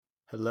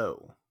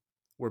Hello.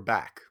 We're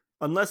back.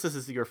 Unless this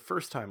is your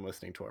first time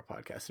listening to our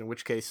podcast, in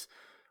which case,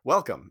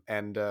 welcome.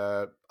 And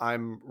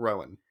I'm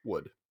Rowan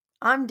Wood.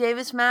 I'm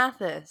Davis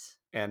Mathis.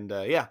 And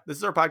yeah, this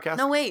is our podcast.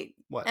 No, wait.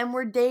 What? And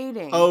we're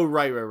dating. Oh,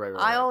 right.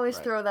 I always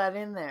right. throw that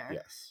in there.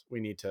 Yes,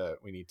 we need to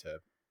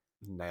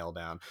nail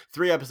down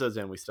 3 episodes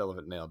in. We still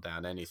haven't nailed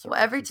down any sort.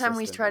 Well, every time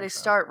we try to intro.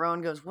 start,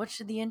 Rowan goes, "What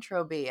should the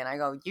intro be?" And I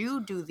go,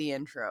 "You do the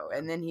intro,"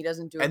 and then he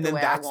doesn't do it and the then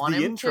way that's I want the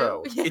him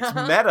intro. to. It's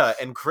meta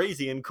and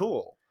crazy and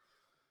cool.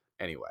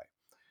 Anyway,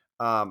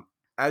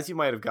 as you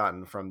might have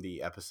gotten from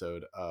the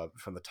episode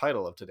from the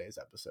title of today's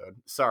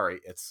episode.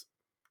 Sorry, it's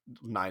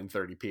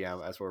 9:30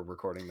 p.m. as we're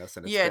recording this,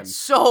 and it's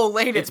so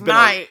late at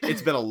night.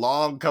 It's been a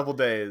long couple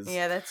days.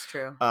 Yeah, that's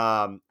true.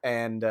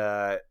 And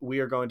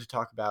we are going to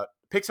talk about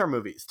Pixar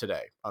movies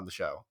today on the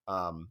show,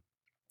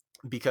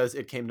 because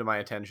it came to my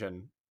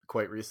attention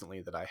quite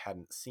recently that I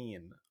hadn't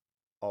seen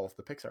all of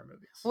the Pixar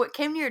movies. What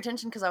came to your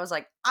attention because I was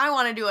like, I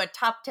want to do a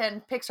top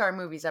 10 Pixar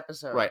movies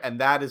episode. Right, and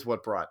that is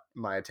what brought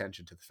my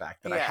attention to the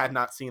fact that I Yeah. had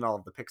not seen all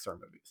of the Pixar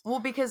movies.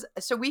 Well,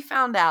 so we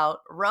found out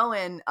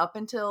Rowan up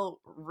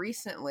until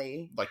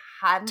recently, Like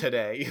hadn't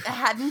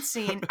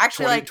seen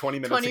actually 20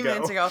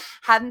 minutes ago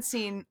hadn't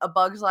seen A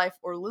Bug's Life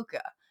or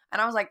Luca, and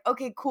I was like,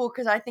 okay, cool,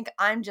 because I think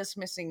I'm just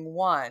missing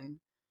one,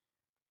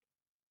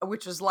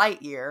 which was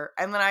Lightyear,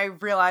 and then I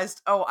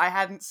realized, oh, I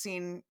hadn't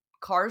seen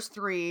Cars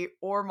 3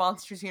 or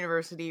Monsters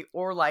University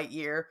or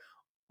Lightyear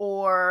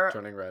or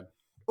Turning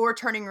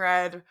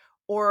Red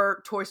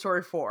or Toy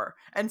Story 4.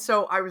 And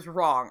so I was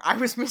wrong. I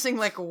was missing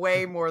like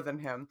way more than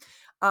him.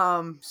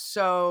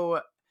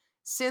 So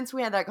since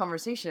we had that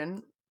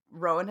conversation,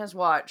 Rowan has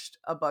watched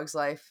A Bug's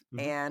Life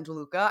and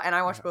Luca, and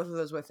I watched both of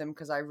those with him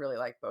because I really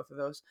like both of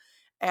those.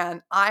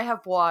 And I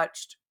have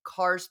watched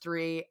Cars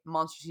 3,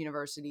 Monsters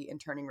University, and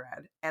Turning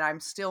Red, and I'm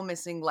still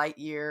missing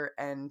Lightyear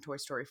and Toy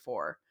Story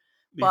 4.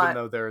 Even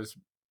though there's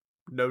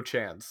no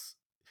chance.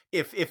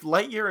 If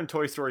Lightyear and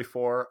Toy Story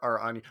 4 are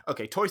on...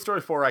 Okay, Toy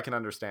Story 4 I can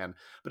understand.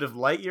 But if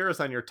Lightyear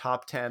is on your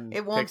top 10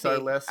 it won't Pixar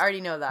be. list... I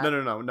already know that.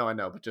 No, I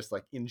know. But just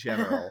like in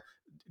general,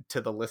 to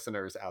the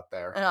listeners out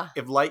there. Ugh.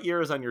 If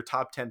Lightyear is on your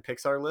top 10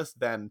 Pixar list,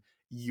 then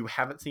you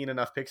haven't seen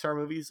enough Pixar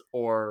movies,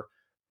 or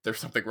there's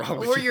something wrong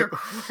with you. Or you're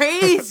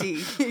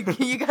crazy.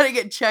 You gotta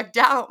get checked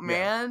out,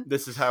 man. Yeah.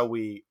 This is how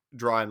we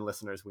draw in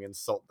listeners. We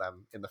insult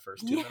them in the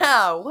first 2 minutes.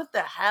 Yeah, what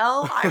the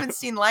hell? I haven't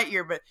seen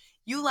Lightyear, but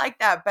you like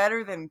that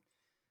better than...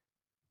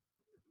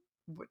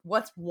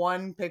 What's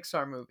one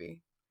Pixar movie?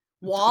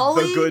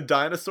 WALL-E? The Good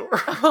Dinosaur?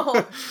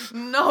 Oh,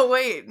 no,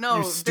 wait, no.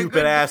 You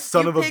stupid ass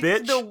son of a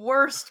bitch. The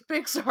worst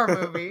Pixar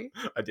movie.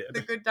 I did. The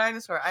Good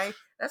Dinosaur.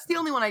 That's the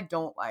only one I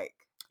don't like.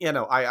 Yeah,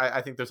 no,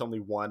 I think there's only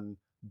one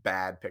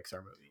bad Pixar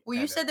movie. Well,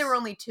 you said there were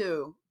only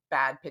 2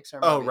 bad Pixar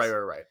movies. Oh,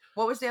 right.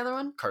 What was the other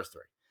one? Cars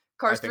 3.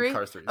 Cars I 3? think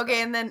Cars 3 is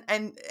okay, bad.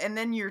 and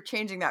then you're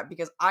changing that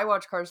because I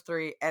watched Cars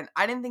 3 and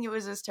I didn't think it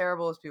was as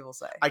terrible as people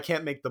say. I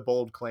can't make the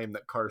bold claim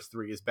that Cars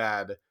 3 is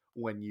bad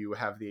when you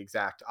have the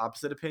exact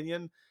opposite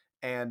opinion.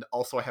 And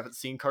also, I haven't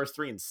seen Cars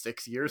 3 in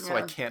 6 years, so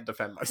I can't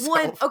defend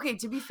myself. Okay,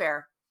 to be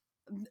fair.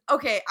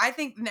 Okay, I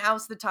think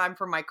now's the time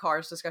for my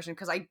Cars discussion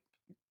because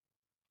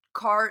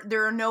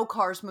there are no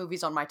Cars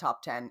movies on my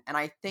top 10, and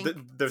I think...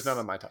 There's none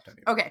on my top 10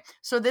 either. Okay,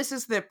 so this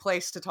is the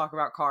place to talk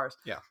about Cars.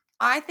 Yeah.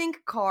 I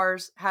think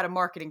Cars had a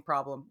marketing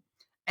problem.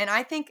 And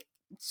I think...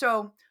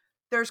 So,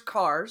 there's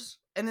Cars,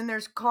 and then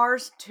there's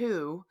Cars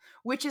 2,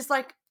 which is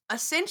like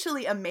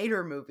essentially a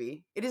Mater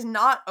movie. It is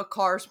not a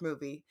Cars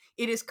movie.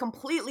 It is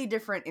completely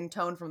different in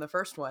tone from the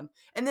first one.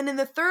 And then in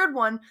the third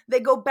one, they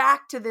go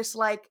back to this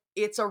like,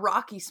 it's a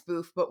Rocky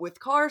spoof, but with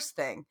Cars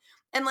thing.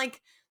 And like,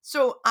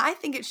 so I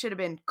think it should have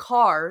been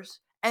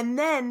Cars, and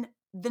then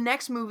the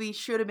next movie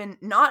should have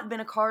not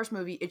been a Cars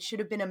movie. It should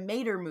have been a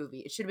Mater movie.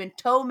 It should have been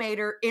Tow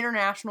Mater,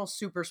 International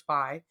Super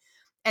Spy,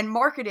 and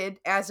marketed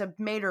as a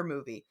Mater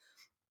movie.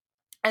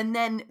 And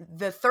then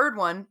the third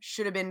one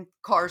should have been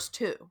Cars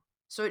 2.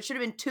 So it should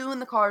have been 2 in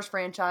the Cars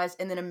franchise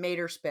and then a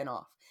Mater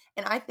spinoff.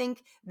 And I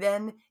think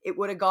then it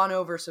would have gone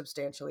over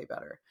substantially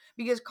better.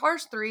 Because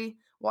Cars 3,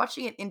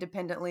 watching it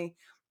independently,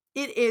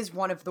 it is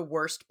one of the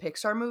worst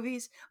Pixar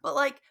movies. But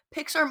like,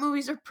 Pixar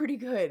movies are pretty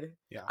good.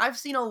 Yeah. I've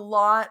seen a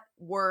lot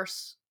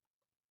worse,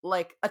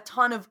 like a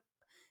ton of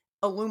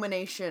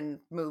Illumination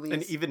movies,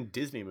 and even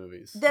Disney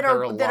movies that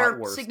are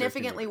worse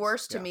significantly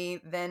worse to me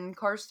than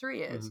Cars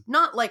 3 is. Mm-hmm.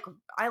 Not like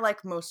I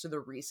like most of the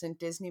recent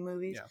Disney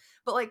movies, yeah.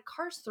 But like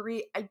Cars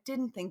 3 I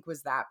didn't think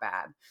was that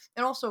bad.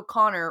 And also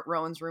Connor,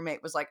 Rowan's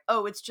roommate, was like,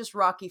 oh, it's just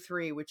Rocky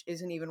 3, which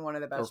isn't even one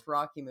of the best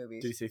Rocky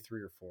movies. Did he say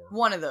 3 or 4?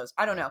 One of those.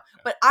 I don't know.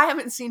 Yeah. But I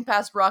haven't seen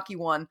past Rocky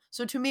 1,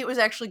 so to me it was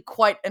actually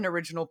quite an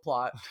original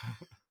plot.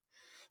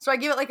 So I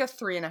gave it like a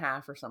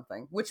 3.5 or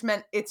something, which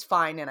meant it's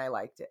fine and I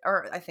liked it.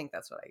 Or I think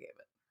that's what I gave it.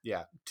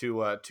 Yeah,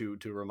 to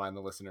remind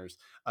the listeners,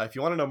 if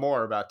you want to know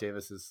more about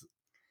Davis's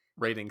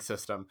rating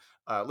system,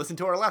 listen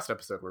to our last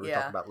episode where we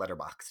talk about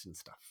Letterboxd and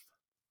stuff.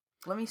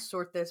 Let me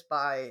sort this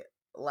by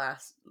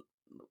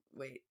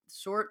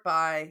sort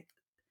by...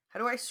 How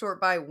do I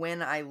sort by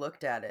when I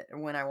looked at it or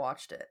when I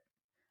watched it?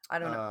 I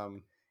don't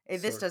know. Hey,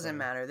 this Sort doesn't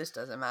by. matter. This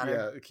doesn't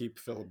matter. Yeah, keep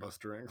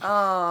filibustering when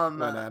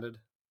Um. added.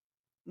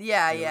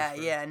 Yeah, New is yeah,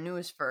 first. yeah.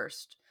 Newest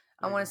first.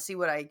 I There you want go. to see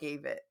what I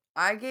gave it.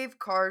 I gave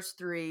Cars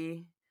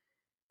 3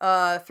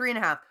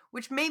 3.5,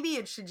 which maybe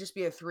it should just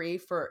be a 3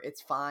 for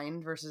it's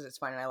fine versus it's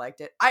fine and I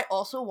liked it. I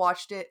also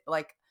watched it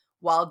like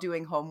while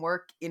doing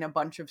homework in a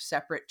bunch of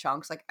separate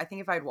chunks. Like I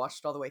think if I'd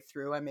watched it all the way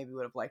through, I maybe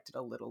would have liked it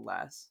a little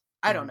less.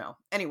 I don't Mhm. know.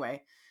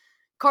 Anyway,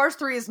 Cars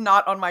 3 is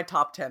not on my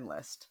top 10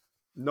 list.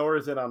 Nor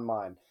is it on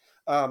mine.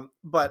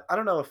 But I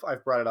don't know if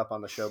I've brought it up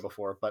on the show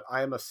before, but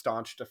I am a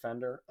staunch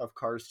defender of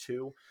Cars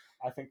 2.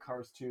 I think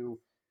Cars 2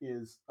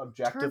 is Turn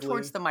objectively.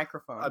 towards the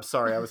microphone. I'm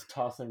sorry, I was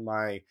tossing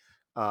my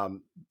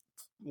um,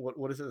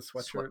 what is it? A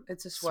sweatshirt?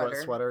 It's a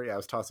sweater. Sweater. Yeah, I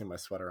was tossing my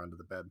sweater under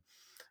the bed.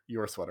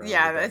 Your sweater.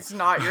 Yeah, under the bed. that's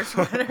not your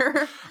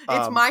sweater.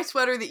 It's my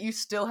sweater that you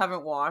still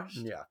haven't washed.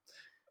 Yeah.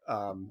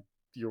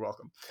 You're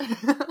welcome.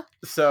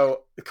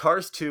 So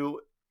Cars 2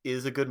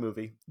 is a good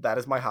movie. That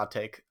is my hot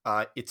take.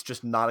 It's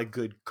just not a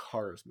good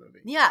Cars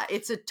movie. Yeah,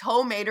 it's a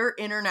Tow Mater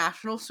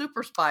international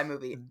super spy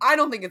movie. I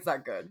don't think it's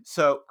that good.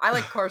 So I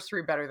like Cars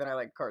 3 better than I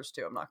like Cars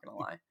 2, I'm not gonna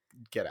lie.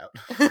 Get out.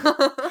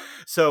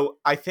 So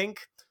I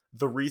think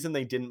the reason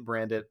they didn't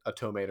brand it a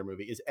Tow Mater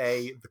movie is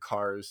the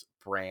Cars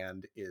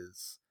brand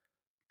is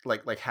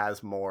like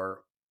has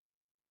more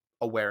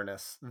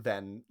awareness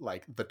than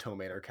like the Tow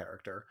Mater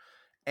character.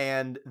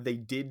 And they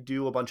did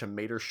do a bunch of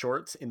Mater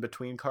shorts in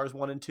between Cars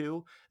 1 and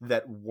 2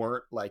 that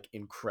weren't like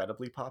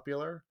incredibly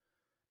popular.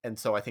 And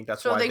so I think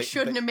that's so why they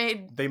shouldn't have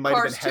made they might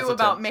have been Cars 2 hesitant.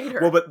 about Mater.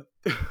 Well,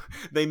 but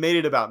they made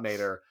it about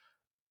Mater,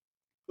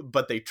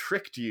 but they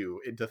tricked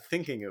you into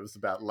thinking it was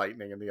about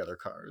Lightning and the other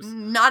cars.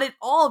 Not at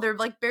all. They're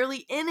like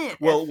barely in it.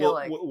 Well, I feel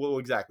like. well,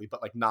 exactly,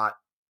 but like not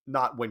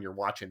when you're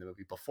watching the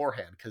movie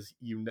beforehand, because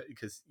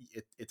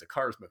it's a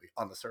Cars movie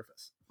on the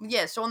surface.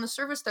 Yeah, so on the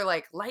surface they're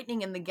like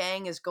Lightning and the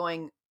gang is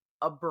going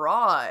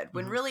abroad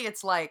when really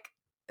it's like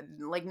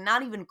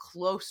not even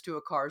close to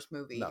a Cars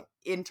movie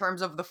in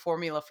terms of the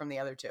formula from the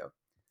other two.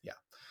 Yeah.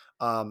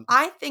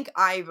 I think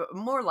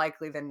more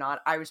likely than not,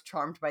 I was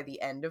charmed by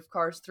the end of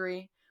Cars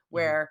 3,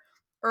 where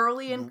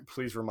early in.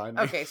 Please remind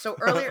me. Okay, so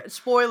earlier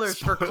spoilers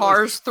for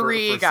Cars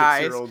 3, for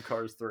guys. 6-year-old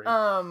Cars 3.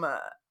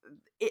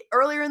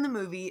 Earlier in the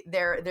movie,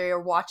 they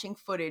are watching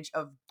footage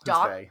of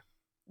Doc,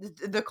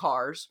 the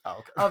cars,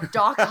 of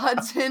Doc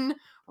Hudson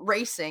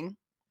racing,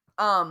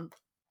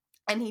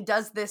 and he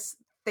does this.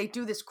 They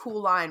do this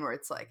cool line where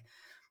it's like,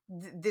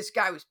 this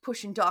guy was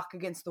pushing Doc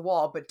against the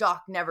wall, but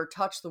Doc never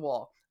touched the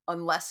wall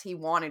unless he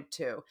wanted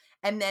to.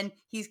 And then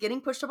he's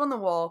getting pushed up on the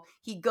wall.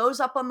 He goes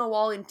up on the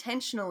wall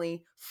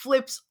intentionally,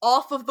 flips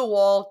off of the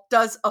wall,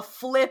 does a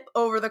flip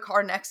over the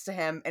car next to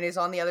him, and is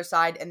on the other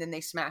side, and then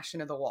they smash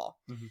into the wall.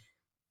 Mm-hmm.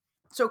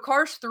 So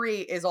Cars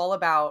 3 is all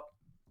about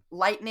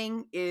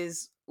Lightning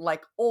is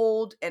like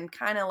old and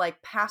kind of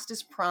like past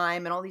his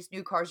prime, and all these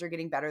new cars are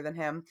getting better than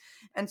him.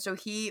 And so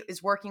he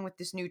is working with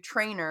this new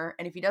trainer,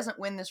 and if he doesn't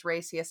win this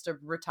race, he has to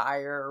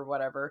retire or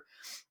whatever.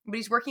 But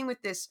he's working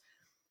with this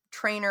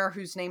trainer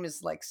whose name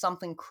is like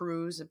something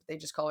Cruz, they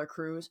just call her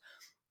Cruz.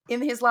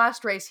 In his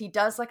last race, he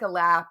does like a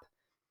lap.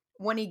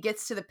 When he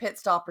gets to the pit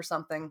stop or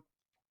something,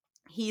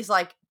 he's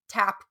like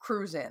tap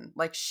Cruz in,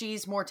 like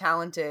she's more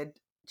talented.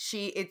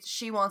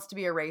 She wants to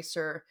be a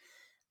racer.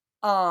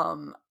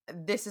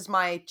 This is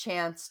my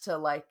chance to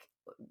like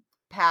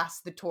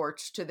pass the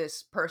torch to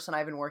this person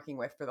I've been working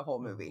with for the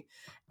whole movie.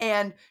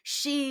 And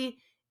she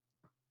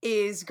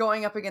is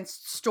going up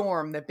against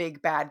Storm, the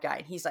big bad guy.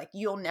 And he's like,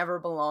 you'll never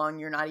belong.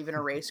 You're not even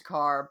a race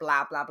car,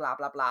 blah, blah, blah,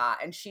 blah, blah.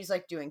 And she's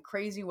like doing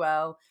crazy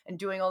well and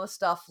doing all the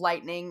stuff,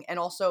 Lightning. And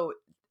also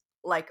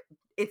like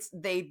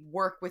they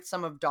work with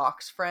some of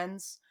Doc's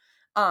friends.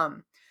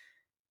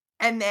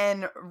 And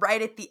then right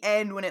at the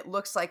end when it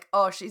looks like,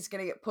 oh, she's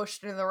going to get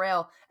pushed into the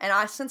rail.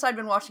 And since I'd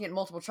been watching it in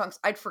multiple chunks,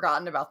 I'd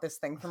forgotten about this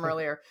thing from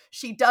earlier.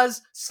 She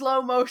does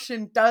slow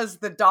motion, does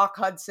the Doc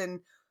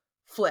Hudson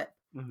flip.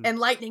 Mm-hmm. And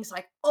Lightning's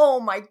like,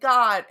 oh my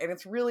God. And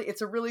it's a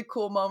really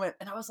cool moment.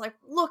 And I was like,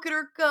 look at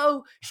her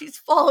go. She's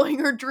following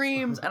her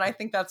dreams. And I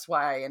think that's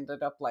why I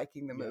ended up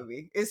liking the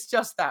movie. It's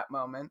just that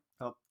moment.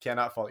 Oh,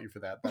 cannot fault you for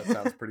that. That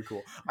sounds pretty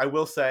cool. I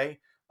will say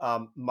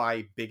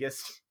my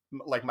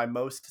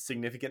most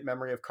significant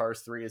memory of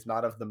Cars 3 is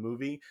not of the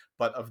movie,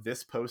 but of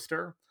this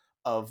poster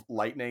of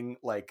Lightning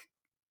like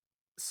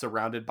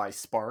surrounded by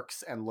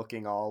sparks and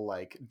looking all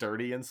like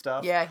dirty and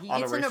stuff. Yeah, he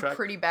gets in a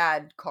pretty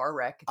bad car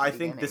wreck. I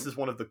think this is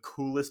one of the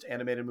coolest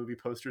animated movie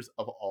posters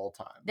of all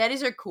time. That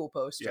is a cool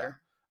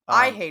poster. Yeah.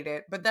 I hate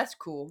it, but that's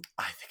cool.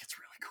 I think it's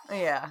really cool.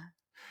 Yeah.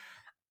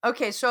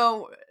 Okay,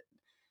 so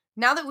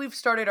now that we've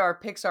started our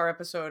Pixar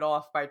episode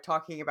off by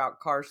talking about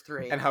Cars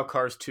 3. And how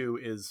Cars 2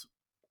 is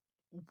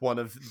one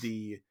of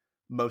the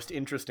most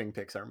interesting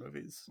Pixar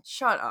movies.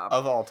 Shut up.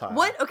 Of all time.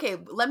 Okay,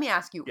 let me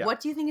ask you. Yeah.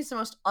 What do you think is the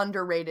most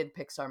underrated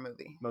Pixar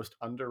movie? Most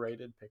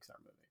underrated Pixar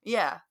movie?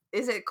 Yeah.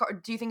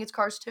 Do you think it's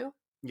Cars 2?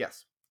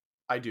 Yes,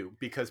 I do.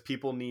 Because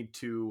people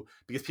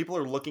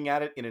are looking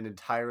at it in an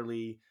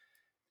entirely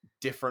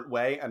different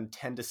way and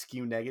tend to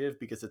skew negative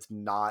because it's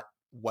not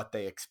what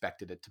they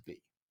expected it to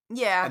be.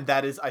 Yeah. And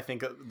that is, I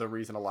think, the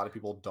reason a lot of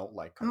people don't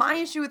like Cars My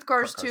 2. issue with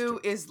Cars Cars 2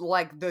 2. is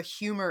like the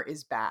humor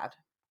is bad.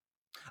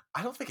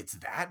 I don't think it's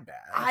that bad.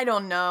 I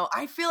don't know.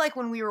 I feel like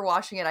when we were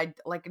watching it, I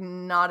like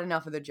not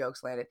enough of the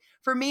jokes landed.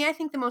 For me, I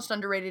think the most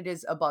underrated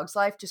is A Bug's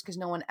Life, just because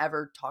no one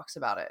ever talks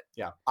about it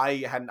Yeah,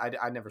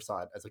 I never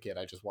saw it as a kid.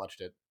 I just watched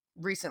it.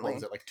 What recently.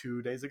 was it, like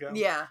 2 days ago?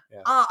 Yeah.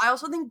 Yeah. I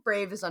also think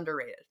Brave is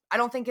underrated. I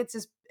don't think it's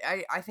as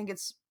I think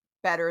it's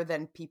better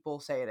than people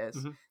say it is.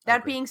 Mhm, I That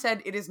agree. being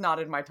said, it is not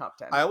in my top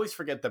 10. I always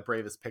forget that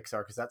Brave is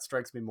Pixar because that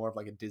strikes me more of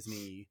like a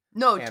Disney.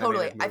 No, animated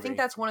totally. I movie. think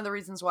that's one of the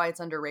reasons why it's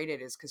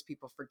underrated is because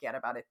people forget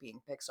about it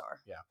being Pixar.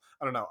 Yeah,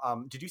 I don't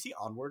know. Did you see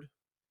Onward?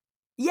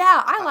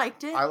 Yeah, I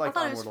liked it. I I liked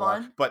thought it was Onward a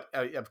lot, fun.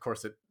 but of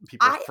course,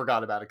 people I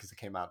forgot about it because it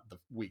came out the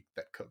week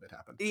that COVID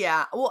happened.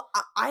 Yeah, well,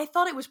 I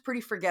thought it was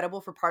pretty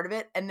forgettable for part of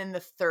it, and then the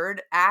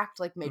third act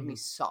like made me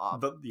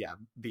sob. The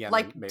ending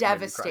Like made me cry,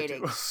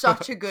 devastating. too.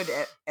 Such a good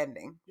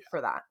ending Yeah.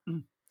 for that.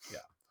 Yeah.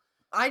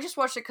 I just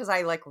watched it because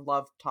I like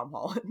love Tom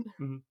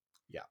Holland.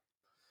 Yeah.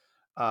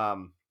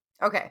 Um.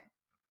 Okay,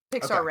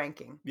 Pixar Okay.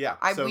 ranking. Yeah.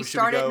 So we should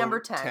start at go number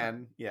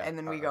 10, Yeah. and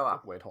then we go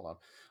up. Wait, hold on.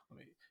 Let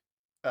me.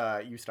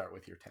 You start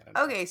with your 10.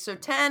 Okay, so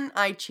 10,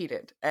 I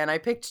cheated, and I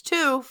picked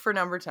 2 for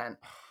number 10.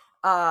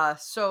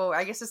 So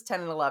I guess it's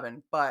 10 and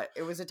 11, but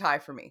it was a tie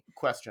for me.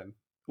 Question.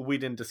 We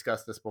didn't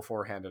discuss this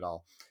beforehand at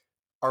all.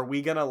 Are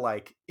we gonna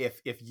like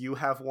if you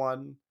have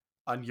one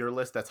on your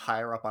list that's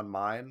higher up on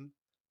mine?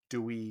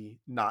 Do we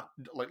not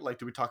like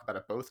do we talk about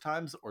it both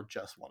times or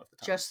just one of the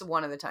times? Just the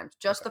one of the times.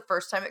 Just Okay. the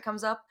first time it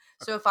comes up.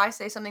 So if I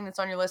say something that's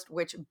on your list,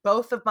 which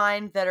both of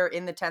mine that are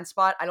in the 10th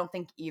spot, I don't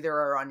think either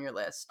are on your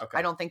list. Okay.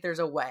 I don't think there's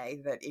a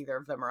way that either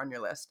of them are on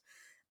your list.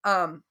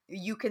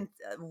 You can,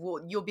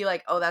 you'll be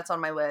like, oh, that's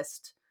on my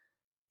list.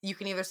 You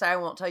can either say I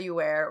won't tell you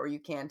where, or you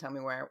can tell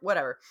me where,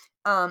 whatever.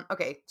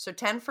 Okay, so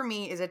 10 for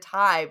me is a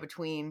tie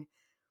between,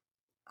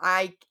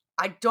 I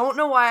don't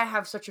know why I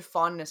have such a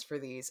fondness for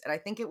these, and I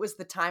think it was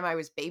the time I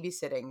was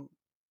babysitting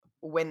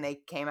when they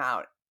came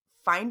out.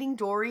 Finding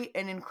Dory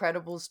and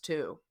Incredibles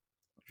 2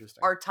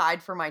 Interesting. are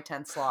tied for my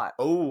 10th slot.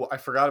 Oh, I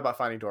forgot about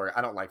Finding Dory.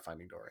 I don't like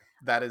Finding Dory.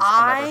 That is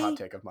another hot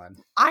take of mine.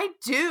 I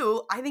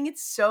do. I think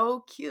it's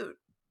so cute.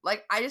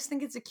 Like, I just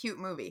think it's a cute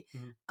movie.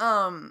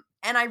 And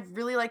I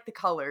really like the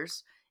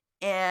colors.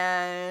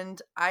 And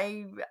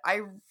I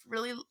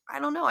really, I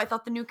don't know. I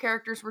thought the new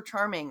characters were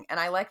charming. And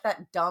I like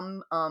that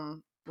dumb,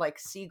 like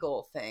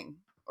seagull thing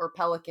or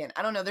pelican.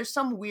 I don't know. There's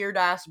some weird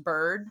ass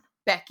bird.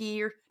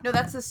 Becky or, no,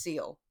 that's a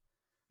seal.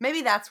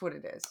 Maybe that's what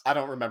it is. I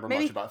don't remember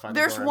much about Finding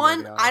There's Dory.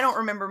 one, I don't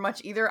remember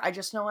much either. I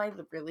just know I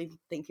really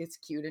think it's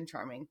cute and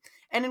charming.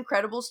 And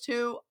Incredibles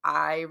 2,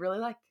 I really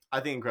like. I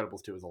think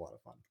Incredibles 2 is a lot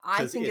of fun.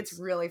 I think it's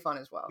really fun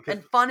as well.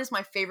 And fun is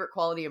my favorite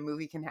quality a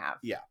movie can have.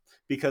 Yeah,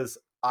 because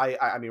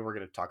I mean, we're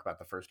going to talk about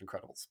the first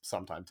Incredibles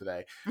sometime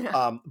today.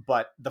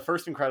 But the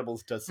first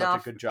Incredibles does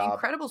such a good job.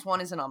 Incredibles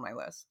 1 isn't on my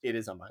list. It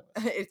is on my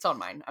list. It's on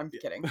mine. I'm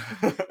kidding.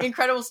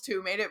 Incredibles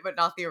 2 made it, but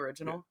not the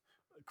original.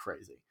 Yeah.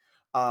 Crazy.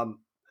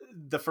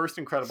 The first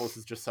Incredibles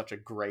is just such a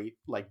great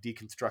like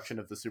deconstruction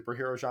of the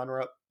superhero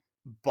genre,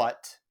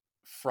 but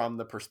from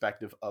the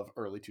perspective of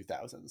early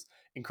 2000s.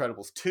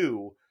 Incredibles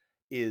 2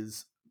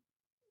 is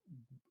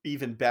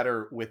even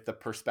better with the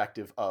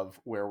perspective of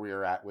where we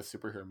are at with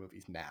superhero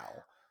movies now.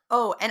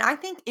 Oh, and I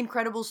think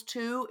Incredibles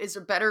 2 is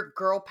a better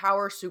girl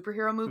power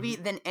superhero movie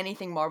than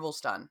anything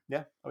Marvel's done.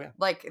 Yeah. Oh, yeah.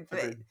 Like,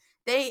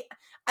 they,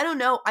 I don't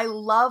know. I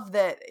love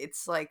that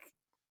it's like,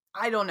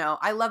 I don't know.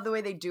 I love the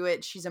way they do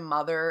it. She's a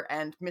mother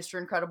and Mr.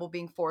 Incredible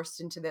being forced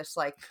into this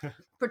like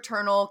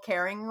paternal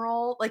caring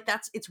role. Like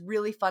it's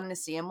really fun to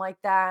see him like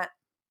that.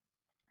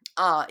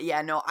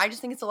 Yeah, no, I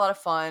just think it's a lot of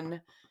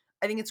fun.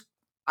 I think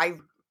I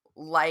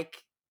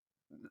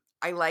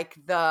like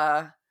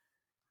the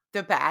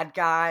bad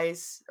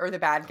guys or the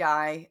bad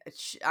guy.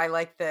 I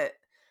like the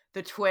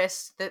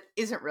twist that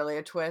isn't really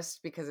a twist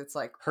because it's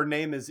like her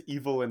name is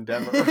Evil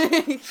Endeavor.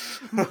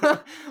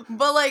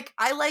 but like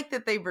I like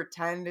that they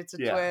pretend it's a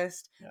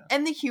twist. Yeah.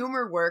 And the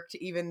humor worked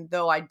even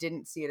though I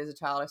didn't see it as a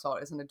child. I saw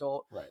it as an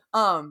adult. Right.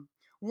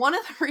 One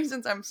of the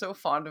reasons I'm so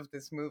fond of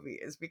this movie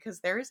is because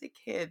there is a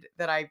kid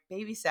that I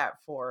babysat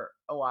for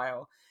a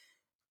while,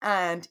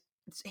 and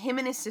him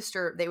and his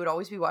sister, they would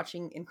always be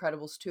watching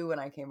Incredibles 2 when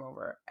I came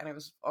over, and it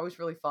was always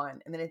really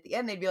fun. And then at the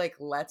end, they'd be like,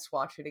 let's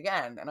watch it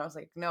again. And I was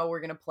like, no, we're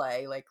going to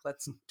play. Like,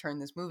 let's turn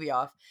this movie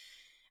off.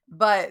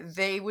 But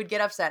they would get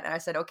upset, and I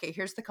said, okay,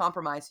 here's the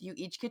compromise. You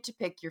each get to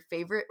pick your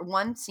favorite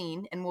one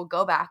scene, and we'll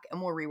go back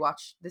and we'll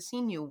rewatch the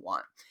scene you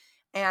want.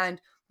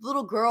 And the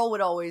little girl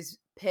would always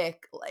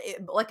pick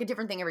like a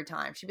different thing every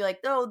time. She'd be like,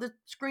 oh, the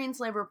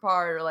screenslaver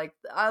part, or like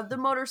the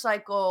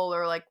motorcycle,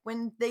 or like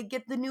when they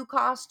get the new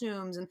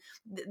costumes, and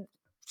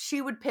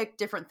she would pick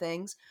different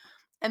things.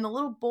 And the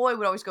little boy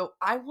would always go,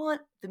 I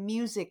want the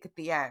music at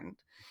the end.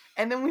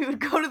 And then we would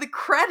go to the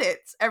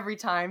credits every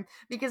time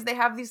because they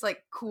have these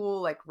like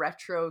cool like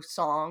retro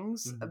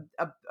songs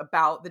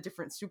about the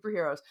different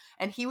superheroes.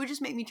 And he would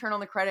just make me turn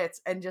on the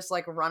credits and just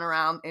like run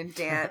around and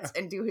dance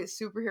and do his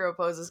superhero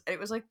poses. And it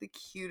was like the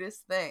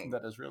cutest thing.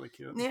 That is really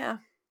cute. Yeah.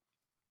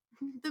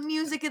 The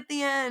music at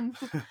the end.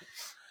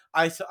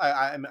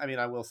 I mean,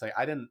 I will say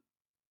I didn't.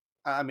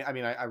 I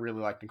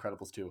really liked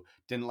Incredibles 2.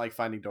 Didn't like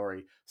Finding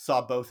Dory.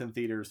 Saw both in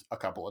theaters a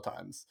couple of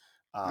times.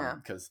 Yeah.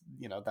 Because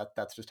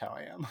that's just how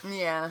I am.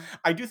 Yeah.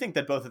 I do think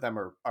that both of them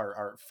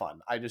are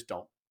fun. I just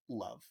don't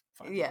love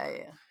Finding Yeah,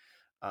 Dory.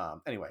 yeah.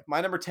 Anyway,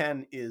 my number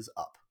 10 is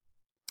Up.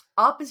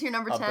 Up is your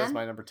number Up is 10?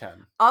 my number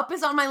 10. Up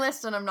is on my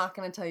list, and I'm not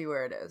going to tell you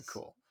where it is.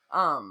 Cool.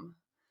 Um,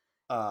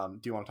 Do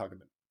you want to talk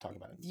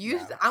about it? you.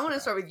 Now? I want to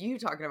Okay. start with you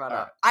talking about All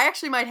Up. right. I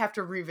actually might have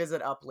to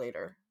revisit Up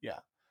later. Yeah.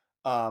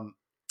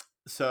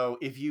 So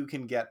if you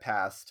can get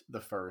past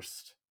the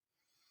first,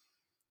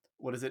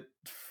 what is it,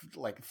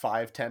 like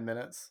 5-10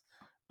 minutes?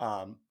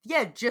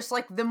 Yeah, just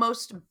like the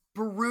most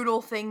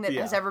brutal thing that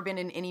has Yeah. ever been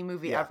in any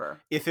movie Yeah.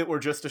 ever. If it were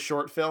just a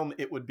short film,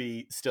 it would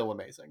be still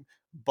amazing.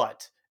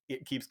 But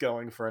it keeps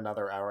going for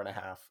another hour and a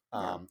half.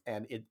 Yeah.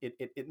 And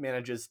it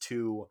manages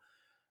to,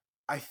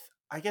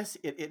 I guess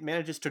it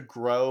manages to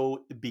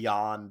grow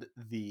beyond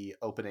the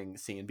opening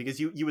scene, because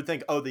you would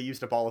think, oh, they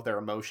used up all of their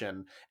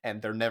emotion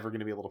and they're never going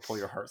to be able to pull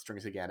your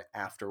heartstrings again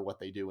after what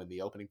they do in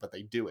the opening, but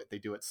they do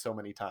it so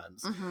many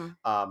times.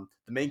 Mm-hmm.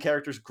 The main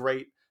character's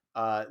great.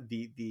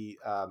 The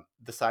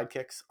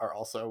sidekicks are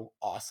also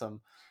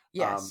awesome.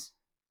 Yes.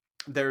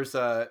 There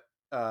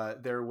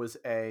was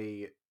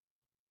an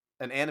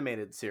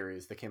animated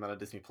series that came out of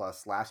Disney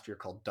Plus last year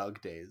called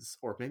Doug Days,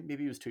 or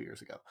maybe it was 2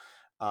 years ago,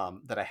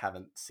 that I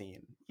haven't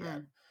seen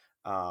yet.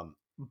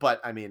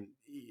 But I mean,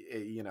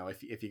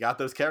 if you got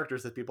those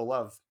characters that people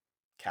love,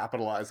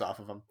 capitalize off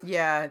of them.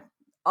 Yeah.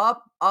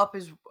 Up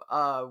is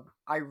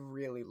I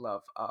really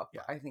love Up.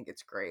 Yeah. I think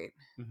it's great.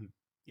 Mm-hmm.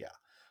 Yeah.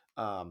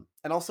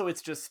 And also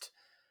it's just,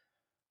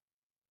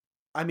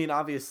 I mean,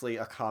 obviously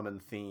a common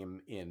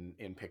theme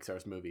in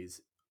Pixar's movies,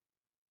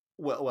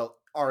 well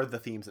are the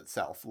themes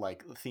itself,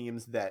 like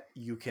themes that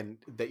you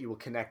will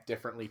connect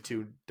differently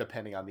to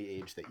depending on the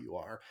age that you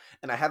are.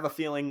 And I have a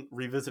feeling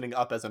revisiting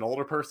Up as an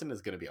older person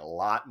is going to be a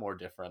lot more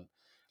different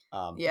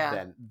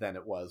Yeah. than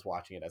it was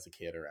watching it as a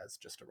kid or as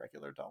just a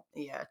regular adult.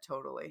 Yeah,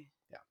 totally.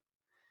 Yeah.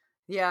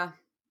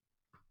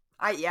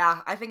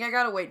 Yeah. I think I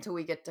gotta wait till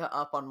we get to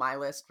Up on my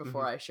list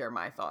before I share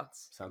my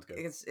thoughts. Sounds good.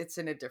 It's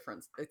in a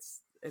difference.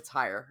 It's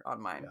higher on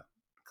mine, Yeah.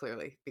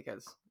 clearly,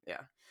 because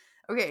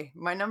Okay,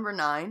 my number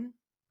 9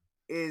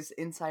 is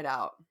Inside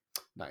Out.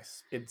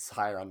 Nice. It's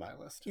higher on my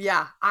list.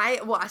 Yeah,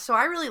 so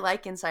I really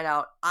like Inside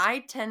Out. I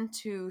tend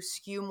to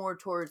skew more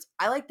towards,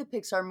 I like the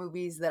Pixar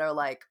movies that are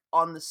like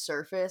on the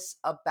surface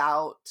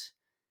about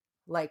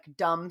like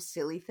dumb,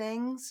 silly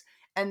things,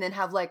 and then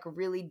have like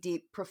really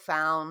deep,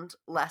 profound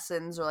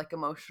lessons or like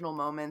emotional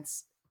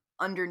moments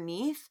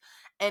underneath.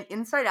 And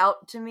Inside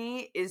Out to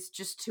me is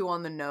just too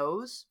on the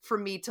nose for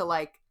me to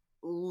like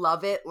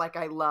love it like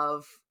I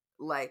love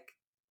like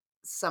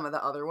some of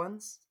the other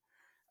ones.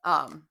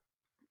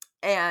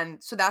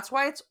 And so that's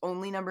why it's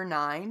only number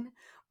 9.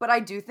 But I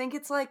do think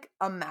it's like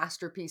a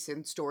masterpiece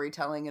in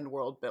storytelling and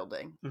world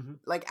building. Mm-hmm.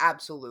 Like,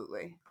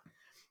 absolutely.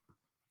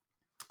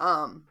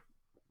 The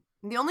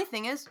only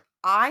thing is,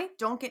 I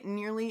don't get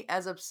nearly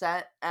as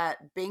upset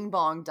at Bing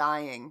Bong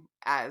dying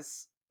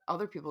as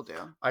other people do.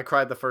 I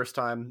cried the first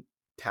time,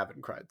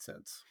 haven't cried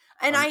since.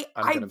 And I'm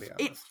gonna be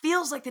honest. it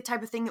feels like the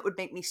type of thing that would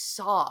make me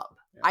sob.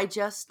 Yeah. I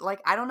just, like,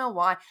 I don't know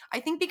why. I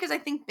think because I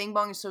think Bing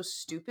Bong is so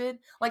stupid.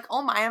 Like,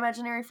 all my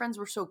imaginary friends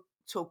were so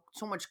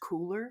much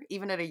cooler,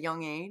 even at a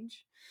young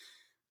age.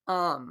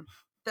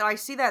 That I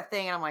see that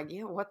thing and I'm like,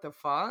 yeah, what the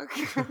fuck?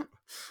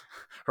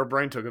 Her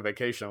brain took a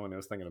vacation when it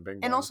was thinking of Bing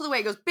Bong. And also the way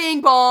it goes,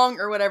 Bing Bong,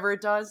 or whatever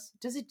it does.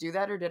 Does it do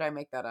that, or did I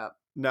make that up?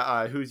 No,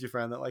 who's your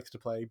friend that likes to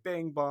play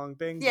Bing Bong,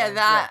 Bing Yeah, Bong?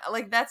 that,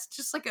 like, that's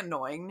just, like,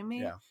 annoying to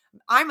me. Yeah.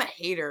 I'm a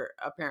hater,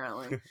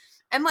 apparently.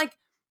 And, like,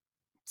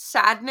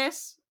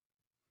 sadness,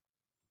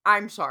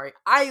 I'm sorry.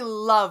 I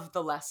love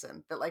the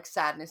lesson that, like,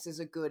 sadness is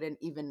a good and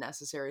even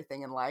necessary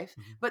thing in life.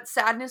 Mhm. But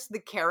sadness, the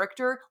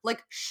character,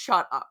 like,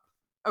 shut up.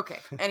 Okay,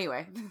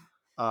 anyway.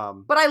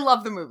 But I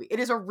love the movie. It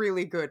is a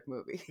really good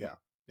movie. Yeah.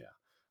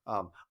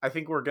 I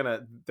think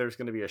there's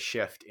gonna be a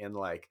shift in,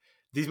 like,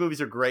 these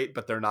movies are great,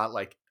 but they're not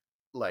like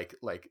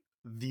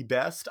the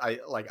best.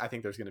 I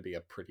think there's gonna be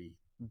a pretty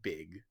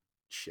big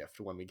shift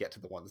when we get to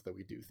the ones that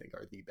we do think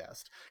are the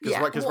best.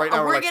 Because right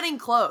now we're like, getting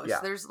close. Yeah.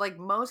 There's like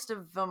most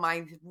of them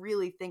I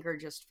really think are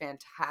just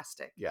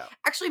fantastic. Yeah.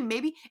 Actually,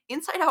 maybe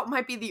Inside Out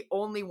might be the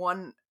only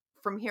one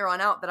from here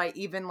on out that I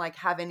even like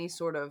have any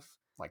sort of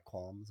like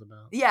qualms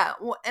about. Yeah,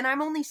 well, and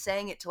I'm only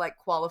saying it to like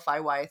qualify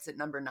why it's at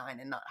number 9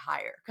 and not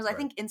higher, because I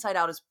think Inside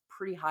Out is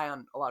pretty high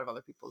on a lot of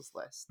other people's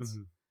lists.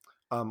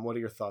 Mm-hmm. What are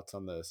your thoughts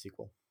on the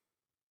sequel?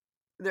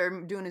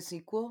 They're doing a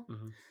sequel.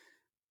 Mm-hmm.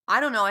 I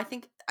don't know. I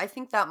think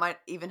that might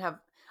even have.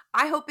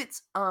 I hope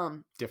it's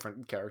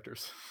different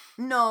characters.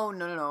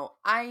 No.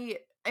 I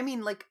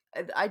mean, like,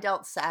 I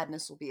doubt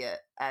sadness will be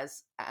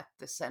as at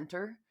the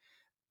center,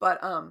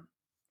 but and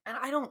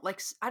I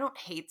don't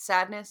hate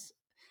sadness.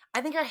 I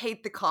think I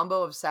hate the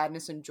combo of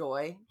sadness and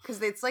joy, because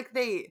it's like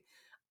they,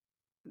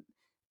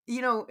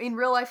 in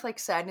real life, like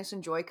sadness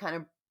and joy kind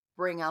of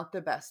bring out the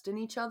best in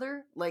each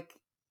other. Like,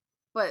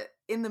 but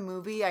in the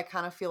movie, I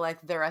kind of feel like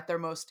they're at their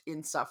most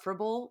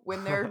insufferable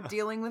when they're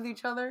dealing with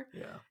each other.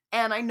 Yeah.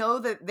 And I know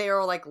that they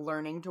are like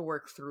learning to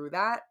work through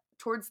that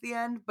towards the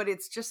end, but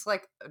it's just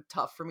like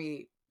tough for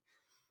me.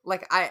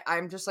 Like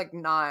I'm just like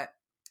not,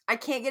 I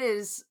can't get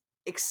as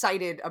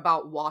excited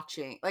about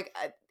watching. Like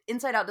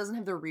Inside Out doesn't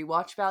have the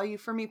rewatch value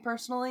for me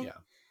personally. Yeah.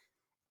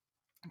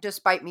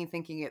 Despite me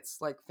thinking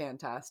it's like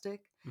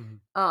fantastic.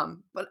 Mm-hmm.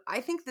 But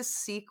I think the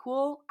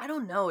sequel, I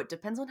don't know, it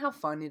depends on how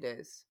fun it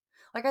is.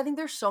 Like I think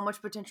there's so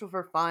much potential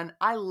for fun.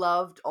 I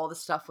loved all the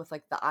stuff with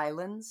like the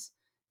islands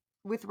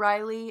with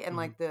Riley and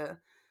Mm-hmm.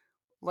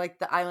 like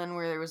the island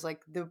where there was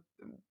like the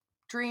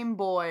Dream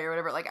Boy or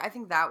whatever. Like I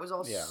think that was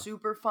all Yeah.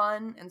 super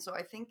fun. And so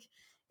I think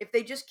if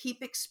they just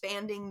keep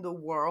expanding the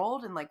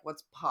world and like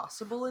what's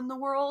possible in the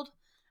world,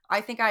 I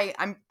think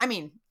I'm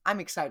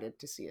excited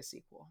to see a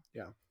sequel.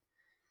 Yeah.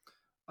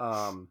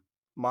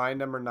 My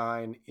number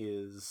 9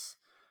 is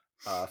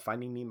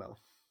Finding Nemo.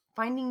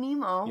 Finding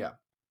Nemo.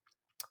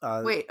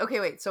 Yeah.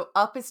 Wait. So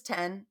Up is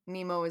 10,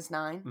 Nemo is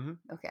 9.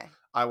 Mm-hmm. Okay.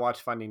 I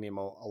watched Finding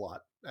Nemo a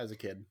lot as a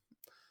kid.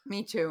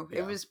 Me too. Yeah.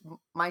 It was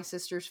my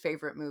sister's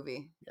favorite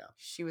movie. Yeah.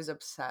 She was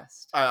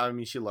obsessed. I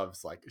mean, she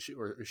loves like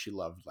she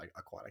loved like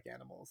aquatic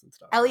animals and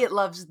stuff. Elliot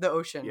loves the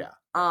ocean. Yeah.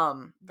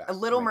 A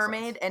Little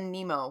Mermaid and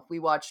Nemo we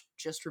watched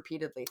just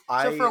repeatedly.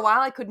 So for a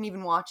while I couldn't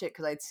even watch it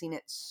because I'd seen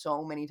it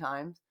so many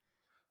times.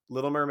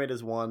 Little Mermaid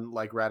is one,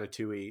 like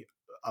Ratatouille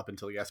up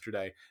until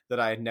yesterday, that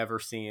I had never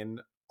seen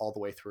all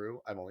the way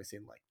through. I've only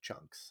seen like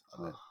chunks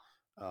of it.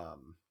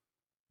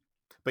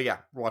 But yeah,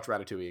 watch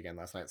Ratatouille again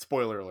last night.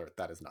 Spoiler alert,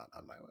 that is not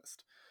on my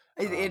list.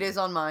 It is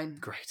on mine.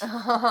 Great.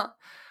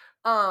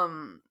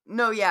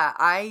 No, yeah,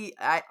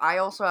 I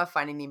also have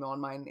Finding Nemo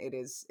on mine. It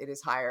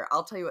is higher.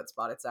 I'll tell you what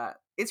spot it's at.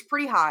 It's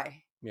pretty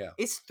high. Yeah.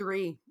 It's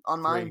 3 on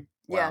mine.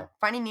 Wow. Yeah.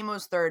 Finding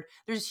Nemo's 3rd.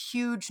 There's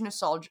huge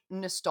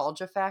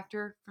nostalgia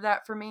factor for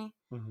that for me.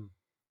 Mm-hmm.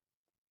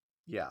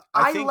 Yeah.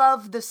 I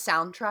love the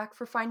soundtrack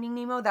for Finding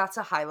Nemo. That's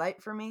a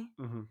highlight for me.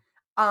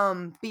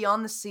 Mm-hmm.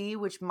 Beyond the Sea,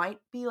 which might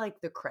be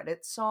like the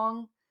credits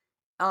song,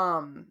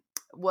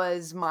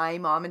 was my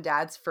mom and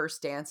dad's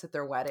first dance at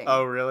their wedding.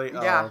 Oh, really?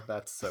 Yeah. Oh,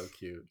 that's so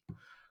cute.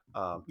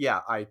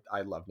 Yeah, I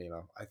love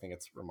Nemo. I think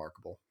it's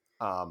remarkable.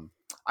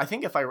 I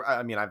think if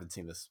I mean, I haven't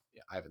seen this.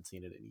 I haven't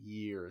seen it in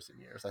years and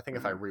years. I think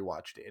if I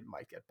rewatched it, it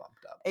might get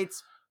bumped up.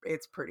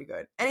 It's pretty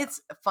good. And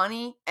it's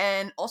funny.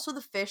 And also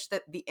the fish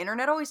that the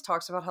internet always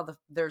talks about how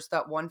there's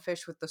that one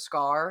fish with the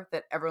scar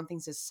that everyone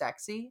thinks is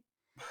sexy.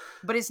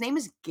 But his name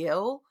is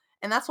Gil.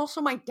 And that's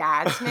also my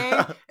dad's name.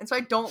 And so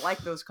I don't like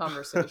those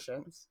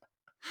conversations.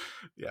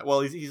 Yeah,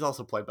 well, he's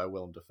also played by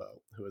Willem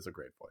Dafoe, who has a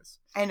great voice.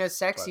 And a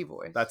sexy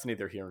voice. That's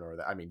neither here nor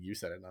there. I mean, you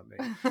said it, not me.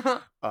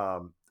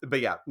 But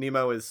yeah,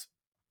 Nemo is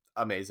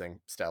amazing,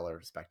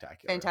 stellar,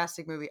 spectacular.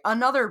 Fantastic movie.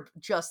 Another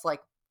just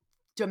like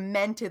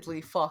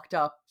dementedly fucked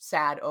up,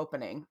 sad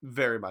opening.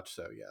 Very much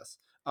so, yes.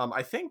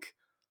 I think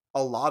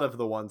a lot of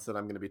the ones that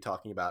I'm going to be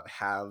talking about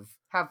have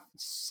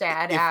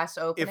sad ass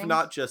openings. If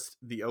not just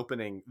the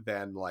opening,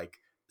 then like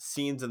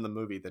scenes in the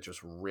movie that just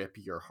rip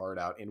your heart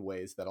out in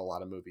ways that a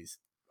lot of movies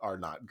are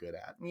not good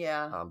at.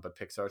 Yeah. But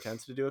Pixar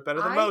tends to do it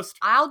better than most.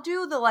 I'll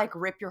do the like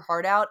rip your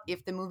heart out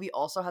if the movie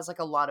also has like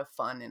a lot of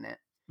fun in it.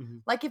 Mm-hmm.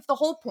 Like if the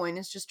whole point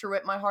is just to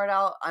rip my heart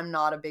out, I'm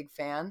not a big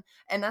fan.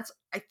 And that's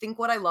I think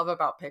what I love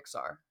about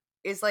Pixar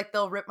is like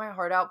they'll rip my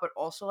heart out, but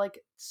also like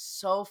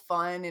so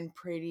fun and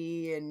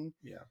pretty and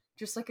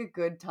just like a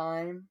good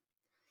time.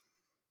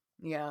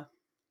 Yeah.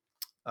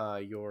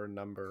 Your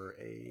number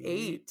 8.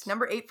 8.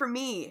 Number 8 for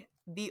me.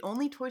 The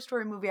only Toy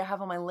Story movie I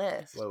have on my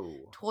list. Whoa.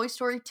 Toy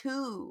Story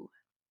 2.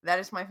 That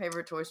is my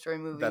favorite Toy Story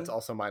movie. That's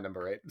also my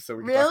number 8. So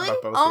we can really? talk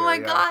about both. Oh my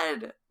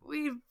god.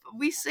 We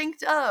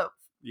synced up.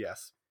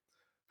 Yes.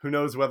 Who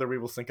knows whether we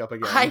will sync up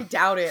again? I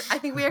doubt it. I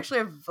think we actually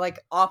have like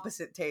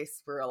opposite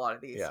tastes for a lot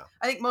of these. Yeah.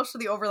 I think most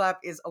of the overlap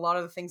is a lot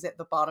of the things at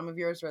the bottom of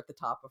yours are at the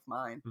top of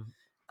mine.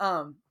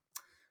 Mm-hmm.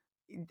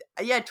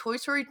 Yeah, Toy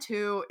Story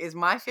 2 is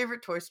my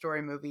favorite Toy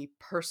Story movie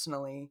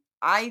personally.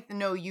 I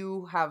know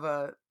you have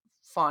a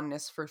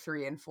fondness for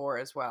 3 and 4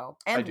 as well.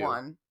 And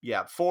 1.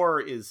 Yeah,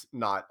 4 is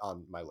not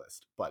on my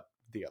list, but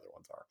the other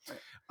ones are.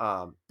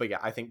 Right. But yeah,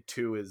 I think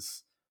 2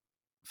 is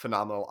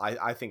phenomenal.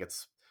 I think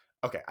it's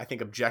okay. I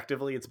think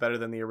objectively it's better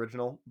than the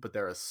original, but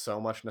there is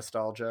so much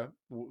nostalgia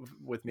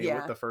with me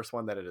with the first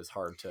one that it is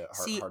hard to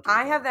hard to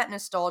I have that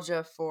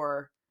nostalgia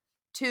for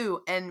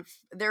 2, and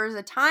there was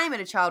a time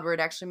in a child where it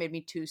actually made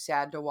me too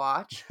sad to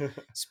watch.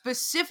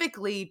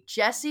 Specifically,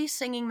 Jessie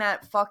singing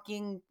that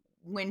fucking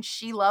When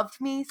She Loved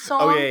Me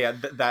song. Oh yeah,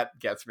 that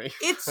gets me.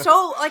 It's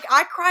so like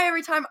I cry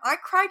every time. I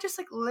cry just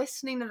like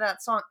listening to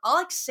that song. I'll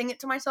like sing it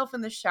to myself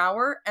in the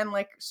shower and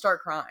like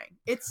start crying.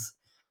 It's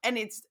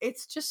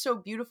just so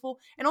beautiful.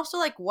 And also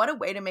like what a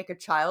way to make a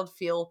child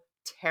feel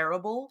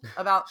terrible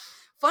about.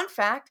 Fun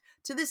fact,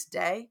 to this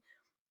day,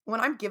 when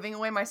I'm giving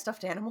away my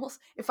stuffed animals,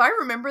 if I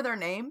remember their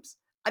names,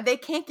 they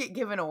can't get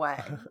given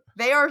away.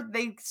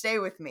 They stay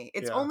with me.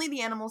 It's only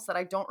the animals that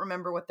I don't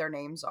remember what their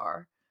names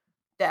are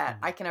that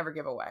I can ever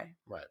give away.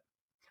 Right.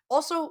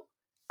 Also,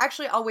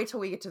 Actually, I'll wait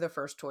till we get to the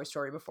first Toy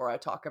Story before I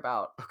talk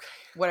about Okay.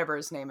 whatever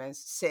his name is.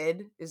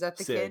 Sid, is that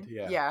the Sid,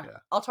 kid? yeah.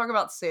 I'll talk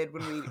about Sid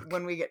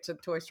when we get to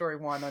Toy Story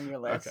 1 on your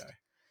list.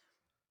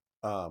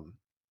 Okay.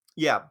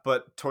 Yeah,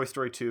 but Toy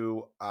Story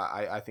 2,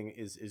 I think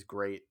is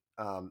great.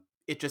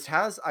 It just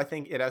has, I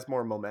think it has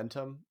more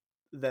momentum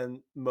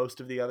than most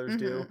of the others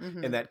do,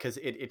 in that because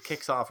it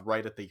kicks off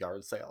right at the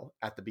yard sale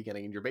at the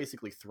beginning, and you're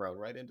basically thrown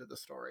right into the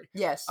story.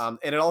 Yes. And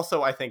it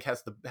also, I think,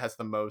 has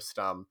the most,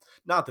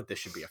 not that this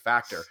should be a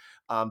factor,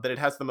 but it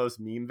has the most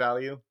meme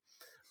value.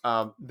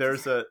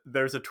 There's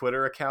a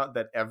Twitter account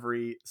that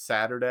every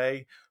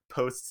Saturday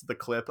posts the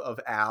clip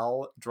of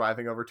Al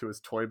driving over to his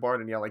toy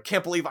barn and yelling,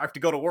 "Can't believe I have to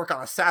go to work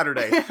on a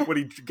Saturday!" when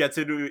he gets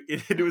into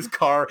his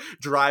car,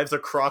 drives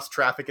across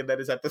traffic, and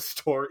then is at the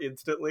store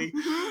instantly.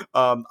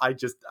 I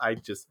just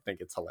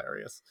think it's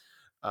hilarious.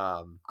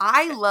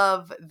 I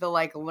love the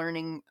like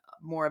learning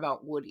more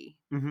about Woody.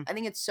 Mhm. I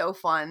think it's so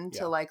fun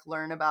to like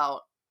learn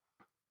about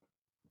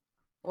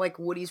like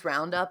Woody's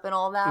Roundup and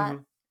all that.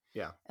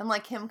 Yeah. And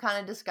like him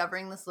kind of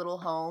discovering this little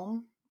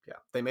home. Yeah.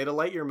 They made a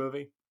Lightyear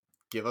movie.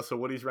 Give us a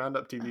Woody's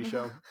Roundup TV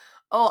show.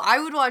 Oh, I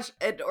would watch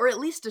it, or at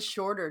least a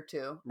short or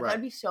two. Right.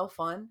 That'd be so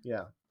fun.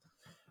 Yeah.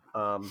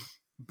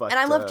 But and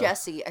I love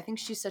Jessie. I think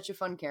she's such a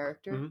fun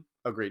character.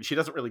 Agreed. She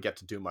doesn't really get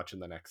to do much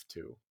in the next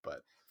two,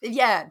 but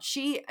yeah,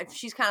 she's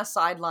kind of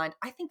sidelined.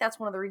 I think that's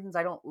one of the reasons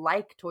I don't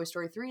like Toy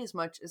Story 3 as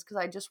much, is because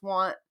I just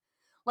want,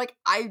 like,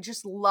 I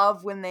just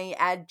love when they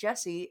add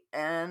Jessie,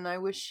 and I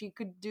wish she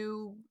could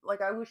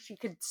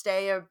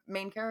stay a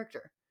main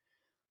character.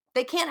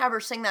 They can't have her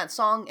sing that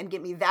song and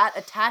get me that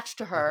attached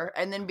to her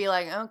and then be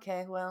like,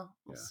 okay, well,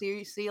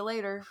 see you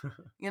later,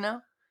 you know?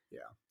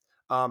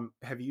 Yeah.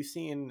 You've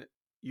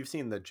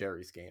seen the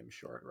Jerry's Game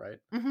short, right?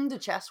 The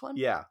chess one?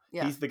 Yeah.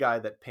 He's the guy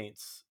that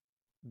paints,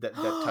 that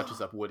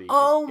touches up Woody.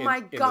 Oh my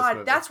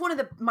God. That's one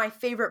of my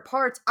favorite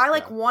parts. I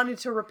wanted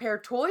to repair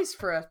toys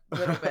for a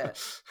little bit.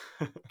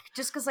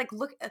 Just because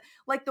look,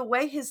 like the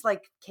way his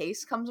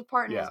case comes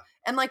apart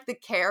and like the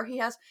care he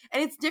has.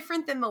 And it's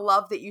different than the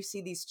love that you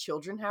see these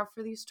children have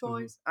for these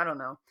toys. I don't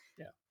know.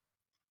 Yeah.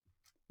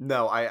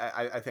 No,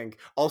 I think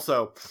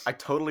also I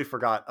totally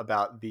forgot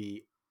about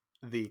the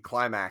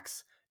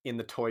climax in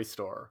the toy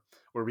store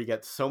where we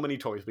get so many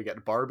toys. We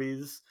get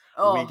Barbies.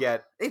 We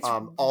get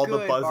all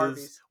the buzzes.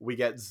 Barbies. We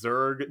get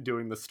Zurg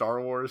doing the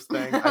Star Wars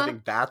thing. I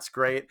think that's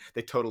great.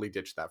 They totally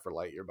ditched that for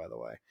Lightyear, by the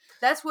way.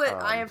 That's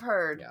what I have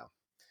heard. Yeah.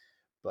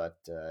 But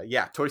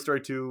Toy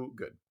Story 2,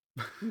 good.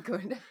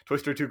 Good. Toy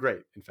Story 2,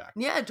 great, in fact.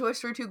 Yeah, Toy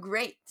Story 2,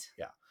 great.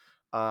 Yeah.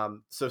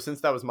 So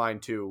since that was mine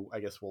too, I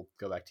guess we'll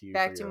go back to you.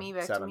 Back to me.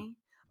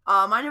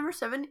 My number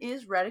 7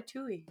 is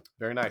Ratatouille.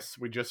 Very nice.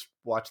 We just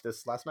watched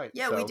this last night.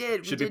 Yeah, so we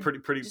did. Should be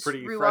pretty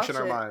fresh in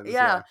our minds.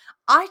 Yeah.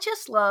 I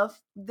just love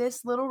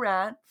this little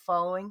rat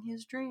following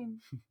his dream.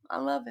 I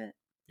love it.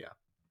 Yeah.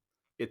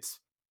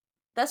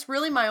 That's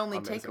really my only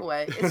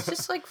takeaway. It's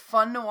just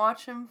fun to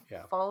watch him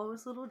follow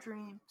his little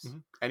dreams.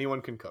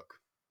 Anyone can cook,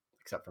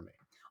 except for me.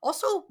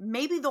 Also,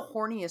 maybe the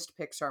horniest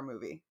Pixar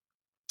movie.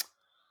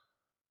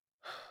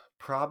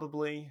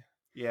 Probably.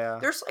 Yeah.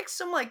 There's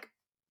some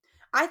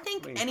I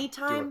think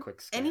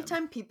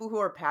anytime people who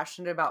are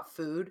passionate about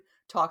food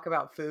talk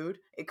about food,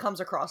 it comes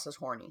across as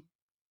horny.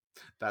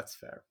 That's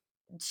fair.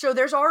 So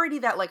there's already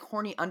that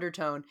horny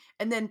undertone,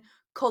 and then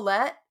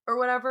Colette or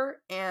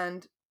whatever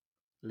and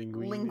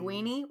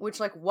Linguini, which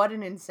what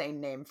an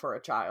insane name for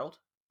a child.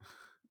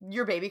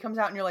 Your baby comes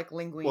out and you're like,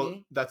 Linguini.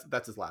 Well,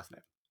 that's his last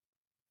name.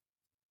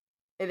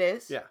 It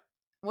is? Yeah.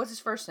 What's his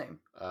first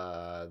name?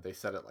 They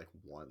said it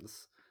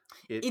once.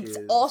 It's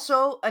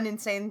also an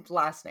insane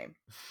last name.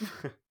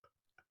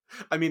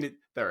 I mean,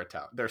 they're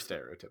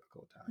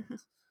stereotypical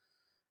Italians.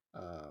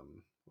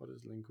 What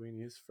is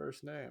Linguini's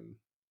first name?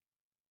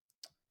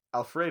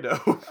 Alfredo.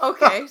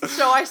 Okay,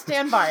 so I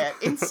stand by it.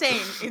 Insane.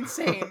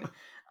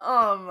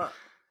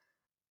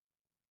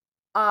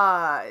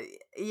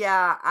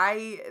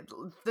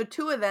 The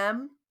two of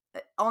them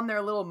on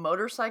their little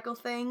motorcycle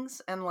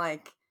things and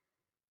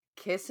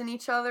kissing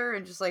each other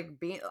and just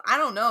being, I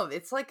don't know,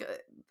 it's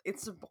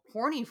it's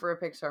horny for a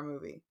Pixar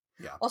movie.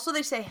 Yeah. Also,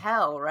 they say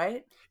hell,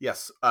 right?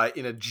 Yes,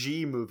 in a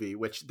G movie,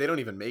 which they don't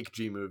even make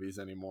G movies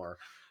anymore.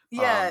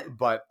 Yeah,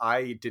 but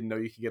I didn't know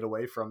you could get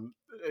away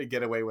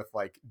with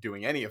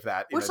doing any of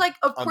that. Which,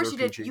 of course, you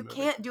did. You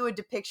can't do a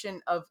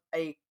depiction of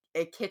a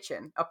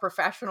kitchen, a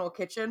professional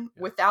kitchen,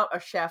 without a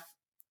chef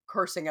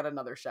cursing at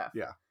another chef.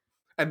 Yeah,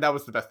 and that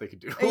was the best they could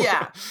do.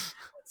 Yeah.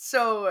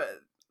 So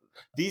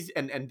these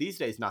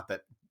days, not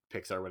that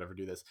Pixar would ever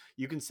do this,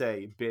 you can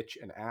say bitch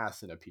and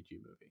ass in a PG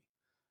movie.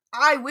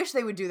 I wish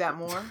they would do that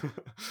more.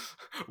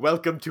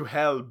 Welcome to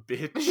hell,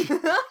 bitch.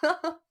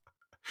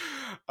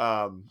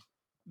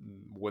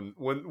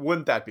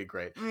 Wouldn't that be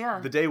great?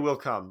 Yeah. The day will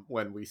come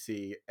when we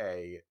see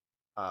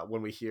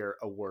when we hear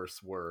a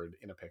worse word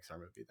in a Pixar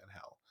movie than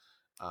hell.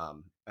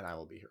 And I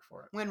will be here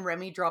for it. When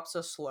Remy drops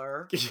a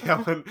slur.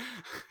 Yeah,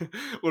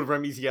 when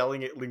Remy's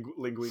yelling at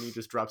Linguini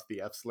just drops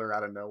the F slur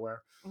out of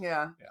nowhere.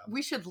 Yeah.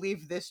 We should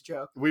leave this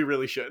joke. We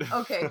really should.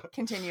 Okay,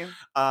 continue.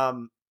 Are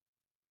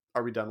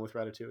we done with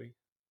Ratatouille?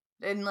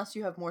 Unless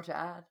you have more to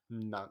add.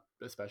 Not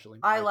especially.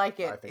 I like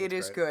I it. think It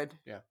it's is great. good.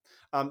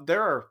 Yeah.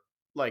 There are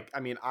like, I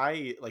mean,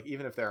 I like,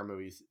 even if there are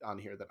movies on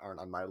here that aren't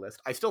on my list,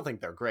 I still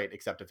think they're great,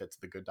 except if it's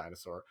The Good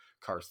Dinosaur,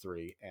 Cars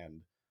 3,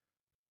 and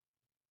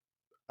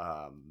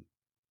um,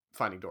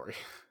 Finding Dory.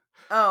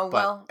 Oh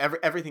But well,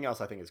 everything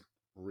else I think is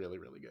really,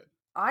 really good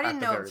I at didn't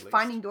the know very least.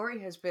 Finding Dory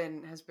has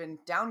been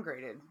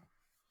downgraded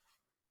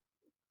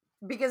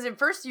because at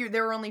first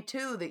there were only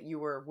two that you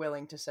were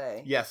willing to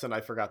say. Yes, and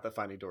I forgot that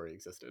Finding Dory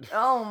existed.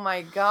 Oh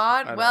my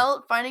god! I know.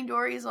 Well, Finding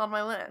Dory is on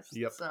my list.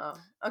 Yep. So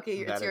okay,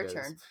 it's That your it is.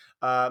 turn.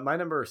 My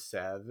number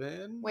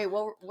 7. Wait,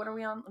 what are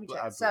we on? Let me I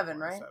check. believe 7,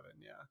 we're on right? 7.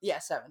 Yeah. Yeah,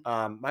 7.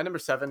 My number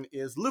 7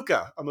 is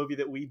Luca, a movie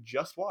that we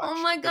just Oh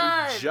watched, my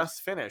that we god,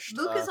 just finished,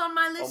 Luca's on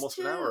my list almost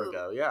too. an hour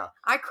ago. Yeah.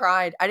 I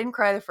cried. I didn't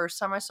cry the first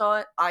time I saw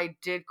it. I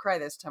did cry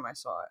this time I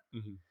saw it.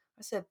 Mm-hmm.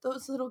 I said,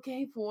 "Those little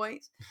gay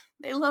boys,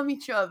 they love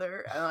each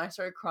other," and I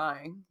started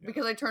crying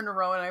because I turned to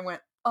Rowan and I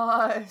went,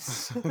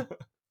 "Us."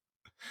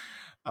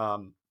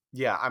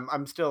 Yeah,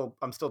 I'm still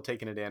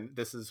taking it in.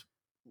 This is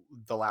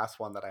the last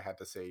one that I had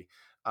to see.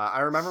 I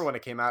remember when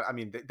it came out. I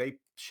mean, they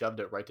shoved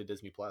it right to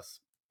Disney Plus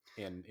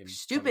in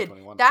Stupid.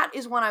 2021. That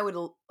is one I would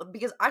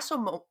because I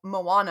saw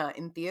Moana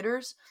in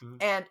theaters Mhm.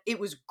 and it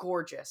was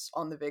gorgeous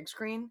on the big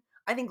screen.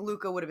 I think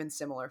Luca would have been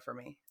similar for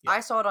me. Yeah. I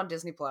saw it on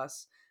Disney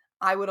Plus.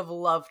 I would have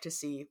loved to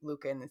see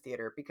Luca in the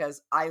theater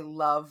because I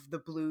love the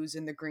blues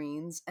and the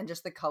greens and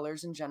just the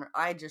colors in general.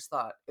 I just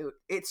thought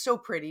it's so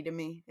pretty to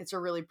me. It's a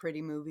really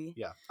pretty movie.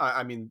 Yeah,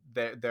 I mean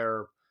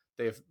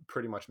they've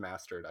pretty much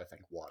mastered, I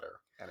think,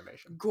 water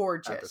animation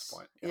Gorgeous. at this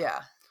point.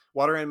 Yeah.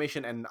 Water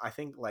animation, and I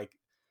think like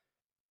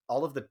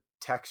all of the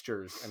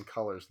textures and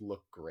colors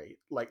look great,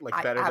 like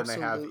better than they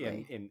have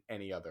in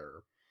any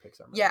other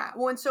Pixar movie. Yeah,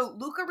 well, and so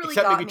Luca really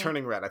except got maybe me.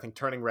 Turning Red. I think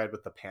Turning Red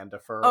with the panda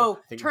fur. Oh,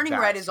 I think Turning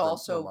Red that's is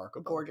also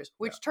remarkable. gorgeous.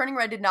 Which Yeah. Turning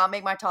Red did not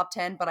make my top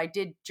 10, but I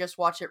did just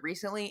watch it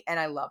recently and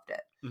I loved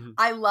it. Mhm.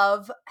 I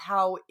love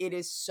how it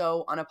is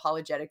so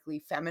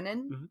unapologetically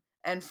feminine Mhm.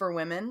 and for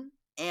women,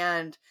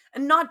 and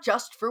not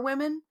just for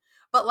women,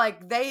 but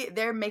like they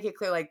make it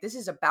clear like this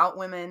is about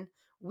women.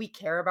 We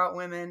care about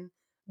women,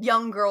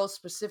 young girls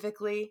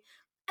specifically,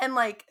 and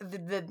like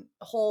the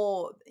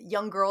whole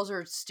young girls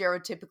are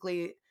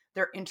stereotypically,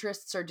 their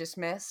interests are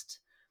dismissed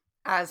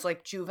as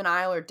like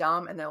juvenile or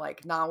dumb, and they're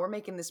like, nah, we're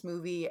making this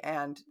movie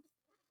and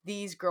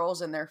these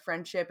girls and their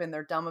friendship and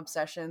their dumb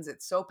obsessions,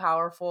 it's so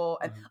powerful,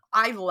 and Mhm.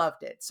 I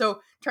loved it.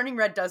 So Turning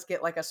Red does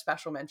get like a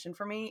special mention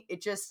for me.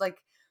 It just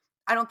like,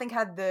 I don't think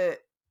had the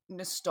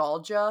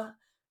nostalgia,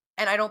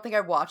 and I don't think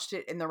I watched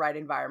it in the right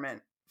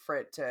environment for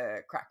it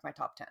to crack my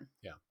top 10.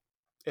 Yeah,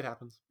 it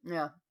happens.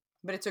 Yeah,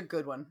 but it's a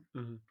good one.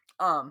 Mhm.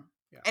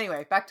 Yeah.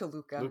 Anyway, back to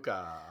Luca.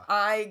 Luca.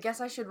 I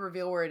guess I should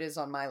reveal where it is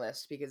on my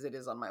list because it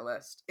is on my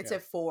list. It's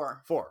at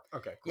 4. 4.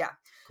 Okay. Cool. Yeah.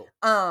 Cool.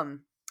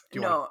 Do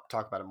you want to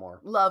talk about it more?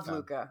 Love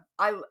Luca.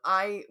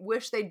 I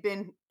wish they'd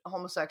been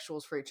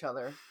homosexuals for each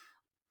other.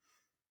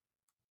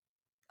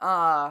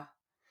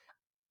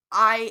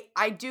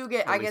 I do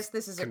get. I guess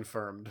this is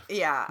confirmed.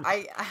 Yeah.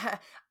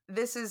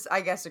 This is,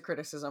 I guess, a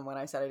criticism when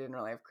I said I didn't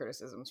really have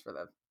criticisms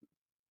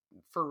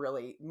for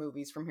really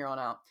movies from here on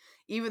out.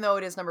 Even though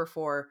it is number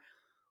 4,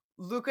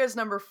 Luca's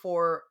number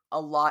 4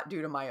 a lot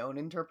due to my own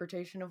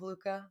interpretation of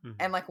Luca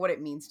and like what it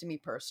means to me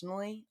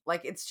personally.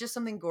 Like it's just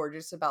something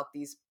gorgeous about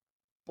these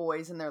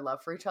boys and their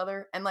love for each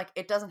other, and like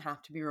it doesn't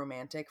have to be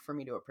romantic for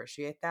me to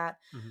appreciate that.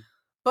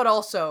 But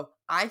also,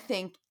 I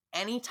think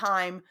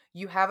anytime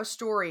you have a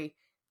story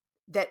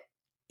that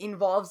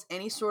involves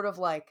any sort of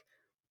like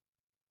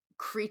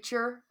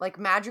creature, like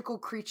magical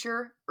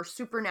creature or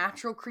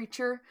supernatural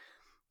creature,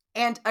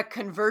 and a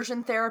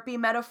conversion therapy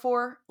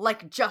metaphor,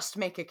 like just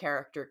make a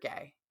character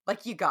gay.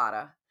 Like you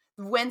gotta.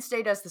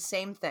 Wednesday does the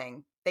same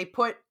thing. They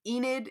put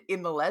Enid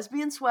in the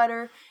lesbian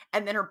sweater,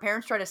 and then her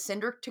parents try to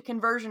send her to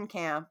conversion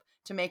camp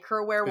to make her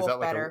a werewolf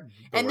better.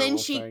 And then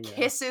she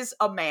kisses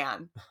a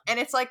man. And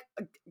it's like,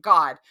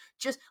 God,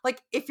 just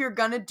like if you're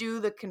gonna do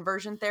the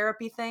conversion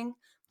therapy thing,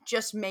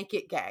 just make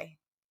it gay.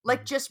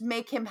 Like just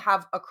make him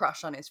have a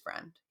crush on his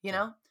friend, you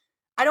know?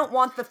 I don't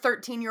want the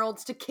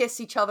 13-year-olds to kiss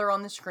each other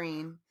on the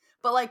screen.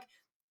 But like,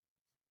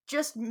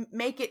 just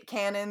make it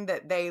canon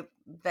that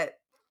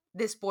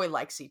this boy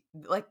likes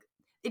like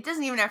it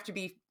doesn't even have to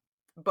be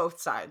both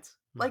sides.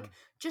 Like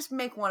just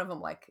make one of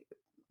them like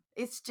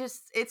it's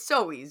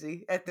so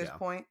easy at this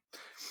point.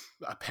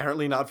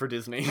 Apparently not for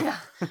Disney. Yeah.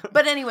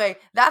 But anyway,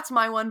 that's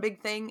my one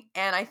big thing,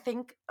 and I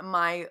think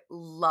my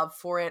love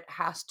for it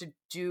has to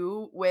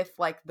do with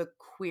like the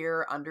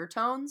queer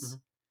undertones.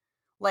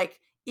 Like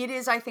it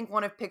is, I think,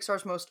 one of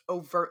Pixar's most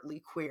overtly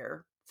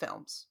queer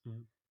films.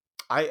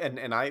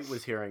 I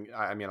was hearing,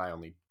 I mean, I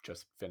only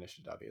just finished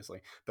it,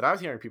 obviously, but I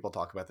was hearing people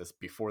talk about this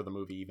before the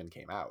movie even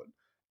came out.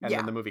 And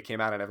then the movie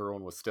came out and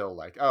everyone was still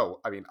like, oh,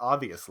 I mean,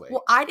 obviously.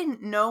 Well, I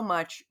didn't know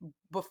much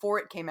before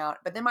it came out,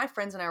 but then my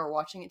friends and I were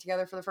watching it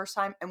together for the first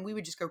time, and we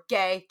would just go,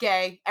 gay,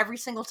 gay, every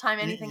single time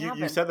anything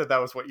happened. You said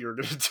that was what you were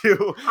going to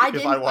do. I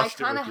didn't. I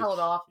kind of held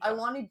off. Yeah. I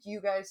wanted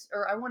you guys,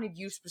 or I wanted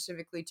you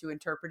specifically to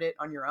interpret it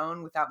on your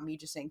own without me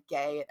just saying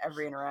gay at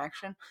every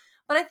interaction.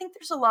 But I think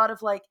there's a lot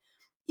of like,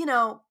 you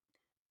know,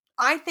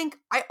 I think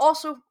I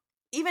also,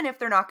 even if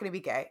they're not going to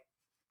be gay,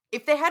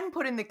 if they hadn't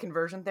put in the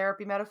conversion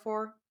therapy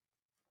metaphor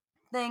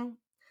thing,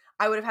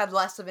 I would have had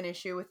less of an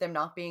issue with them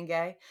not being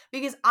gay,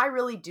 because I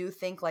really do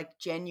think like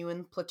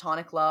genuine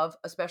platonic love,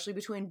 especially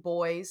between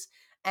boys,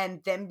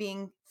 and them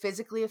being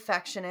physically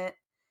affectionate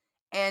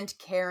and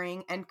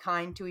caring and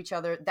kind to each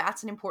other,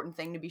 that's an important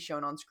thing to be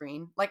shown on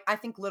screen. Like, I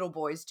think little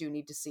boys do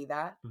need to see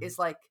that. Mhm. Is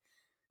like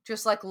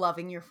just like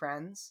loving your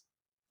friends.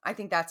 I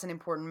think that's an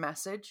important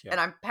message, Yeah. and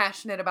I'm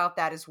passionate about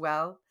that as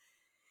well.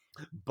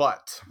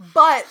 But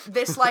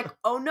This like,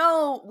 oh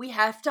no, we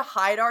have to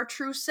hide our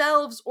true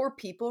selves or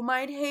people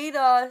might hate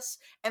us,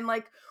 and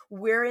like,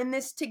 we're in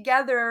this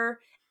together,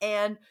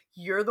 and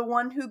you're the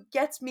one who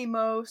gets me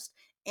most,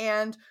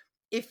 and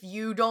if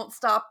you don't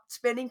stop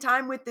spending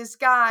time with this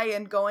guy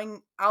and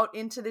going out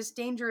into this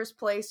dangerous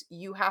place,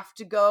 you have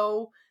to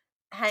go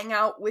hang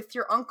out with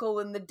your uncle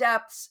in the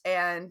depths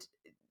and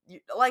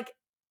like,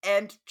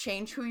 and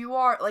change who you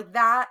are. Like,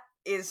 that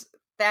is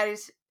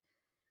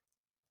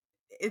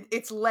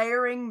it's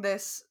layering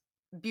this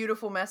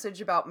beautiful message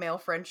about male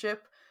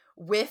friendship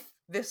with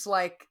this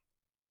like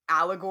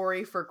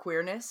allegory for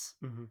queerness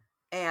Mhm.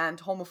 and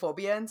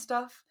homophobia and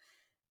stuff.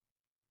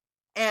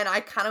 And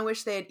I kind of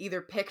wish they had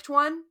either picked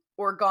one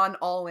or gone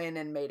all in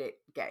and made it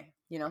gay,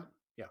 you know?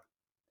 yeah,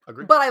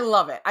 agreed. But I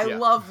love it. I Yeah.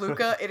 love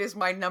Luca. It is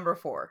my number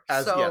 4.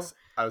 Yes,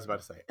 I was about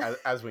to say,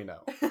 as we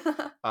know.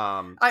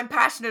 I'm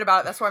passionate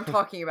about it. That's why I'm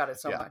talking about it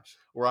so Yeah. much.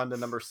 We're on to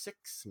number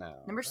 6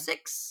 now. Number right?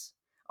 6.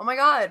 Oh my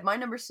god, my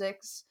number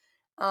 6.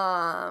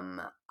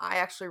 I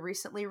actually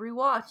recently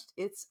rewatched.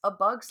 It's A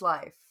Bug's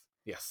Life.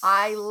 Yes.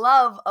 I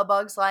love A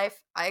Bug's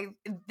Life.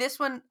 This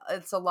one,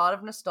 it's a lot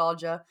of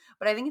nostalgia,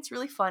 but I think it's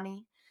really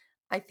funny.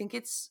 I think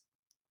it's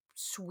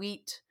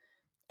sweet,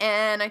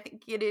 and I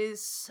think it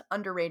is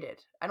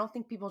underrated. I don't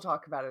think people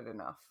talk about it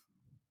enough.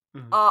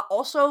 Mhm.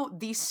 Also,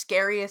 the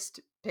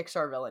scariest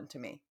Pixar villain to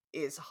me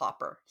is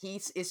Hopper. He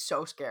is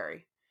so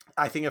scary.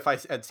 I think if I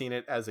had seen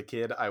it as a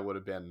kid, I would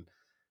have been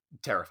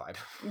terrified.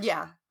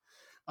 Yeah.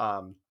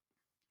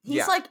 He's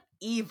Yeah. like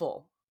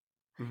evil.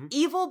 Mhm.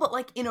 Evil, but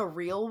like in a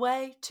real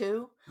way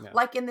too. Yeah.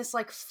 Like in this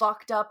like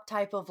fucked up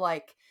type of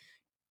like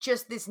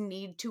just this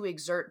need to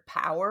exert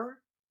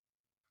power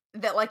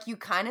that like you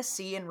kind of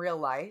see in real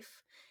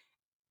life.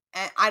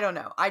 And I don't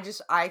know. I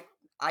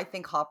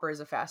think Hopper is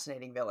a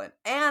fascinating villain.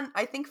 And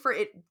I think for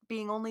it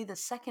being only the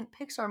second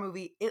Pixar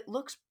movie, it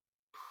looks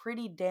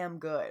pretty damn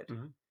good.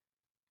 Mhm.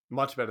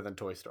 Much better than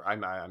Toy Story.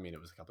 I mean, it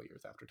was a couple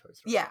years after Toy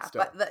Story. Yeah,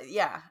 still.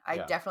 I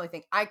definitely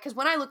think because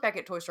when I look back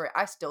at Toy Story,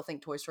 I still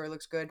think Toy Story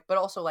looks good, but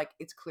also like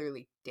it's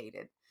clearly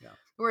dated. Yeah.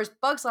 Whereas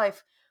Bug's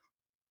Life,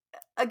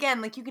 again,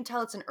 like you can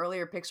tell it's an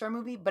earlier Pixar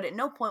movie, but at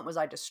no point was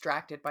I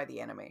distracted by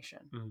the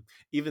animation. Mhm.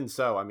 Even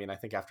so, I mean, I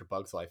think after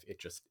Bug's Life, it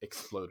just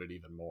exploded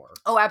even more.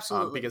 Oh,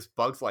 absolutely. Because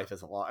Bug's Life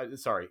isn't long.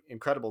 Sorry,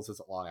 Incredibles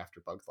isn't long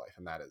after Bug's Life,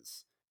 and that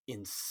is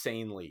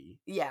insanely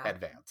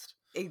advanced.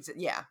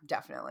 Yeah,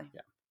 definitely.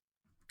 Yeah.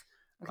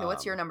 Okay,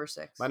 what's your number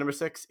 6? My number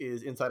 6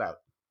 is Inside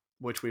Out,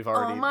 which we've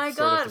already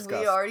discussed.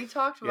 We already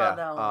talked about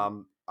that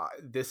one.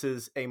 This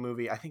is a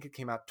movie, I think it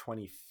came out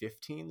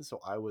 2015, so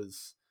I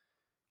was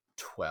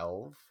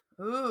 12.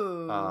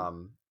 Ooh.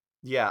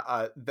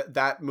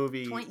 That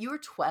movie... You were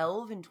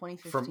 12 in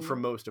 2015? For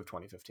most of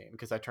 2015,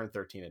 because I turned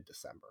 13 in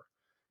December,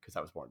 because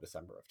I was born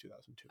December of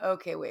 2002.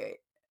 Okay, wait.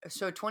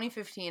 So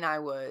 2015,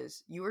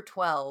 you were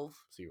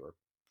 12. So you were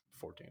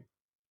 14.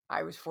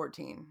 I was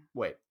 14.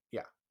 Wait,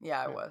 yeah.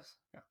 Yeah, I was.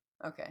 Yeah.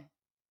 Okay.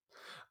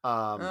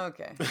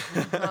 Okay.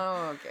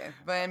 Okay.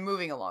 But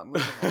moving along.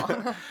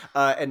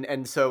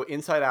 And so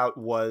Inside Out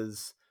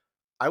was,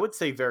 I would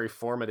say, very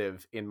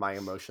formative in my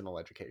emotional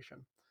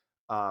education.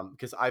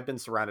 Because I've been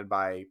surrounded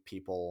by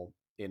people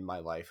in my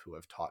life who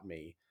have taught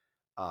me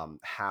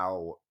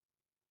how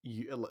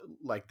you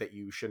like that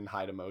you shouldn't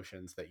hide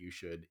emotions, that you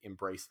should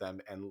embrace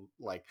them, and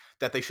like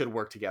that they should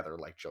work together,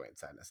 like joy and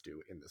sadness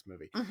do in this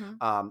movie.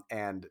 Mm-hmm.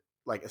 And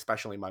like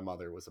especially my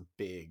mother was a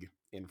big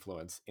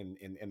influence in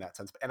that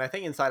sense. And I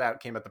think Inside Out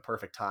came at the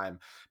perfect time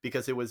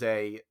because it was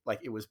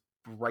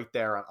right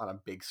there on a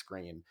big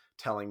screen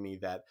telling me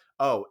that,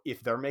 oh,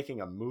 if they're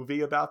making a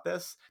movie about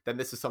this, then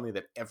this is something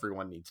that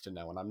everyone needs to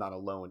know, and I'm not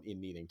alone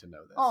in needing to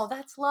know this. Oh,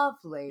 that's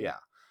lovely. Yeah.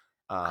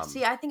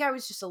 See, I think I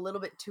was just a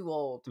little bit too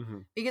old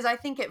because I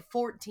think at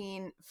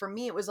 14, for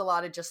me, it was a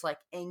lot of just like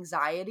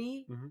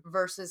anxiety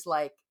versus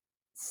like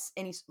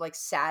any like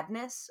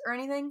sadness or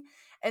anything.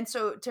 And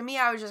so to me,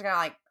 I was just kind of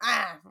like,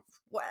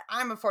 what?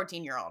 I'm a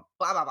 14-year-old,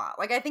 blah, blah, blah.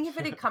 Like, I think if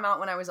it had come out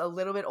when I was a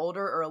little bit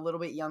older or a little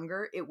bit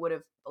younger, it would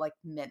have like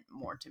meant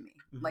more to me,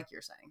 like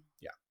you're saying.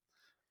 Yeah.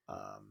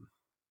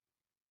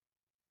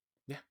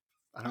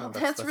 I don't know.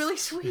 That's really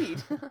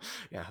sweet.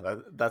 Yeah,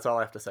 that's all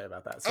I have to say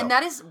about that. So. And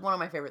that is one of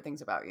my favorite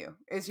things about you,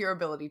 is your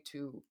ability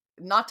to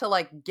not to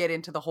like get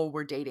into the whole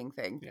we're dating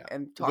thing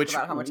and talk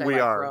about how much I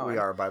like Rowan. We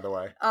are, by the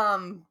way.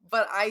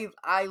 But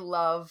I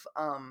love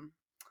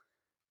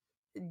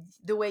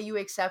the way you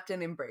accept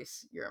and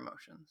embrace your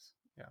emotions.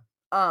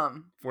 Yeah.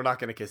 We're not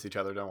gonna kiss each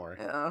other. Don't worry.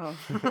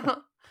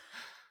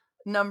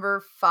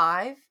 Number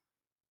 5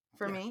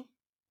 for Yeah. me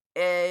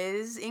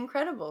is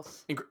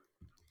Incredibles.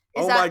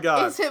 Oh my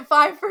god. Is it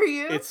 5 for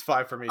you? It's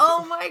 5 for me too.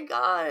 Oh my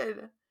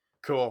god.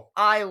 Cool.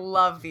 I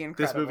love The Incredibles.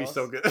 This movie's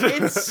so good.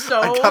 It's so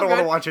I kind of want to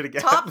good. watch it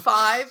again. Top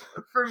 5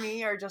 for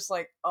me are just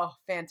like, oh,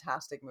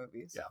 fantastic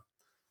movies.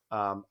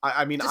 Yeah.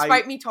 I mean,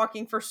 despite me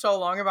talking for so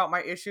long about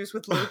my issues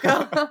with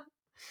Luca.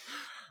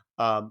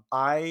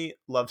 I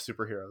love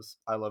superheroes.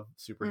 I love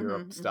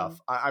superhero Mhm, stuff.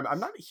 I'm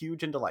not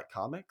huge into like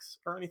comics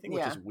or anything, which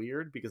Yeah. is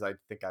weird because I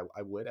think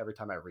I would every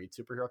time I read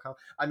superhero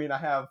comics. I mean, I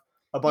have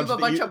a You bunch, have a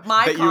that bunch you, of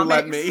my that you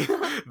let comics.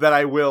 me that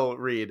I will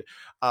read.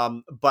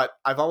 But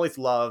I've always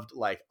loved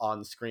like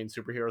on-screen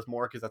superheroes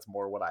more because that's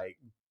more what I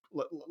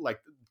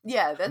like.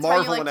 Yeah, that's how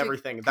Marvel you like and to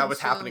everything that was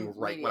happening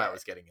consume right when I media.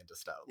 was getting into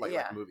stuff like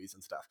Yeah. movies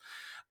and stuff.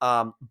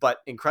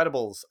 But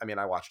Incredibles, I mean,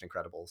 I watched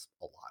Incredibles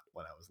a lot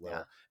when I was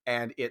little,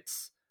 and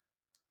it's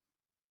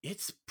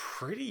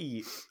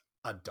pretty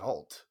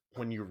adult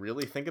when you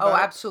really think about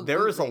it. Absolutely.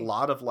 There is a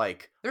lot of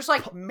like there's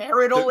like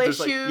marital there's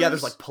issues.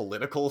 there's like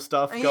political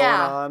stuff going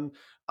on.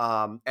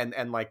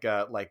 And like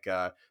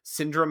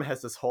Syndrome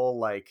has this whole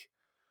like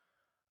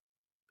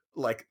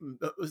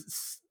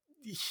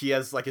he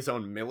has like his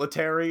own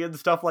military and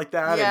stuff like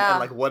that, and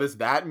like what does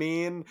that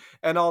mean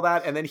and all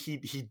that, and then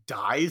he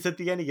dies at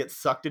the end. He gets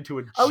sucked into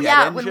a jet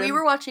engine. When we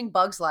were watching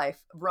Bug's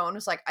Life, Rowan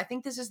was like, I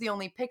think this is the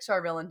only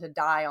Pixar villain to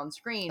die on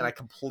screen, and I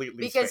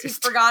completely because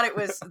spaced. he forgot it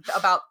was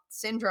about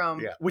Syndrome.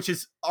 Yeah, which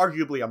is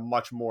arguably a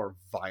much more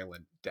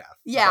violent death.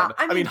 Yeah,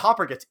 I mean,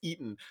 Hopper gets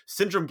eaten.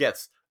 Syndrome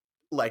gets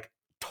like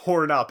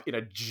torn up in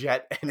a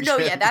jet engine. No,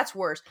 yeah, that's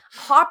worse.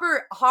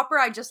 Hopper,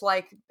 I just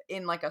like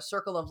in like a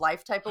circle of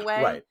life type of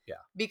way, right? Yeah,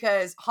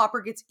 because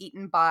Hopper gets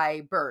eaten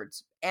by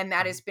birds, and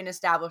that has been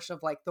established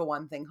of like the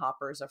one thing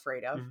Hopper is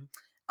afraid of.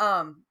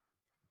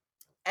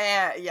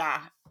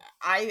 Yeah,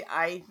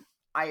 I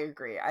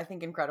agree. I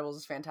think Incredibles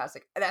is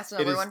fantastic. That's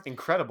another one.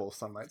 Incredible,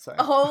 some might say.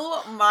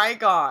 Oh my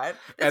god!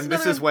 And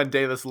this is when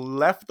Davis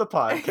left the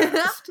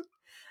podcast.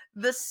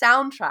 The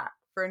soundtrack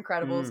for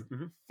Incredibles,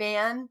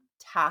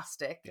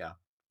 fantastic. Yeah,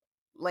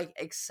 like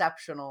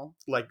exceptional.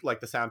 Like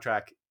the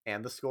soundtrack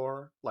and the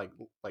score, like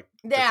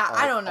yeah,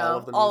 I don't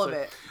know, all of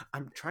it.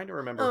 I'm trying to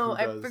remember. Oh,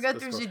 I forgot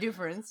there's a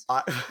difference.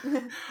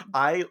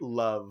 I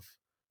love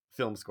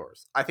film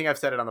scores. I think I've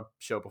said it on the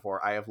show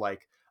before. I have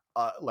like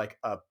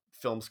a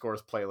film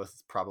scores playlist.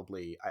 Is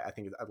probably I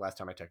think last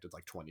time I checked it's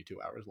like 22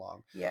 hours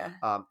long. Yeah.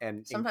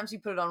 And sometimes you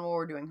put it on while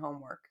we're doing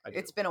homework.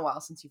 It's been a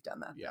while since you've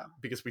done that. Yeah,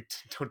 because we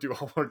don't do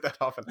homework that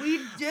often. We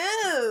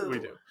do. We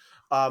do.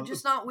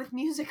 Just not with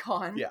music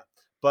on. Yeah.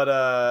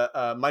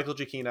 But Michael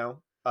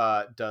Giacchino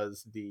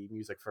does the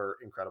music for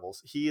Incredibles.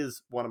 He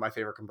is one of my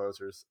favorite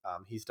composers.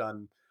 He's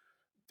done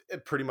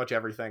pretty much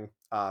everything.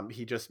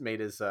 He just made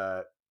his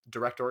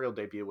directorial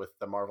debut with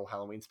the Marvel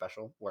Halloween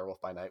special,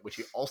 Werewolf by Night, which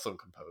he also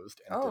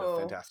composed and did a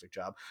fantastic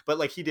job. But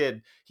like he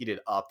did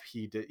Up.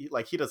 He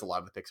does a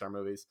lot of the Pixar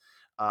movies.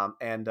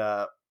 And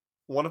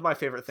one of my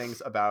favorite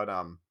things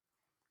about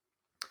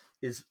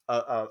is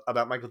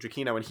about Michael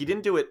Giacchino, and he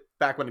didn't do it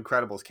back when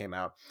Incredibles came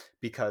out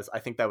because I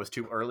think that was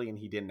too early and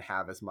he didn't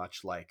have as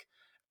much like,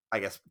 I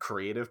guess,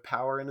 creative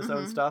power in his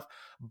own stuff.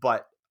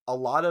 But a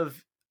lot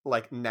of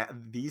like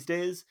these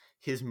days,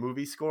 his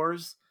movie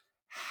scores,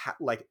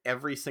 like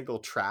every single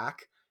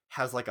track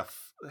has like a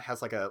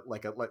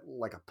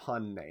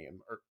pun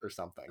name or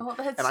something.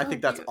 And I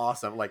think that's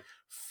awesome. Like,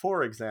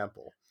 for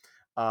example,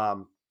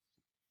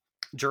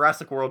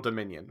 Jurassic World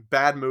Dominion,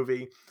 bad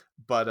movie,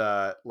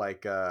 but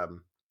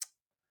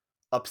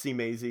Upsy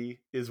Maisie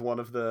is one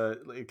of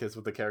the, because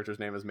the character's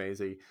name is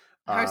Maisie.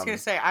 I was gonna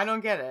say, I don't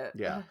get it.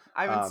 Yeah,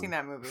 I haven't seen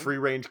that movie. Free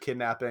Range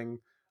Kidnapping,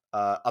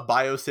 A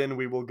Biosyn,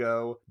 We Will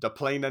Go, The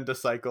Plane and the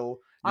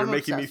Cycle. You're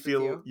making me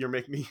feel. You're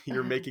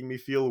making me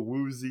feel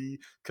woozy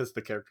because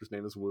the character's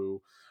name is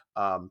Woo.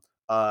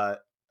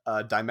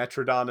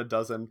 Dimetrodon a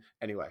dozen.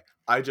 Anyway,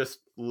 I just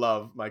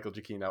love Michael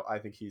Giacchino. I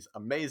think he's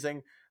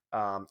amazing.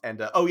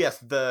 And oh yes,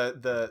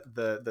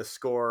 the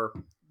score.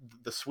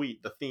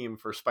 The theme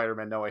for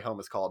Spider-Man No Way Home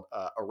is called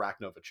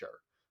Arachnovature.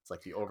 It's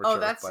like the overture. Oh,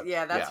 that's fun.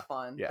 Yeah.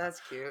 That's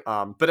cute.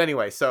 But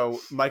anyway, so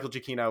Michael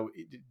Giacchino,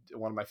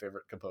 one of my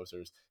favorite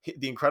composers.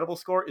 The Incredible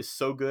score is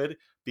so good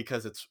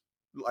because it's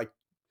like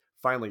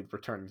finally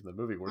returning to the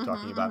movie we're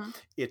talking about.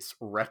 It's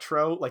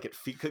retro, like it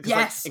because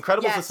like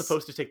Incredibles is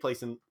supposed to take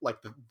place in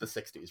like the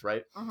 60s,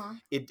 right?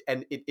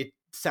 It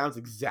sounds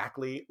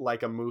exactly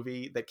like a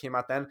movie that came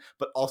out then,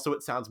 but also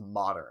it sounds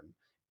modern.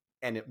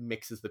 And it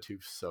mixes the two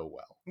so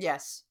well.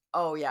 Yes.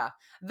 Oh yeah.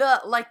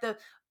 The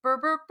burr,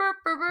 burr, burr,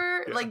 burr,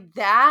 burr, like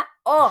that.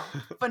 Oh,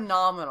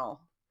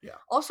 phenomenal. Yeah.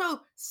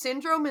 Also,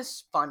 Syndrome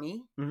is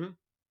funny.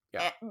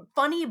 Yeah.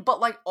 Funny, but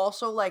like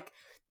also like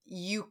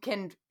you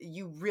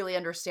really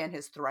understand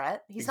his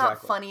threat. He's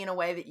not funny in a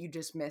way that you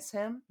just miss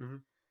him.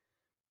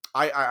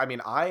 I mean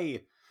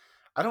I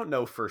don't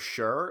know for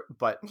sure,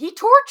 but he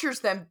tortures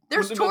them.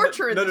 There's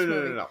torture in this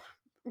movie.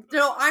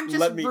 No, I'm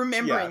just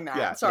remembering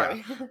that.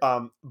 Sorry.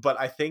 But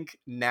I think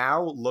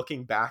now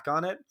looking back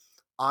on it,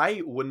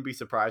 I wouldn't be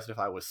surprised if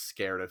I was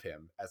scared of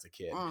him as a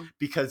kid Mm.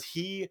 because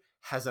he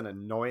has an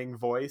annoying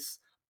voice,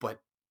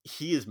 but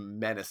he is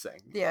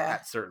menacing Yeah.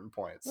 at certain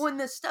points. When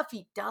the stuff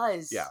he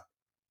does. Yeah.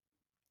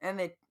 And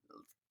it,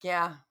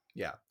 yeah.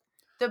 Yeah.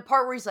 The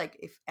part where he's like,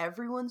 if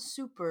everyone's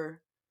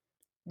super,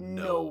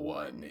 No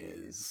one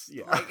is.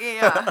 Yeah. Like,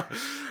 yeah.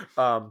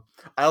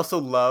 I also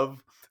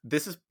love,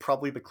 this is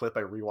probably the clip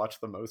I rewatched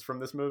the most from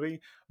this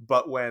movie,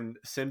 but when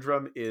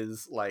Syndrome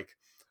is like,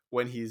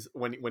 when he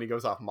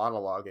goes off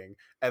monologuing,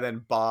 and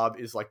then Bob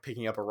is like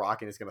picking up a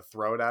rock and he's gonna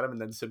throw it at him,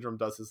 and then Syndrome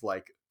does his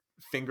like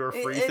finger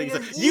freeze thing. He's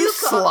like, you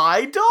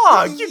sly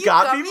dog, you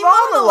got me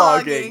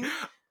monologuing.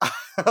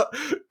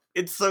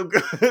 It's so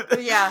good.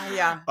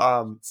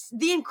 Yeah.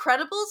 The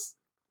Incredibles,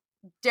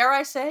 dare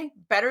I say,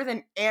 better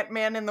than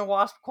Ant-Man and the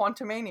Wasp: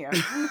 Quantumania.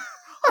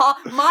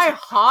 My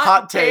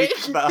hot take.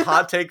 The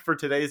hot take for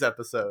today's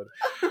episode.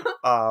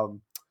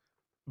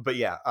 But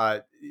yeah,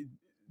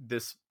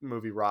 this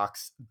movie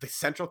rocks. The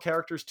central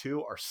characters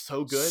too are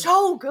so good.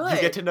 So good.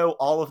 You get to know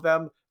all of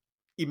them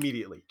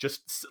immediately.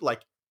 Just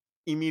like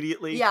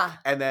immediately. Yeah.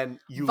 And then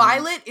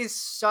Violet is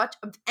such,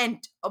 and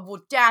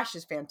well, Dash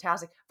is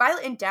fantastic.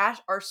 Violet and Dash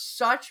are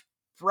such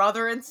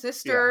brother and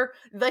sister.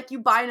 Yeah. Like, you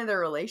buy into their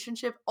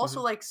relationship.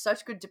 Also, like,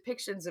 such good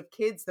depictions of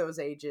kids those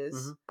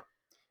ages.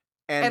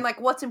 And like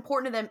what's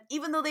important to them,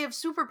 even though they have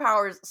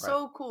superpowers.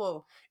 So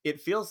cool. It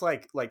feels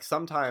like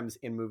sometimes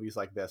in movies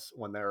like this,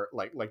 when they're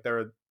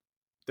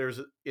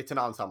it's an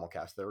ensemble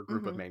cast. They're a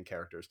group of main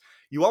characters.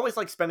 You always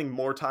like spending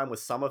more time with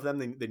some of them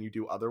than you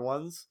do other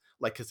ones,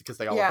 like because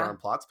they all have their own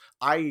plots.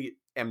 I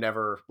am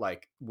never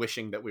like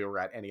wishing that we were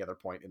at any other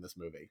point in this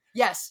movie.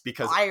 Yes,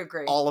 because I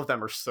agree. All of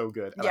them are so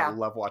good, and I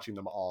love watching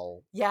them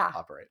all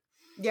operate.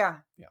 Yeah,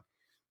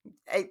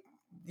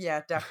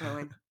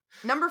 definitely.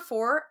 Number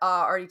 4,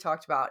 already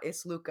talked about.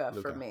 It's Luca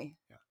for me.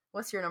 Yeah.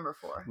 What's your number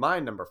 4? My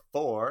number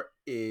 4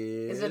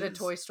 is... Is it a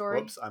Toy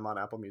Story? Whoops, I'm on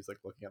Apple Music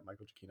looking at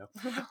Michael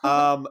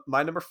Giacchino.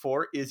 My number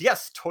 4 is,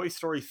 yes, Toy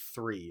Story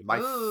 3.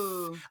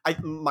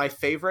 My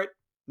favorite,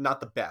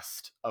 not the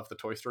best, of the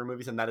Toy Story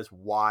movies, and that is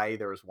why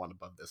there is one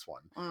above this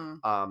one.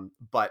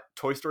 But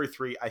Toy Story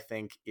 3, I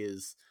think,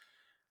 it's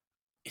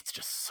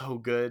just so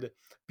good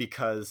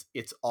because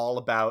it's all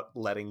about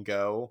letting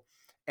go.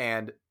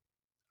 And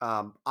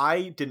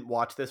I didn't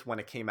watch this when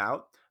it came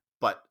out,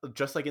 but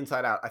just like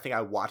Inside Out, I think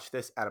I watched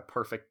this at the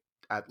perfect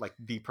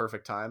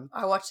time.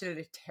 I watched it at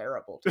a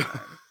terrible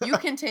time. You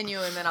continue,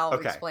 and then I'll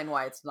explain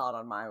why it's not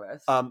on my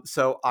list.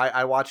 So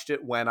I watched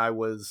it when I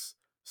was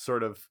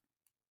sort of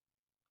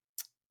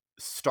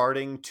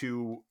starting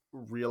to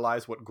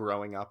realize what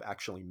growing up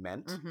actually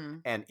meant,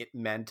 and it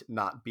meant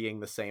not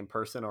being the same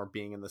person or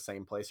being in the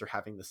same place or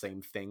having the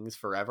same things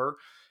forever.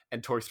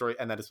 And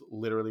that is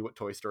literally what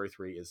Toy Story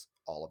 3 is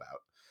all about.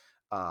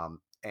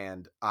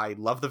 And I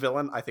love the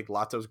villain. I think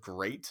Lotso's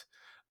great.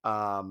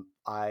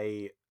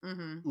 I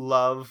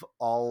love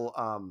all,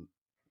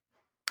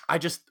 I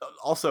just,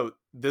 also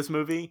this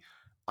movie,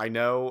 I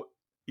know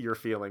your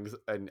feelings,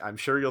 and I'm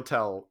sure you'll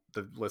tell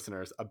the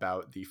listeners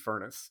about the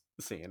furnace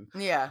scene.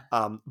 Yeah.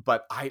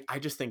 But I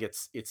just think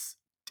it's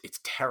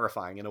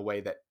terrifying in a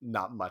way that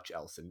not much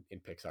else in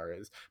Pixar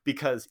is,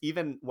 because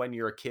even when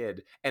you're a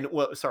kid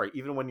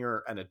even when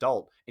you're an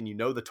adult and you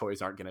know the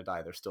toys aren't going to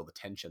die, there's still the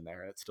tension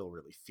there, and it still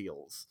really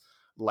feels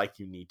like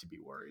you need to be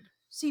worried.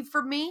 See,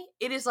 for me,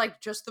 it is like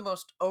just the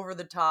most over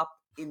the top,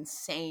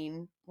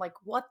 insane, like,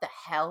 what the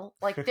hell?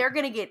 Like, they're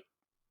going to get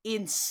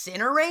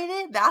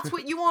incinerated? That's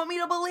what you want me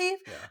to believe?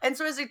 Yeah. And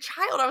so as a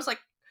child, I was like,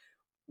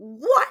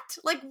 what?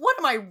 Like, what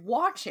am I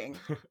watching?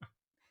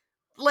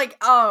 Like,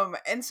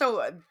 and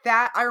so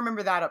that, I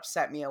remember that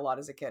upset me a lot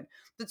as a kid.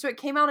 So it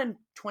came out in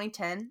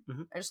 2010.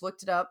 I just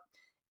looked it up.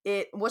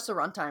 What's the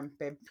runtime,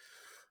 babe?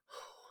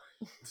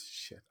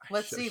 Shit.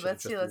 Let's see.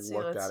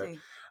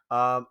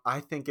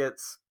 I think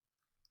it's,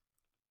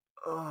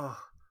 can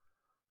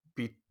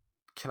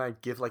I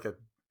give like a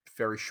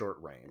very short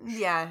range?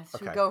 Yeah,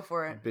 should we go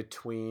for it?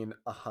 Between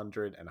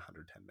 100 and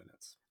 110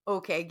 minutes.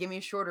 Okay, give me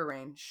a shorter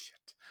range.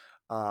 Shit.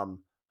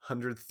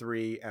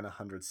 103 and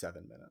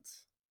 107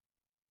 minutes.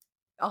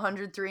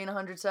 103 and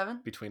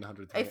 107? Between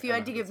 103 If you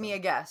had to give me a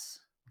guess.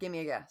 Give me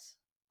a guess.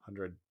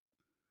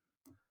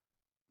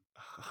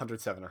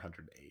 107 or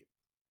 108,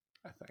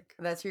 I think.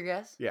 That's your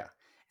guess? Yeah.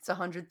 It's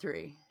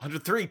 103.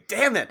 103,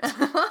 damn it!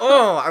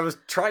 I was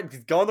trying to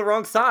go on the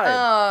wrong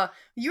side.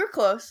 You were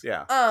close.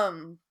 Yeah.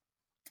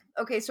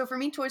 Okay, so for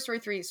me, Toy Story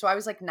 3, so I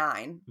was like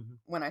 9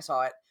 when I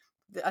saw it.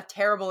 A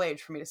terrible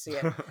age for me to see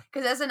it.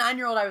 Because as a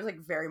 9-year-old, I was like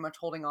very much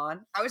holding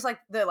on. I was like,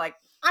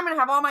 I'm going to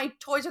have all my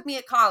toys with me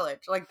at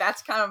college. Like,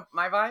 that's kind of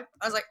my vibe.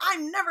 I was like,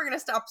 I'm never going to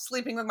stop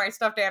sleeping with my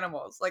stuffed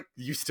animals. Like,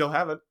 you still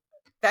haven't.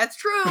 That's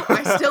true.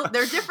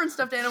 They're different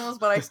stuffed animals,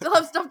 but I still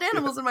have stuffed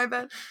animals in my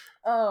bed.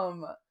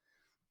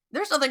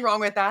 There's nothing wrong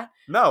with that.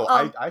 No,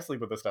 I sleep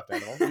with a stuffed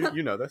animal.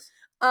 You know this.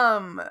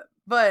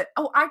 But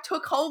I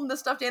took home the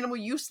stuffed animal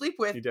you sleep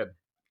with. You did.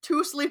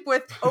 To sleep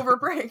with over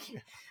break.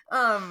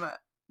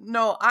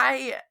 No,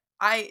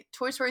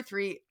 Toy Story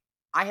 3,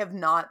 I have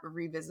not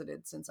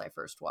revisited since I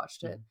first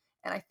watched it.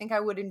 And I think I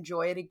would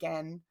enjoy it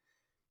again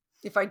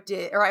if I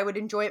did, or I would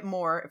enjoy it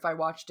more if I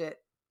watched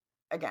it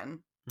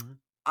again. Mhm.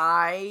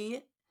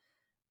 I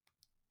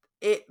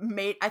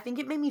think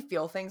it made me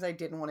feel things I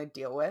didn't want to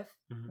deal with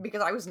Mhm.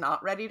 because I was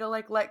not ready to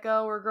like let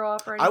go or grow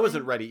up or anything. I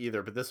wasn't ready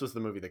either, but this was the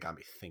movie that got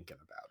me thinking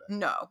about it.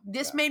 No,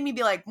 this Yeah. made me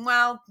be like,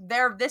 well,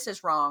 this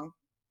is wrong.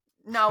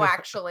 No,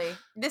 actually,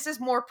 this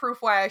is more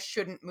proof why I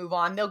shouldn't move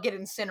on. They'll get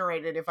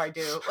incinerated if I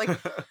do. Like,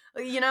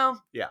 you know?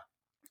 Yeah.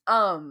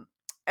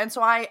 And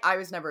so I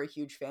was never a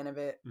huge fan of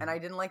it, and Mhm. I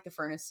didn't like the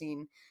furnace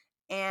scene.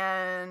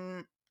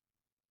 And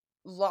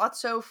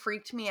Lotso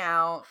freaked me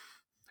out.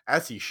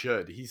 As he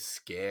should. He's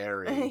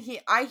scary.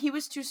 He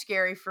was too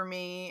scary for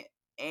me.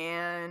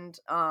 And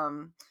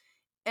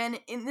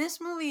in this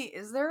movie,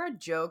 is there a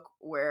joke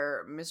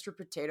where Mr.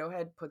 Potato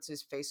Head puts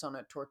his face on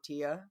a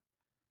tortilla?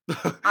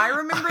 I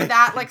remember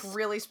that like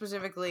really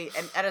specifically,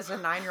 and as a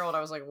 9-year-old, I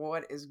was like,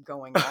 "What is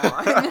going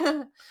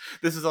on?"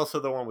 This is also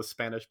the one with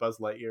Spanish Buzz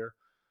Lightyear.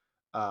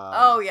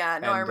 Oh yeah,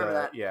 no, I remember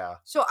that. Yeah,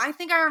 So I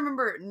think I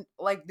remember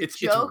like the it's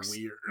jokes.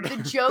 weird. The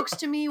jokes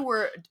to me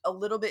were a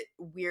little bit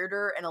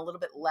weirder and a little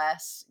bit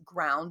less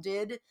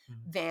grounded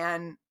Mhm.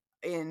 than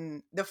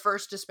in the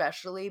first,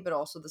 especially, but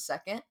also the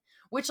second.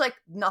 Which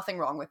like nothing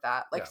wrong with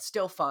that. Like Yeah.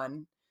 still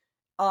fun,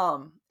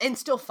 and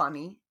still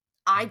funny.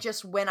 I Mhm.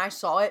 just when I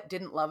saw it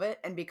didn't love it,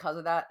 and because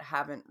of that,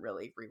 haven't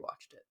really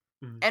rewatched it.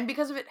 Mhm. And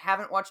because of it,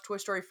 haven't watched Toy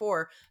Story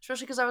 4,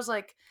 especially because I was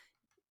like,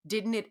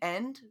 didn't it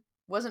end?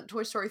 Wasn't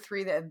Toy Story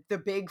 3 the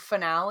big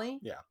finale?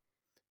 Yeah.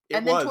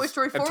 And then Toy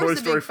Story 4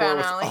 was the big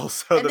finale.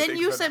 Also and the then big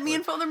you sent me finale.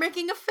 info they're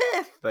making a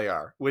 5th. They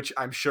are, which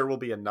I'm sure will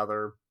be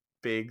another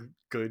big,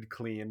 good,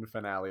 clean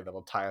finale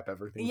that'll tie up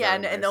everything. Yeah,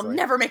 and they'll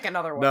never make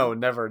another one. No,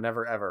 never,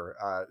 never,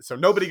 ever. So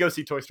nobody go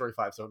see Toy Story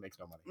 5, so it makes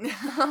no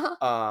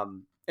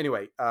money.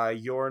 Anyway,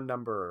 your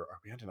number, are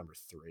we on to number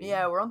 3?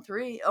 Yeah, we're on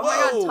 3. Oh Whoa!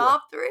 my god,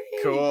 top 3.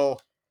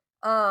 Cool.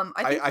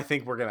 I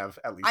think we're gonna have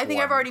at least I think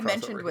one I've already crossover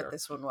mentioned what here.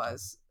 this one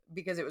was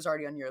because it was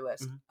already on your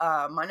list.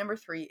 Mhm. My number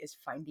 3 is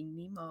Finding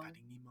Nemo.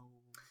 Finding Nemo.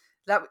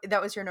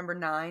 That was your number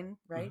 9,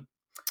 right? Mhm.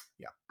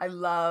 Yeah. I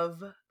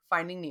love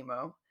Finding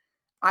Nemo.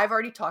 I've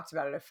already talked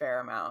about it a fair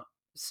amount,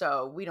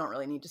 so we don't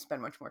really need to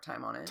spend much more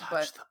time on it.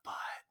 Touch the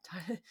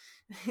butt.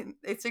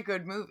 It's a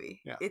good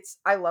movie. Yeah.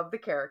 I love the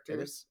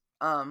characters.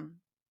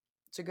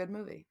 It's a good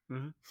movie.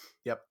 Mm-hmm.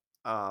 Yep.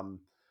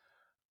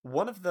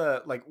 One of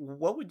the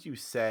what would you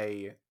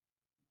say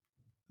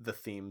the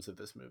themes of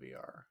this movie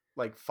are?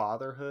 Like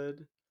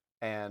fatherhood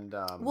and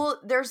Well,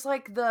 there's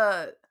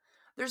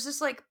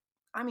this like,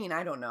 I mean,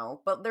 I don't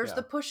know, but there's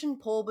the push and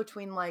pull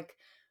between like,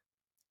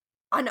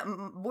 I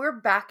know we're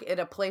back at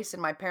a place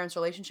in my parents'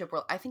 relationship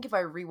where I think if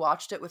I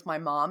rewatched it with my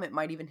mom, it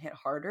might even hit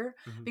harder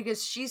Mhm.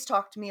 because she's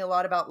talked to me a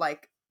lot about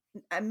like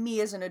me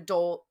as an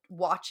adult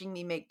watching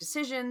me make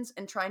decisions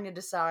and trying to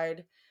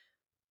decide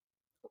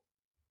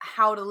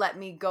how to let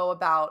me go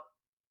about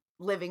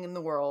living in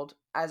the world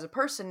as a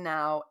person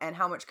now and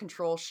how much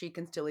control she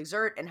can still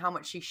exert and how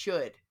much she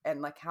should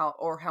and like how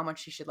much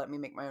she should let me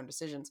make my own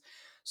decisions.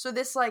 So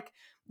this like,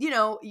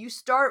 you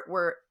start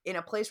where in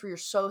a place where you're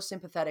so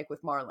sympathetic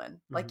with Marlin.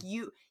 Like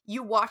you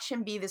watch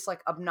him be this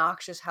like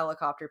obnoxious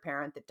helicopter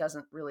parent that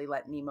doesn't really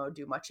let Nemo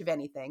do much of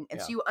anything.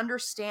 And so you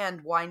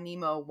understand why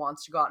Nemo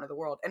wants to go out into the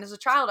world. And as a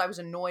child I was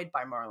annoyed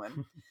by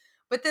Marlin.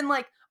 But then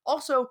like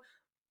also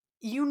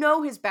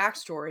his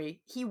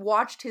backstory. He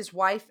watched his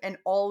wife and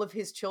all of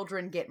his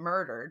children get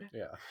murdered.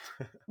 Yeah.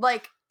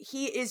 Like,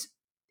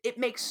 it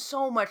makes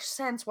so much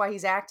sense why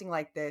he's acting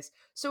like this.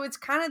 So it's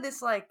kind of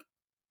this, like,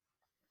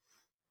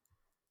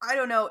 I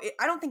don't know.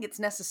 I don't think it's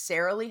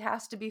necessarily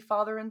has to be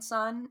father and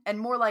son, and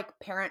more like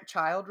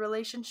parent-child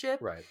relationship.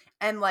 Right.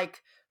 And,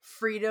 like,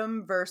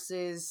 freedom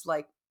versus,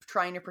 like,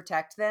 trying to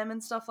protect them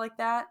and stuff like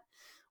that.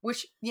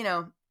 Which,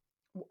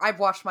 I've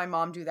watched my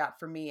mom do that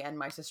for me and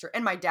my sister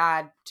and my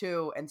dad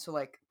too, and so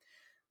like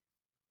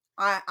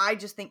I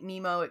just think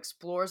Nemo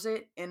explores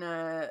it in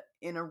a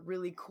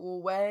really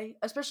cool way,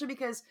 especially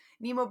because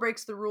Nemo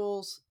breaks the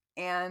rules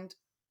and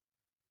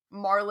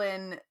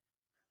Marlin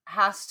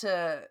has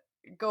to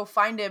go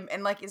find him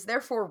and like is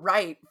therefore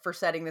right for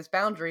setting this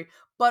boundary,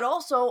 but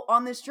also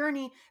on this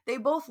journey they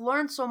both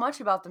learn so much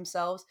about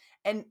themselves,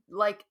 and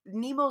like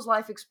Nemo's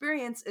life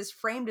experience is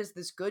framed as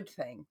this good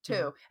thing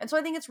too. And so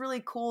I think it's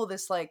really cool,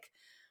 this like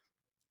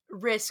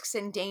risks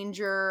and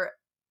danger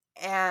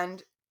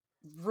and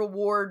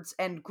rewards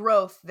and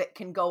growth that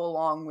can go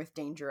along with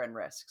danger and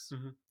risks.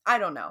 I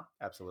don't know.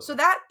 Absolutely. So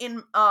that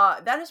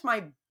is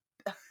my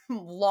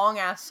long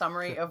ass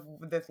summary of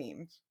the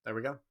themes. There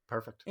we go.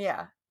 Perfect.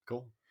 Yeah.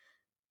 Cool.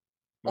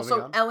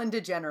 Also, Ellen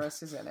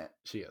DeGeneres is in it.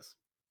 She is.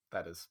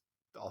 That is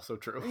also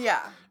true.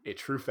 Yeah. A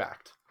true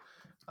fact.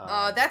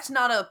 That's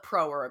not a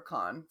pro or a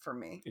con for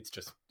me. It's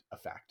just a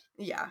fact.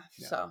 Yeah.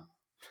 So.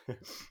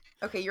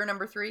 Okay, you're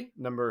number 3?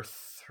 Number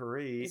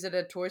 3. Is it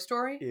a Toy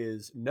Story?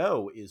 Is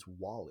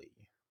WALL-E.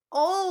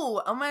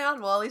 Oh my god,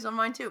 WALL-E's on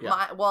mine too.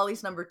 Yeah.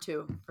 WALL-E's number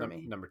 2 for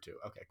me. Number 2.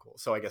 Okay, cool.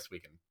 So I guess we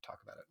can talk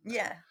about it.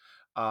 Yeah.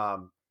 Yeah.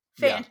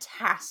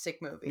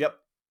 Fantastic movie. Yep.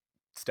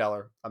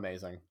 Stellar.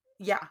 Amazing.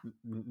 Yeah.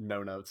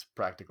 No notes,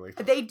 practically.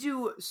 They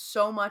do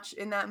so much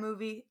in that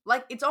movie.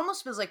 Like, it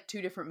almost feels like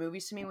two different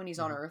movies to me when he's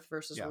on Earth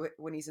versus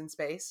when he's in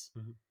space.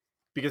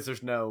 Because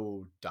there's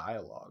no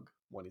dialogue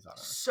when he's on Earth.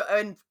 So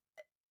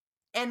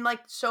and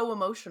like so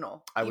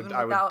emotional. I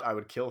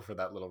would kill for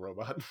that little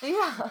robot.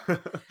 Yeah.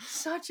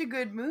 Such a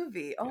good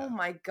movie. Oh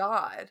my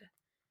god.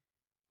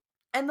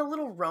 And the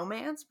little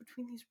romance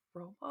between these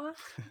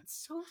robots,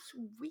 it's so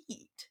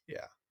sweet.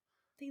 Yeah.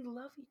 They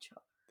love each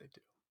other. They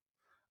do.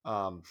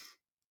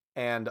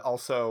 And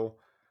also,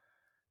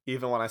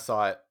 even when I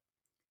saw it,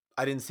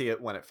 I didn't see it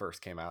when it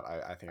first came out.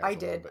 I think I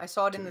did. I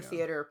saw it in the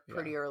theater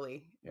pretty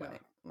early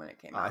when it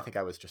came out. I think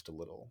I was just a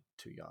little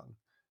too young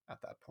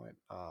at that point.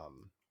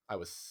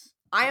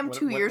 I am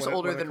 2 years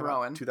older than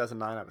Rowan.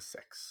 2009, I was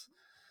 6.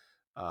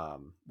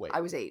 Wait.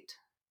 I was 8.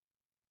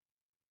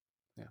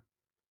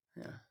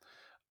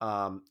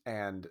 Yeah.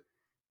 And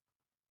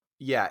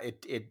yeah,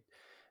 it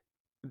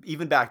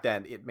even back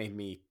then, it made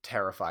me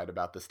terrified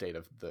about the state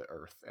of the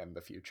Earth and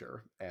the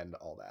future and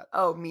all that.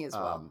 Oh, me as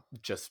well.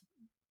 Just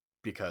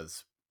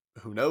because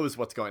who knows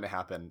what's going to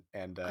happen.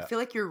 And I feel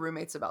like your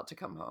roommate's about to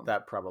come home.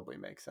 That probably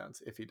makes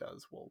sense. If he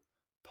does, we'll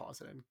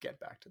pause it and get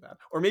back to that.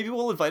 Or maybe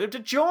we'll invite him to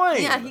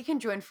join. Yeah, he can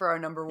join for our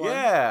number 1.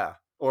 Yeah.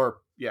 Or,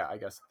 yeah, I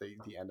guess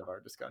the end of our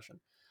discussion.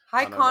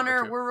 Hi,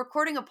 Connor. We're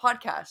recording a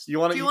podcast. You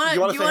want to say hi? Do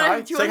you want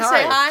to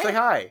say hi? Say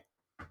hi.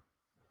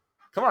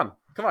 Come on.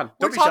 Don't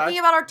We're be talking shy.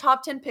 about our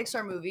top 10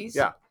 Pixar movies.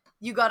 Yeah.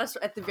 You got us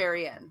at the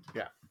very end.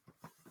 Yeah.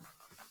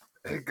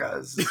 Hey,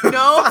 guys.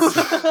 No.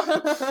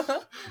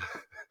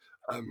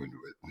 I'm in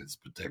witness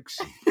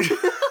protection.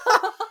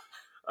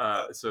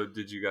 So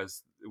did you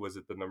guys, was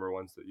it the number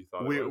ones that you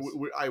thought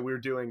we're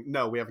doing,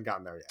 no, we haven't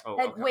gotten there yet. Oh,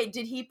 okay. Wait,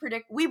 did he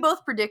predict? We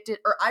both predicted,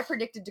 or I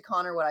predicted to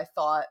Connor what I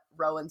thought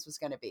Rowan's was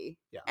going to be.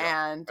 Yeah.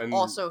 And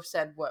also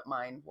said what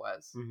mine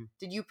was. Mm-hmm.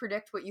 Did you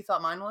predict what you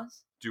thought mine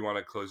was? Do you want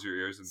to close your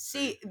ears and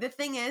see? The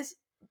thing is,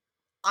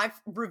 I've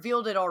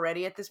revealed it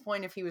already at this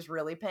point if he was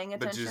really paying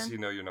attention. But does he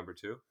know your number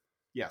 2?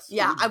 Yes.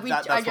 Yeah,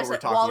 I just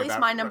said Wally's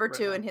my number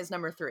 2 and his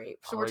number 3.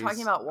 So Wally's we're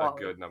talking about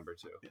Wally. A good number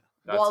 2.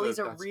 Yeah. Wally's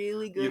a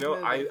really good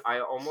movie. I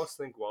almost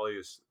think Wally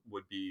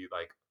would be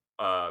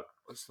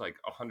it's like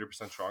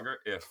 100% stronger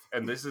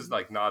and this is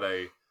like not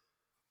a,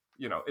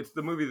 it's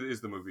the movie that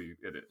is the movie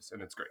it is,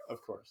 and it's great.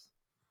 Of course.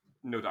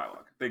 No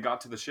dialogue. They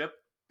got to the ship.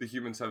 The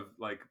humans have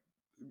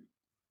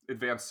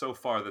advanced so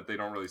far that they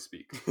don't really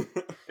speak.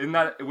 Wouldn't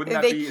that be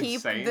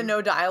insane? They keep the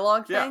no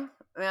dialogue thing?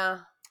 Yeah.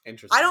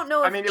 Interesting. I don't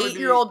know if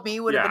 8-year-old me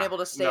would have been able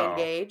to stay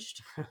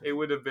engaged. It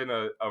would have been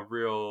a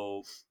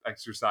real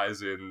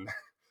exercise in,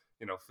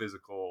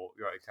 physical,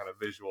 kind of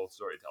visual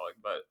storytelling.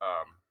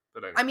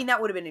 But anyway. I mean,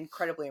 that would have been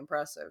incredibly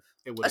impressive.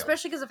 It would,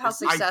 especially because of how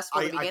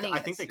successful the beginning is.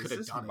 I think they could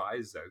have done my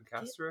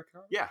Zencaster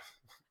account. Yeah.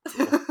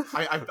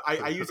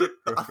 I use it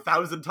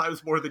 1,000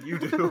 times more than you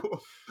do.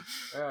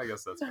 Yeah, I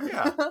guess that's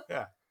right.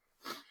 Yeah.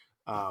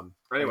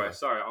 Anyway,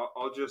 sorry.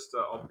 I'll just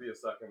I'll be a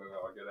second and then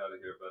I'll get out of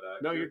here.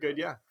 But no, you're good.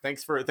 Yeah.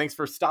 Thanks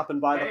for stopping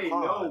by the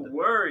pod. No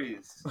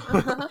worries.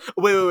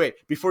 Wait.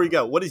 Before you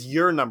go, what is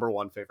your number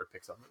 1 favorite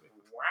Pixar movie?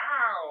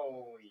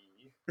 Wow.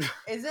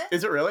 Is it?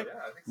 Is it really? Yeah,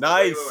 I think so.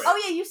 Nice. Wait.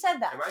 Oh yeah, you said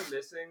that. Am I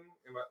missing?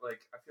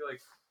 I feel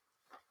like.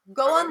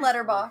 Go on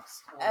Letterboxd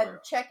and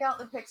check out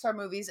the Pixar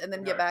movies and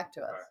then get back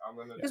to us.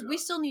 Because we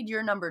still need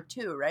your number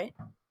 2, right?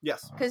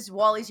 Yes. Because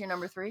Wally's your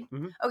number 3?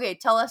 Mm-hmm. Okay,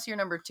 tell us your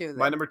number 2 then.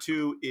 My number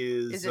 2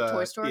 is... Is it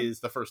Toy Story? Is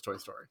the first Toy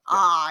Story.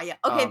 Yeah. Yeah.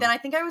 Okay, then I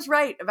think I was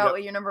right about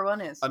what your number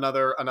 1 is.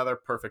 Another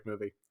perfect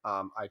movie.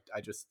 I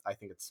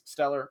think it's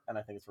stellar and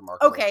I think it's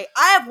remarkable. Okay,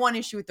 I have one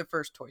issue with the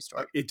first Toy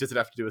Story. Does it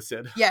have to do with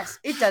Sid? Yes,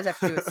 it does have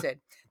to do with Sid.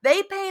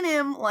 They paint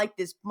him like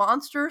this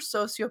monster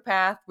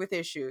sociopath with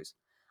issues.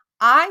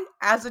 I,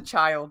 as a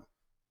child,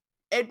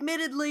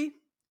 admittedly,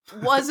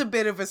 was a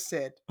bit of a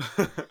Sid.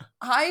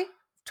 I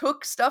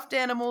took stuffed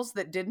animals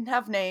that didn't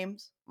have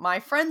names. My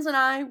friends and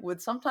I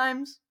would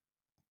sometimes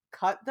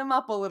cut them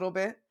up a little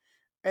bit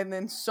and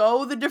then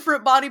sew the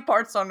different body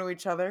parts onto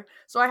each other.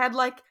 So I had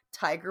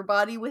tiger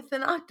body with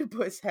an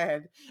octopus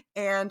head.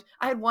 And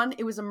I had one,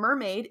 it was a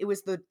mermaid. It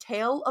was the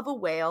tail of a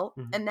whale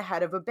and the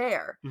head of a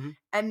bear. Mm-hmm.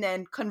 And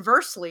then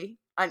conversely,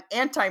 an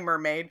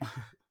anti-mermaid,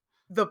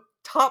 the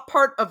top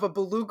part of a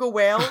beluga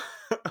whale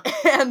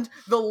and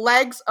the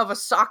legs of a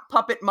sock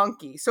puppet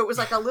monkey. So it was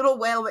like a little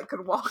whale that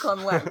could walk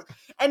on legs.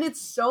 And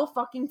it's so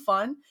fucking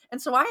fun.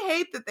 And so I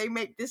hate that they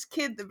make this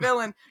kid the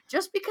villain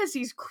just because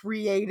he's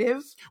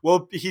creative.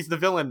 Well, he's the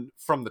villain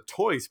from the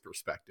toys'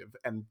 perspective.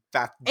 And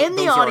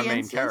those are our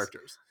main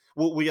characters.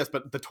 Well, yes,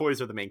 but the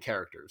toys are the main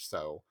characters,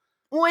 so...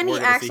 When he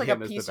acts like a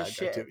piece of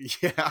shit.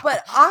 Yeah.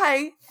 But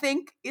I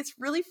think it's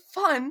really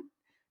fun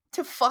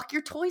to fuck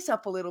your toys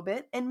up a little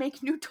bit and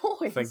make new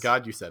toys. Thank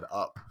God you said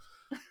up.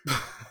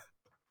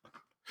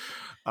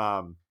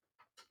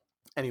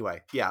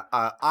 Anyway, yeah.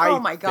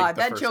 Oh my God,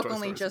 that joke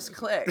only just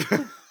clicked.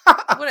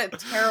 What a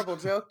terrible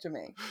joke to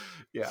me.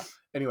 Yeah.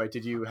 Anyway,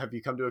 have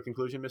you come to a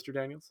conclusion, Mr.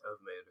 Daniels?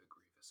 I've made a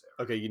grievous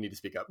error. Okay, you need to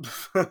speak up.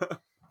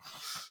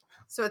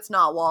 So it's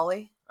not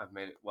Wally? I've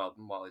made it. Well,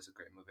 Wally's a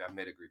great movie. I've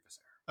made a grievous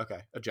error.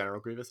 Okay, a general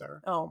grievous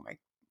error. Oh my.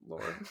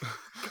 Lord.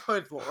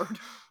 Good Lord.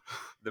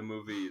 The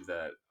movie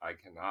that I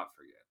cannot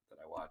forget that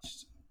I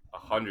watched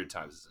 100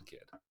 times as a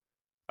kid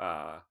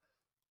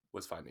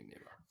was Finding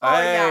Nemo. Oh,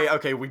 Hey, yeah.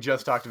 okay, we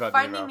just talked about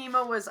Finding Nemo.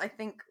 Nemo was, I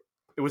think,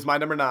 It was my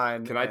number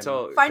 9. Can I and-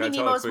 tell? Finding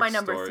can I tell Nemo a is quick my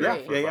number story 3.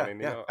 Yeah, for yeah, Finding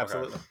Nemo? Okay.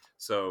 absolutely.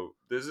 So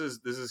this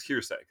is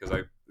hearsay because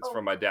it's Oh.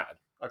 from my dad.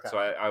 Okay. So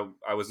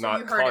I was So not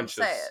you heard him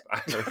say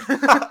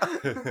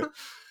conscious.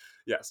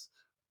 Yes,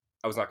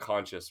 I was not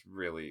conscious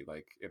really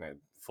like in a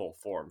full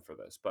form for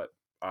this, but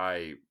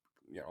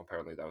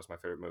apparently that was my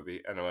favorite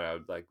movie. And when I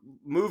would like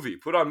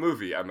put on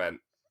movie, I meant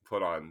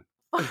put on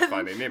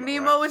Finding Nemo.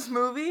 Nemo right? is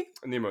movie?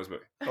 Nemo's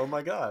movie. Oh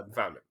my god.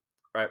 Found it.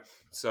 Right.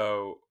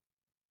 So,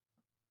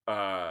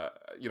 I'd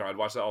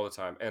watch that all the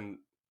time. And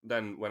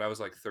then when I was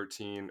like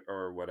 13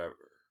 or whatever,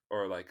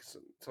 or like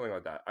something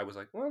like that, I was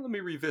like, well, let me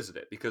revisit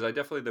it. Because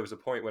there was a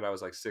point when I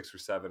was like 6 or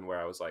 7 where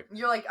I was like,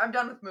 You're like, I'm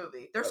done with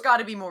movie. There's got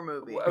to be more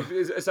movie.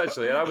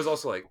 essentially. And I was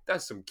also like,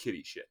 that's some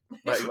kiddie shit.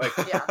 Like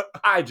Yeah.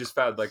 I just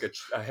found like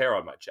a hair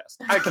on my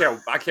chest. I can't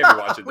be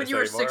watching When this you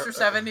were anymore. 6 or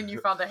 7 and you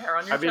found a hair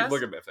on your I mean, chest?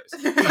 look at my face.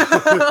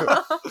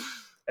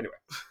 Anyway,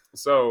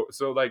 so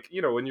like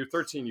when you're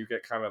 13, you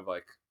get kind of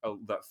like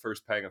that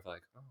first pang of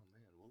like, oh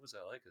man, what was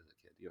I like as a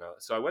kid?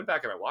 So I went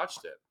back and I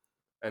watched it,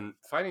 and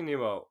Finding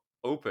Nemo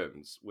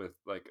opens with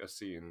like a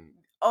scene,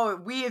 Oh,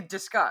 we have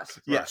discussed.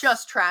 Yes.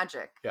 Just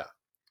tragic.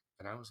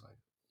 and I was like,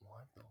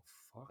 what the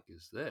fuck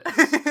is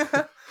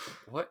this?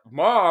 What,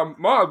 mom,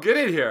 get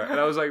in here! And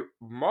I was like,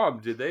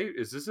 Mom,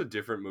 is this a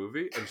different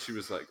movie? And she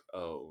was like,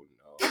 oh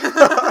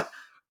no.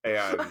 And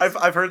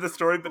I've heard the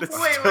story, but it's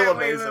still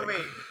amazing. Wait.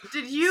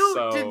 Did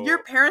So,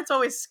 your parents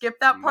always skip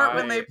that part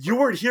when they? You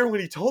weren't here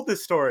when he told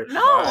this story. No.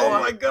 Oh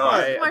my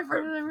god.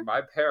 My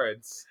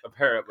parents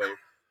apparently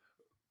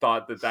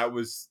thought that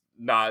was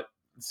not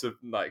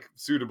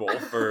suitable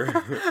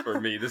for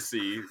me to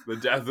see the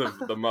death of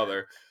the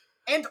mother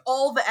And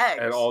all the eggs.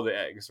 and all the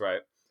eggs,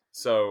 right?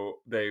 So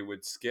they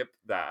would skip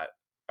that,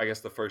 I guess,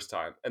 the first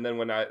time, and then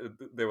when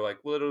they were like,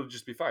 well, it'll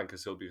just be fine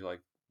because he'll be like,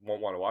 won't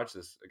want to watch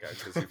this again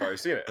because you've already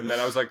seen it. And then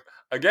I was like,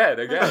 again.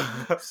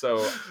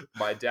 So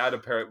my dad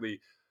apparently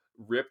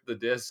ripped the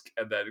disc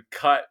and then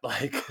cut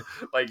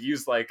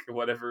used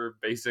whatever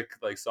basic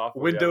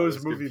software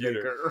Windows Movie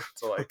computer Maker.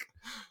 to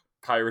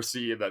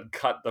piracy and then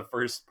cut the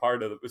first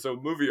part of it. So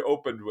movie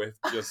opened with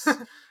just with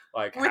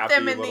happy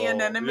them and little, the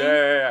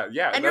anemone.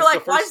 Yeah. And you're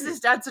like, why is this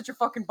dad such a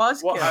fucking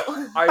buzzkill?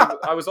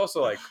 Well, I was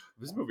also like,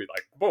 this movie,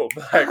 boom,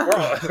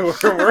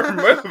 we're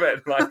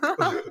moving,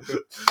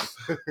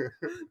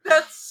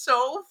 That's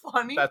so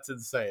funny. That's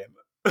insane.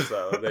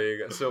 So there you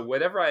go. So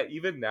whenever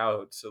even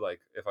now,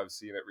 if I've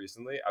seen it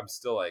recently, I'm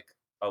still a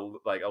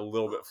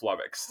little bit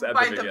flummoxed at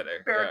By the the beginning.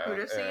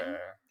 Barracuda scene?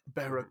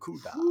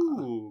 Barracuda.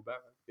 Ooh,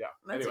 yeah.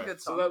 That's a Anyway,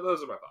 good song. So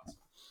those are my thoughts.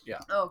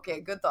 Okay,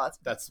 good thoughts.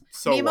 That's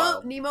so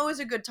wild. Nemo is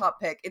a good top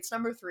pick. It's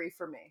number 3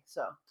 for me.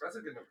 So, That's a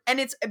good number. and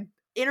it's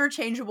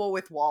interchangeable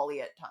with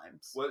Wall-E at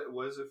times. What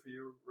is it for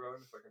you,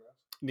 Rowan, if I can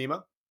ask?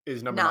 Nemo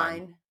is number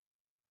 9.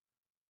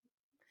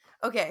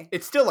 Okay.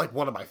 It's still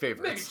one of my Maybe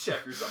favorites.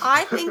 check yourself.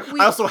 I think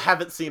I also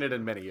haven't seen it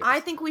in many years. I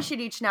think we should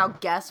each now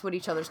guess what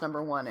each other's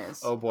number 1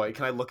 is. Oh boy,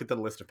 can I look at the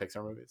list of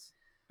Pixar movies?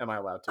 Am I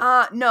allowed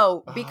to?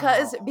 No,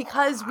 because Oh.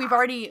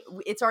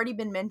 it's already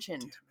been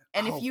mentioned.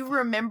 And Oh, if you fuck.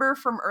 remember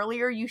from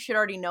earlier, you should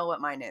already know what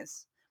mine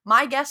is.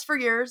 My guess for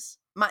yours,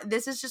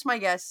 this is just my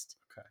guess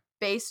Okay.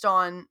 based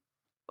on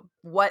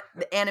what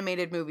the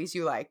animated movies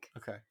you like.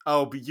 Okay.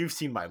 Oh, but you've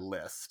seen my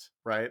list,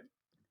 right?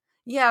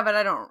 Yeah, but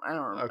I don't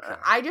remember. Okay,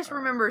 I just all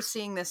right. remember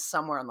seeing this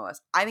somewhere on the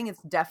list. I think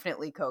it's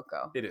definitely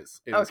Coco. It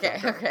is. Okay,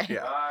 Coco. okay.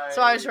 Yeah.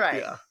 So I was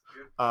right.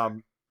 Yeah.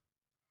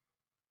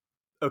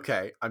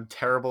 Okay, I'm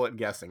terrible at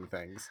guessing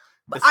things.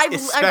 But I've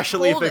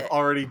Especially if pulled they've it.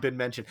 already been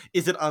mentioned.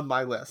 Is it on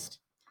my list?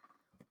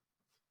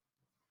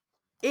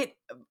 It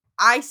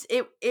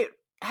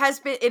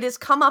has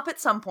come up at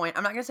some point.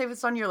 I'm not gonna say if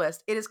it's on your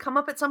list. It has come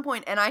up at some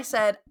point, and I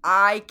said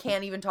I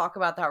can't even talk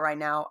about that right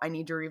now. I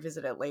need to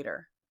revisit it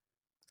later.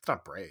 It's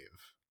not Brave.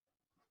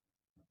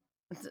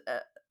 It's,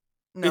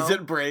 no, Is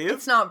it Brave?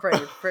 It's not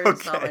Brave.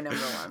 Brave's not my Okay.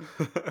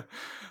 number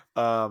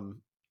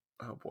 1.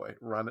 Oh boy,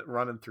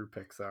 running through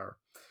Pixar.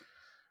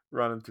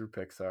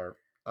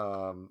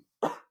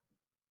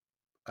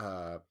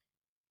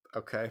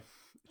 Okay.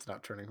 It's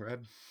not Turning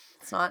Red.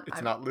 It's not.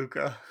 It's not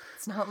Luca.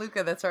 It's not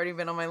Luca. That's already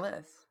been on my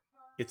list.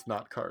 It's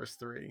not Cars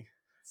 3.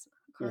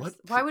 Cars, What?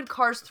 Why would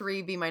Cars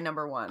 3 be my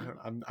number 1?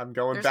 I'm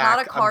going There's back.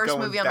 not a Cars I'm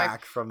going movie on my-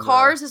 back from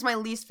Cars is my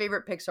least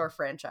favorite Pixar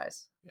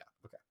franchise. Yeah,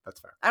 okay, that's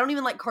fair. I don't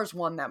even like Cars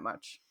 1 that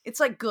much.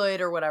 It's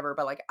good or whatever,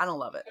 but I don't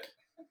love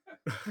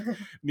it.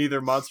 Neither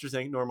Monsters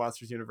Inc. nor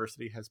Monsters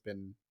University has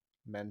been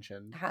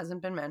mentioned. It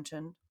hasn't been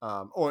mentioned.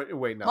 Or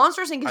wait, no.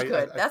 Monsters Inc. is I-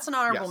 good. I- That's an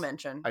honorable yes.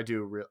 mention. I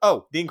do real.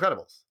 Oh, The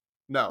Incredibles.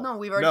 No,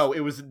 we've already. No, it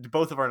was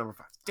both of our number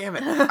 5. Damn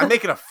it! I'm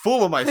making a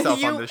fool of myself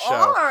you on this show.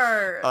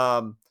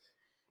 are.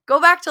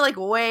 Go back to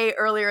way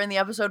earlier in the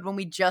episode when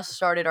we just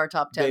started our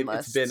top 10 Babe,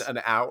 lists. it's been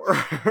an hour.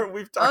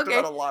 We've talked Okay.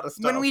 about a lot of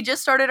stuff. When we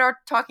just started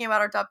talking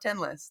about our top 10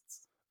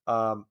 lists.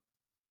 um,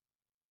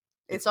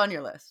 It's on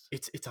your list.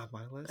 it's on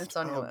my list. It's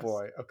on your list. Oh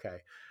boy. Okay.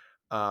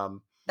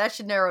 That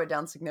should narrow it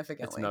down It's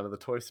significantly. none of the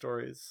Toy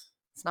Stories.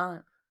 It's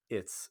not.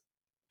 It's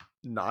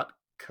not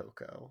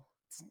Coco.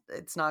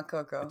 It's not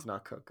Coco. It's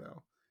not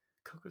Coco.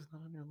 Coco's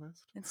not on your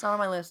list. It's not on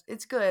my list.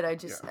 It's good.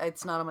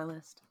 It's not on my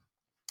list.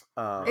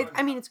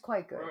 I mean, it's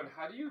quite good. Roman,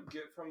 how do you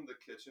get from the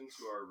kitchen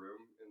to our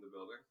room in the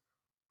building?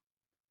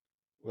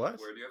 What?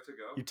 Where do you have to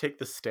go? You take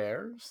the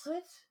stairs?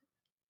 What?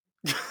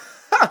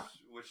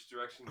 Which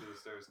direction do the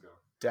stairs go?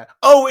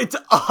 Oh, it's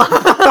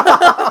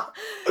up!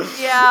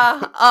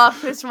 Yeah,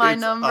 Up is my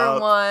It's number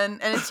Up. 1,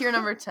 and it's your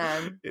number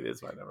 10. It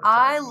is my number 10.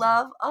 I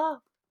love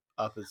Up.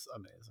 Up is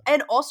amazing.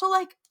 And also,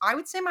 like, I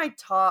would say my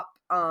top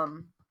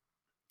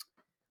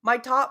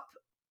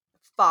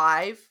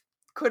 5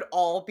 could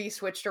all be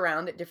switched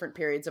around at different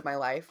periods of my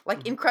life.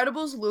 Like,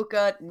 Incredibles,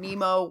 Luca,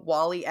 Nemo,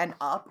 Wall-E, and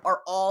Up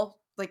are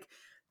all, like,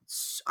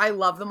 I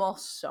love them all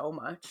so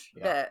much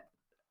that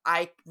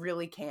I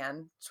really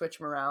can switch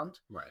them around.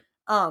 Right.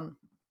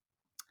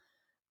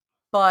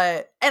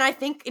 But, and I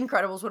think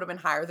Incredibles would have been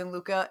higher than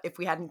Luca if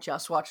we hadn't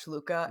just watched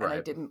Luca, and I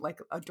Right. didn't, like,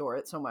 adore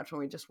it so much when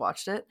we just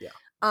watched it. Yeah.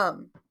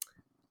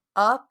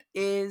 Up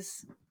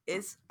is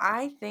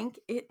I think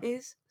it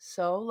is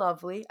so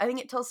lovely. I think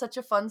it tells such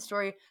a fun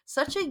story,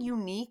 such a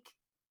unique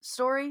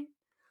story.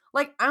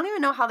 Like, I don't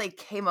even know how they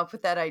came up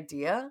with that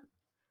idea.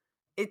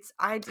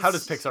 How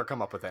does Pixar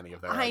come up with any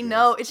of that? I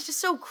know, it's just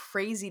so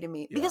crazy to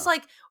me. Because, Yeah.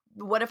 like,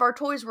 what if our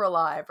toys were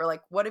alive? Or,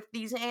 like, what if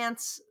these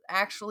ants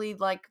actually,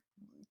 like,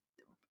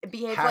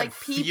 behave Had like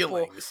people?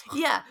 feelings.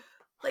 Yeah,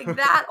 like,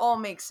 that all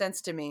makes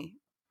sense to me.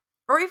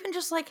 Or even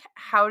just, like,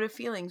 how do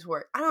feelings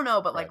work? I don't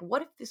know, but, like, Right.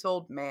 what if this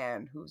old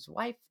man whose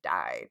wife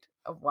died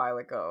a while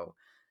ago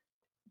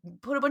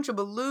put a bunch of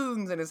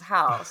balloons in his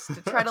house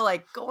to try to,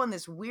 like, go on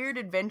this weird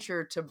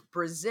adventure to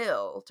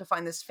Brazil to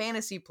find this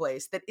fantasy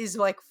place that is,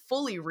 like,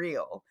 fully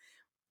real.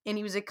 And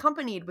he was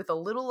accompanied with a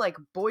little, like,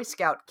 Boy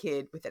Scout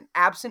kid with an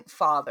absent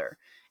father.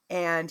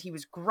 And he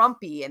was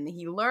grumpy, and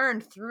he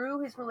learned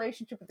through his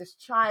relationship with this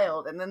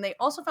child. And then they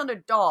also found a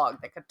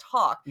dog that could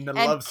talk. And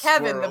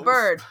Kevin the squirrels.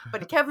 bird.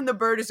 But Kevin the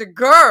bird is a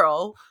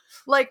girl.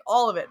 Like,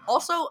 all of it.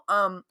 Also,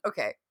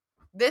 okay.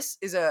 This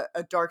is a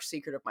dark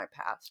secret of my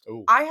past.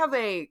 Ooh. I have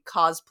a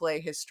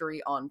cosplay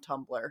history on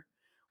Tumblr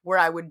where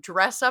I would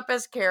dress up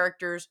as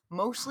characters,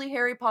 mostly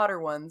Harry Potter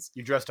ones.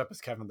 You dressed up as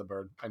Kevin the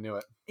Bird. I knew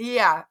it.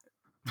 Yeah.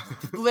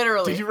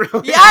 Literally. Did you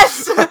really?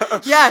 Yes!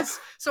 Yes!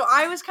 So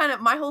I was kind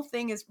of, my whole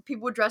thing is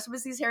people would dress up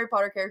as these Harry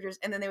Potter characters,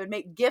 and then they would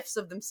make gifs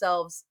of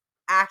themselves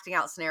acting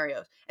out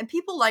scenarios. And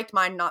people liked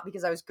mine not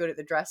because I was good at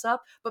the dress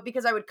up, but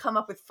because I would come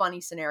up with funny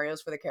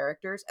scenarios for the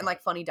characters and,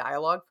 like, funny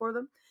dialogue for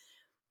them.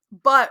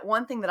 But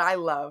one thing that I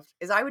loved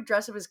is I would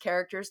dress up as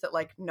characters that,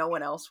 like, no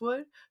one else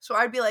would. So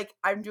I'd be like,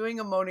 I'm doing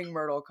a Moaning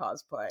Myrtle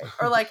cosplay.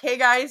 Or, like, hey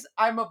guys,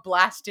 I'm a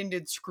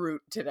Blast-Ended Scroot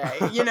today,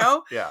 you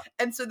know? Yeah.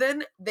 And so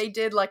then they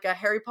did, like, a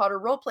Harry Potter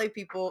roleplay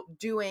people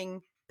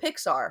doing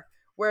Pixar,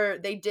 where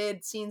they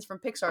did scenes from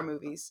Pixar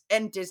movies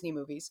and Disney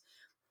movies.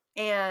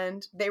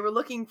 And they were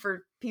looking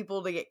for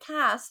people to get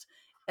cast,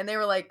 and they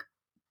were like,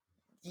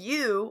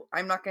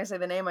 I'm not going to say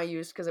the name I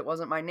used because it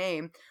wasn't my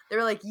name. They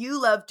were like, you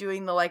love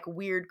doing the, like,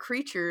 weird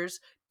creatures.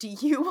 Do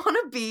you want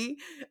to be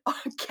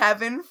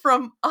Kevin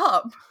from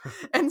Up?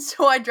 And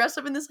so I dressed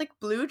up in this, like,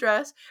 blue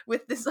dress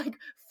with this, like,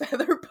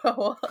 feather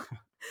boa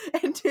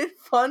and did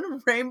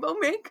fun rainbow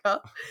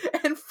makeup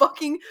and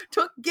fucking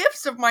took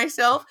gifs of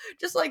myself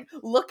just, like,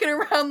 looking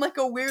around like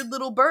a weird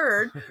little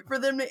bird for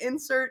them to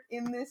insert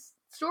in this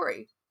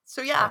story.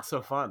 So yeah, That's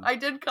so fun. I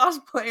did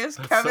cosplay as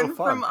That's Kevin so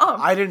fun. from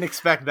Up. I didn't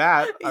expect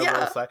that. I will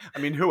Yeah. say. I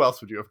mean, who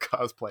else would you have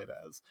cosplayed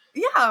as?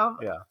 Yeah.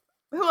 Yeah.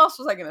 Who else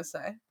was I gonna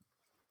say?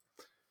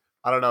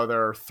 I don't know.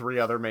 There are 3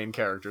 other main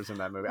characters in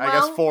that movie. I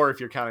guess Well- 4 if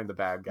you're counting the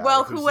bad guy.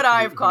 Well, who would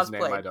I have whose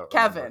name I cosplayed? don't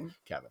Kevin. remember.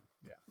 Kevin.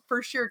 Yeah.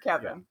 For sure,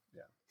 Kevin.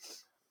 Yeah.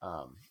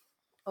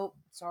 Oh,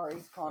 sorry,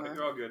 You're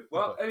Connor. all good.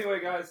 Well, anyway,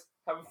 guys,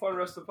 have a fun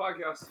rest of the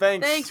podcast.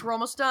 Thanks. Thanks, we're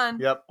almost done.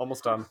 Yep.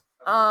 Almost done.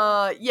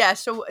 Yeah,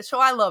 so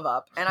I love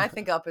Up, and I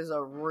think Up is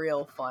a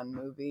real fun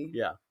movie.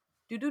 Yeah.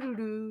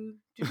 Do.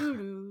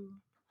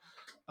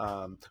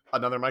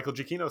 Another Michael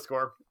Giacchino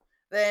score.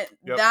 That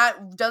Yep.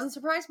 that doesn't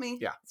surprise me.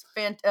 Yeah. It's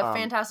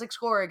fantastic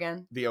score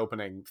again. The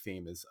opening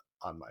theme is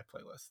on my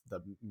playlist.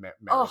 The Married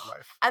Oh.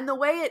 Life. And the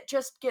way it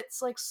just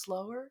gets, like,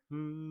 slower.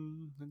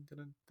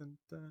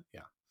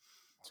 Yeah.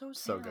 So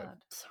sad. So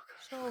good. So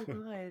So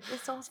good. good.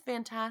 It's all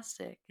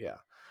fantastic. Yeah.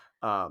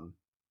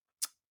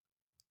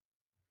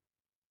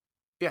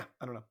 Yeah,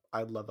 I don't know.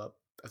 I love Up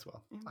as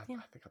well. I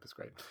Yeah. think Up is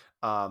great.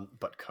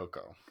 But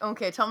Coco.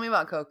 Okay, tell me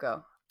about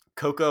Coco.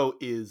 Coco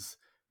is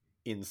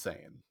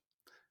insane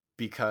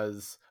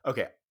because,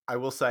 okay, I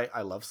will say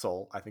I love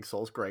Soul. I think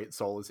Soul's great.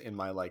 Soul is in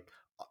my, like,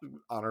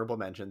 honorable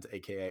mentions,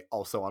 aka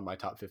also on my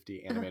top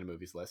 50 animated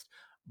movies list.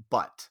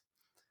 But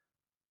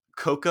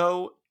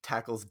Coco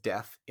tackles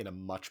death in a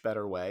much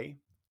better way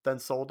than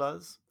Soul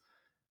does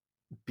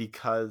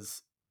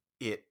because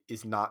it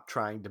is not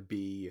trying to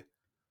be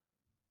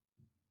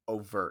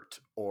overt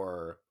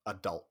or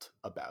adult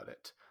about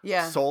it.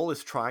 Yeah. Soul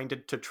is trying to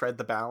tread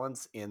the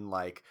balance in,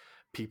 like,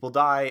 people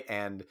die,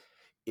 and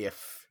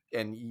if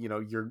and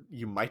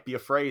you might be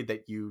afraid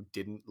that you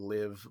didn't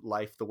live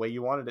life the way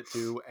you wanted it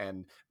to,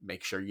 and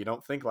make sure you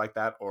don't think like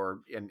that,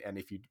 and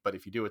if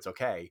you do, it's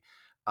okay.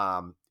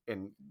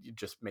 And you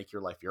just make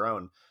your life your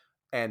own.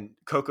 And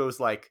Coco's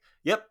like,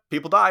 yep,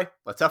 people die,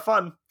 let's have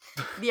fun.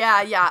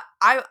 Yeah.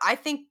 I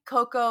think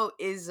Coco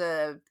is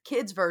a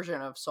kid's version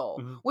of Soul,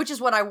 Mhm. which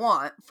is what I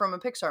want from a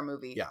Pixar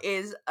movie. Yeah.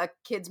 Is a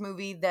kid's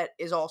movie that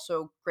is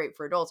also great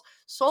for adults.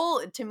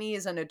 Soul to me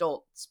is an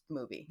adult's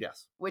movie.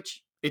 Yes,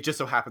 Which it just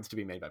so happens to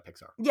be made by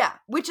Pixar. yeah,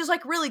 which is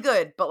like really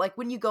good, but like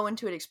when you go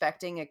into it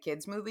expecting a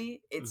kid's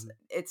movie,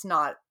 it's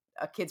not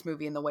a kid's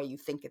movie in the way you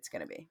think it's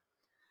going to be.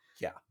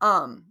 Yeah.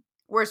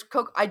 Whereas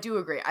Coco, I do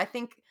agree. I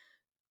think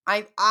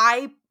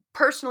I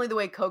personally, the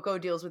way Coco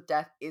deals with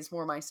death is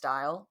more my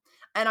style.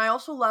 And I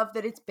also love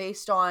that it's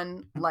based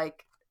on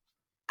like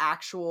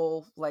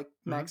actual like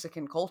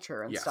Mexican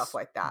culture and Yes, stuff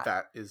like that.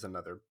 That is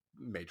another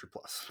major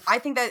plus. I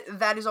think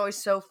that is always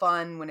so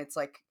fun when it's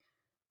like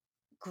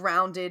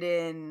grounded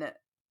in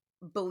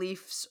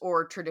beliefs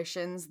or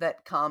traditions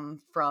that come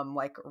from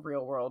like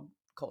real world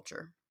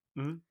culture.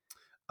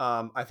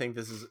 I think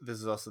this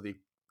is also the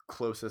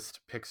closest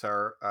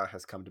Pixar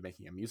has come to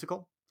making a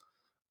musical.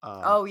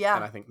 Oh yeah.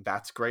 And I think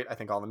that's great. I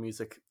think all the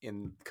music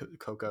in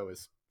Coco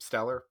is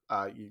stellar.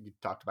 You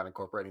talked about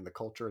incorporating the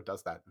culture; it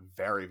does that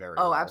very, very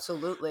well. Oh,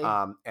 absolutely.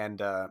 And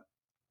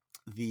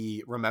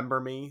the "Remember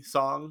Me"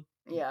 song,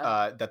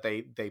 Yeah. that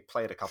they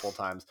play it a couple of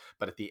times,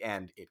 but at the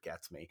end it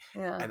gets me.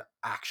 Yeah. And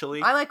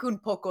actually, I like Un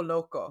Poco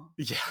Loco.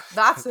 yeah,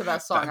 That's the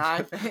best song,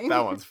 I think.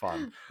 That one's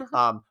fun.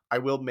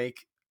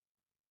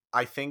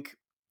 I think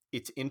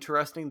it's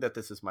interesting that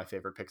this is my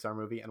favorite Pixar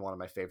movie and one of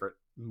my favorite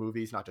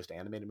movies, not just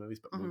animated movies,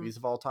 but movies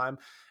of all time.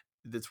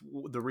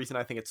 The reason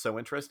I think it's so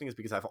interesting is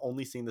because I've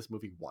only seen this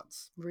movie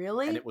once.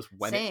 Really? And it was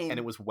when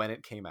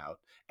it came out.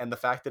 And the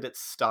fact that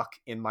it's stuck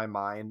in my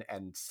mind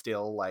and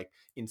still like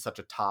in such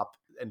a top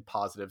and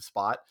positive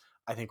spot,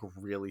 I think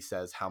really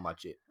says how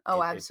much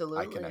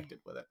absolutely. I connected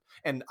with it.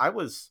 And I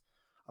was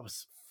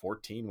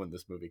 14 when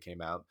this movie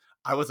came out.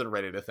 I wasn't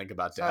ready to think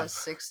about death. I was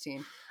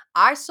 16.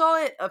 I saw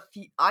it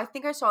I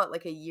think I saw it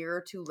like a year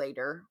or two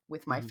later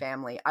with my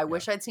family. I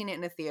wish I'd seen it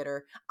in a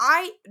theater.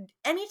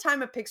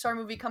 Anytime a Pixar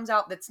movie comes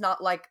out that's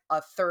not like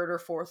a third or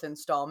fourth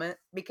installment,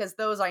 because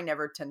those I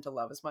never tend to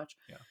love as much.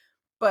 Yeah.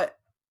 But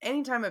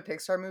anytime a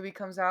Pixar movie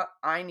comes out,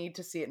 I need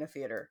to see it in a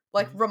theater.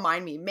 Like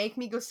remind me, make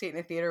me go see it in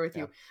a theater with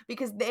you,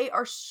 because they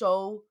are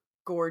so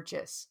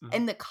gorgeous.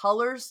 And the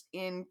colors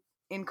in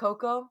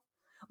Coco,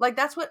 like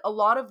that's what a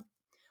lot of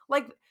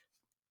like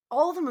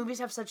all the movies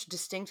have such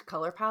distinct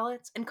color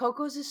palettes, and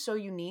Coco's is so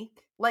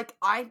unique. Like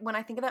when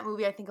I think of that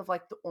movie, I think of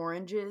like the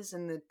oranges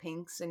and the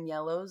pinks and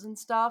yellows and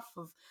stuff.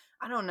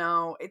 I don't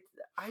know.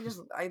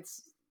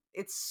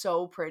 It's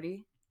so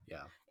pretty.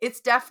 Yeah.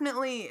 It's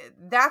definitely,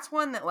 that's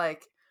one that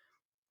like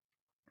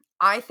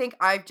I think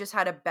I've just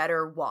had a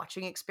better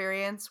watching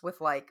experience with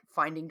like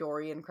Finding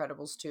Dory,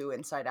 Incredibles 2,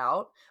 Inside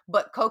Out.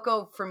 But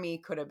Coco for me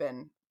could have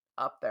been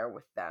up there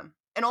with them.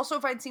 And also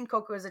if I'd seen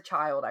Coco as a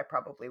child, I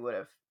probably would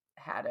have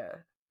had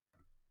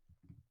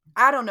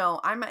I don't know.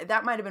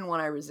 That might have been one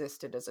I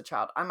resisted as a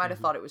child. I might have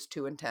thought it was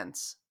too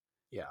intense.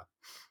 Yeah.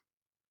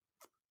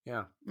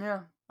 Yeah.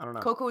 Yeah. I don't know.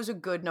 Coco is a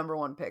good number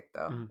one pick,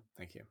 though.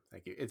 Thank you.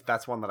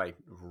 That's one that I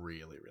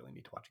really, really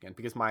need to watch again,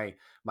 because my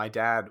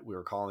dad, we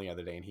were calling the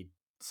other day, and he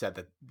said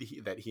that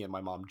he and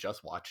my mom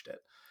just watched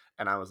it,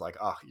 and I was like,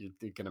 oh,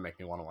 you're gonna make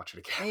me want to watch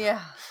it again.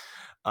 Yeah.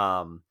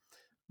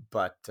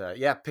 But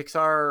yeah,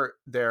 Pixar,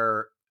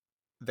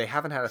 they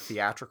haven't had a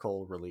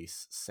theatrical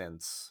release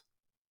since.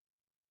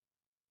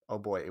 Oh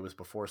boy, it was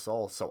before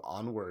Soul, so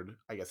Onward,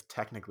 I guess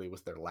technically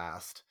was their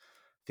last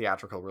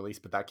theatrical release,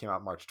 but that came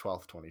out March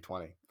 12th,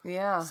 2020.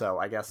 Yeah. So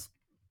I guess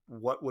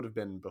what would have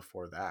been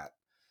before that?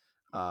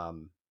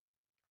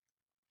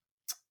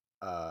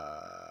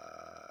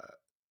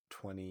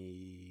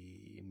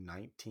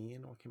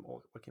 2019. What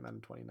came out in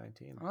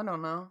 2019? I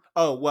don't know.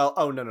 Oh well.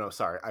 Oh no,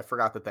 sorry. I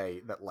forgot that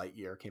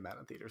Lightyear came out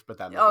in theaters, but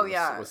that movie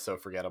was so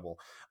forgettable.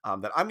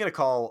 That I'm gonna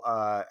call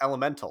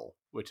Elemental,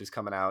 which is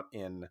coming out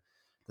in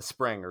the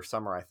spring or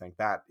summer. I think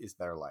that is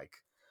their like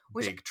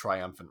big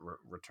triumphant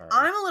return.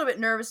 I'm a little bit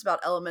nervous about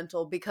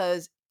Elemental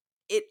because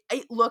it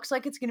looks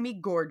like it's going to be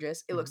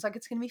gorgeous. It looks like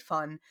it's going to be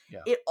fun.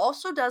 Yeah. It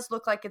also does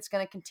look like it's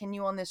going to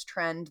continue on this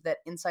trend that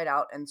Inside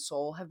Out and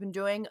Soul have been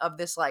doing of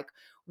this, like,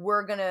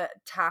 we're going to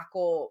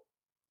tackle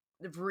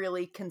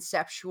really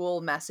conceptual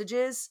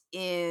messages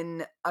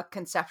in a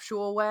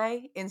conceptual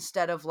way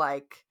instead of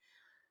like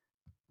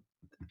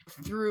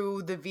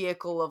through the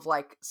vehicle of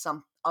like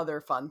some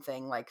other fun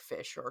thing like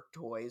fish or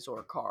toys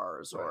or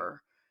cars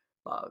or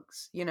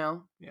bugs, you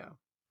know?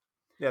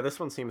 Yeah, this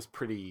one seems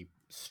pretty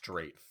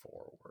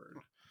straightforward.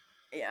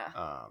 Yeah.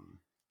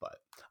 But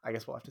I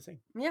guess we'll have to see.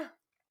 Yeah,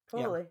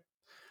 totally.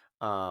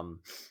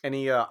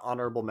 Any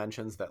honorable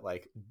mentions that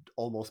like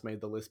almost made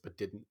the list but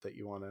didn't, that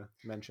you want to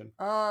mention?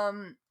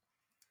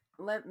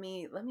 Let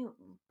me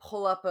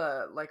pull up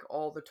a like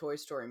all the Toy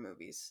Story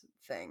movies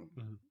thing.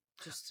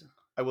 Just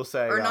I will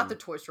say, or not the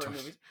Toy Story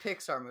movies,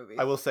 Pixar movies.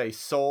 I will say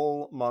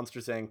Soul,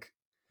 Monsters Inc.,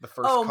 The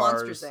first Oh,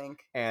 Cars Monsters Inc.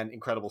 and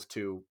Incredibles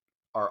 2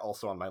 are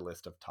also on my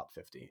list of top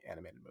 50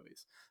 animated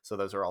movies. So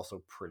those are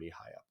also pretty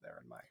high up there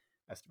in my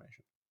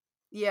estimation.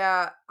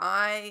 Yeah,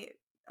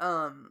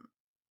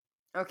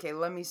 okay,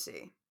 let me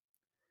see.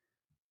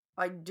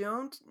 I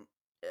don't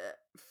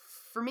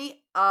for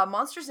me,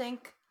 Monsters Inc.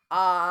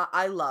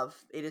 I love.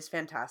 It is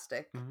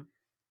fantastic. Mhm.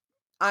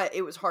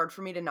 It was hard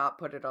for me to not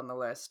put it on the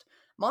list.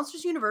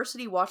 Monsters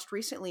University watched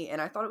recently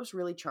and I thought it was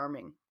really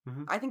charming.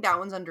 Mhm. I think that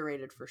one's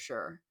underrated for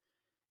sure.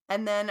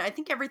 And then I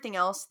think everything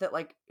else that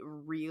like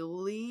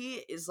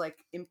really is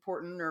like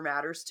important or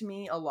matters to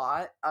me a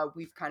lot,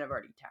 we've kind of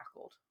already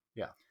tackled.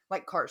 Yeah.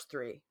 Like Cars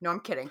 3. No, I'm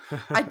kidding.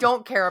 I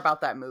don't care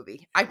about that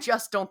movie. I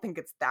just don't think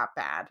it's that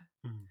bad.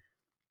 Mhm.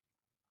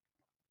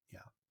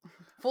 Yeah.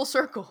 Full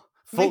circle.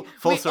 Full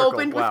we circle.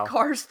 opened Wow. with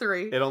Cars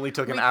 3. It only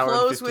took an We hour and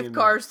close 15 with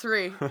Cars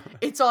minutes. 3.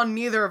 It's on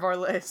neither of our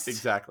lists.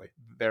 Exactly.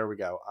 There we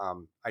go.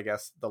 I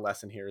guess the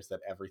lesson here is that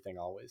everything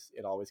always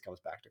comes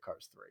back to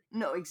Cars 3.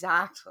 No,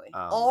 exactly.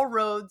 Um, All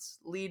roads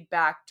lead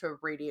back to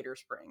Radiator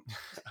Springs.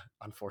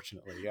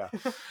 Unfortunately, yeah.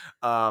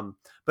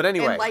 But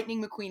anyway, And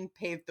Lightning McQueen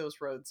paved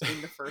those roads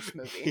in the first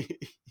movie.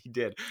 he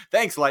did.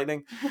 Thanks,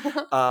 Lightning.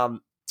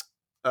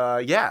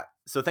 Yeah.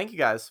 So thank you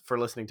guys for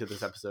listening to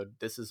this episode.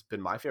 This has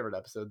been my favorite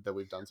episode that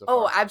we've done so far.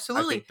 Oh, I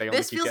absolutely. think they only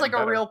This keep feels like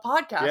getting a better. real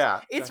podcast. Yeah,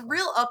 It's exactly.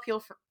 real uphill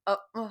for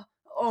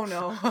oh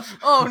no.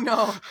 Oh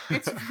no.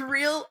 It's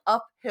real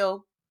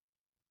uphill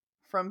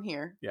from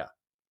here. Yeah.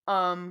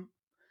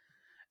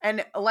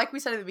 And like we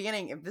said at the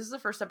beginning, if this is the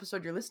first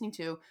episode you're listening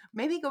to,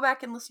 maybe go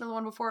back and listen to the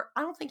one before.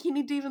 I don't think you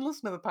need to even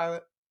listen to the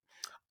pilot.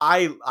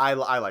 I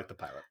like the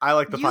pilot. I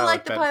like the You pilot,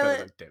 like the better pilot?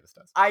 than Davis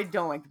does. I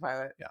don't like the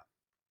pilot. Yeah.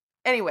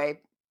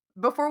 Anyway,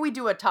 before we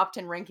do a top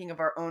 10 ranking of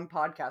our own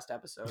podcast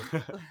episode.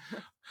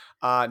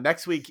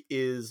 Next week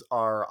is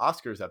our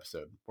Oscars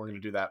episode. We're going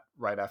to do that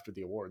right after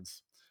the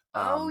awards.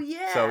 Oh,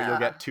 So you'll yeah.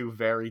 get two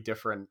very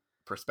different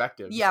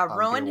perspectives. Yeah, on the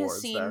Rowan has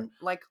awards seen there.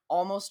 like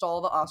almost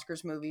all the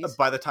Oscars movies.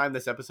 By the time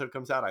this episode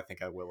comes out, I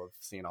think I will have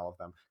seen all of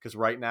them. Because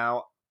right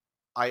now,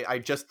 I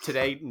just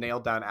today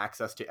nailed down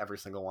access to every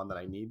single one that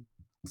I need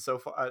so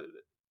far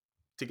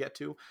to get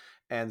to.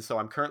 And so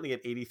I'm currently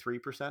at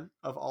 83%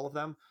 of all of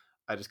them.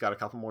 I just got a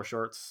couple more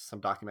shorts,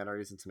 some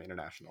documentaries, and some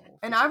international.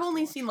 And features I've to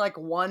only watch. seen like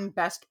one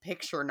Best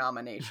Picture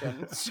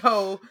nomination.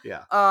 So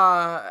Yeah.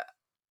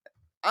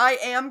 I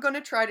am going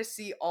to try to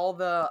see all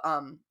the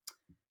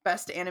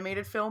Best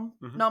Animated Film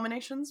Mhm.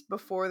 nominations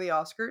before the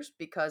Oscars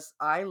because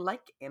I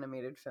like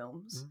animated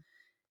films. Mhm.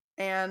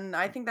 And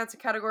I think that's a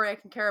category I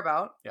can care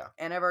about. Yeah.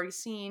 And I've already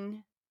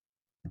seen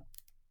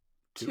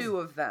two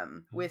of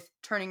them Mhm. with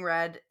Turning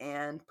Red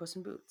and Puss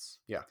in Boots.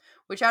 Yeah.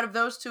 Which out of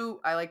those two,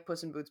 I like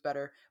Puss in Boots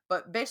better.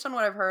 But based on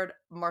what I've heard,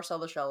 Marcel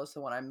the Shell is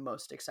the one I'm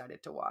most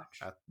excited to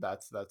watch.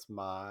 That's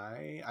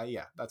my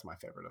that's my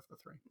favorite of the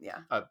three.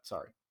 Yeah.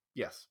 Sorry.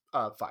 Yes.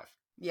 5.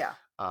 Yeah.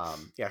 Yeah,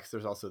 because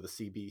there's also the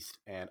Sea Beast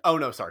and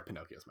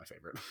Pinocchio is my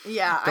favorite.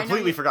 Yeah.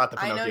 Completely forgot that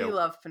I Pinocchio know you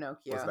love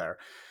Pinocchio. was there.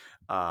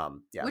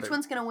 Yeah. Which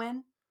one's gonna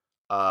win?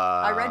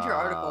 I read your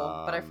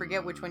article, but I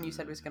forget which one you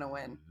said was gonna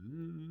win.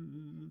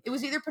 It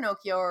was either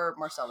Pinocchio or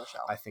Marcel the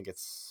Shell. I think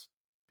it's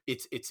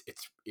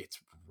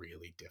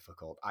really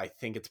difficult. I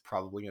think it's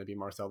probably going to be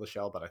Marcel the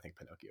Shell, but I think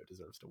Pinocchio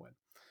deserves to win.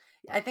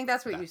 I think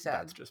that's what you said.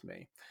 That's just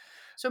me.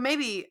 So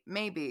maybe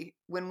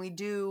when we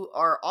do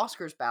our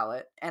Oscars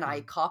ballot and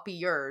I copy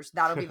yours,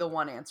 that'll be the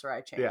one answer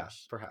I change. Yeah,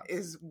 perhaps.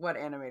 Is what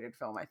animated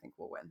film I think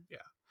will win.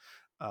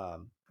 Yeah.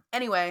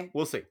 Anyway,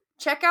 We'll see.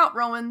 check out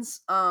Rowan's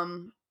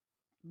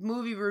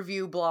movie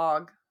review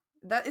blog.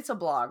 It's a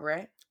blog,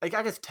 right? Like,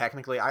 I guess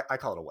technically, I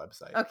call it a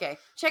website. Okay,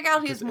 check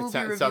out his It movie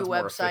sounds review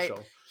more website.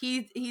 official.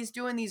 He's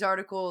doing these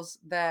articles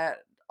that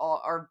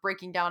are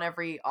breaking down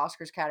every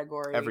Oscars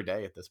category Every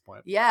day at this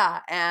point.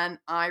 Yeah, and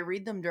I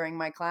read them during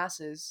my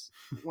classes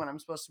when I'm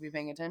supposed to be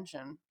paying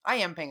attention. I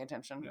am paying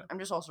attention. Yeah. I'm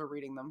just also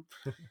reading them.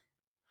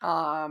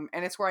 And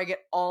it's where I get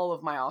all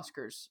of my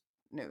Oscars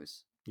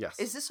news. Yes.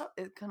 Is this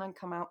gonna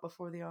come out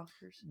before the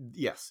Oscars?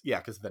 Yes. Yeah,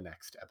 because the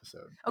next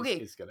episode. Okay,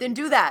 is gonna then be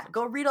do the that. Oscars.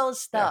 Go read all his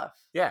stuff.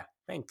 Yeah.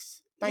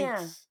 Thanks.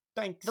 Yeah.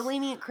 Thanks. The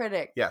Lenient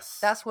Critic. Yes.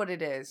 That's what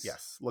it is.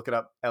 Yes. Look it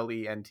up.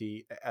 Lenient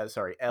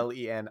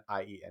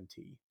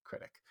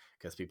critic,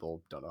 because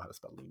people don't know how to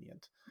spell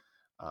lenient.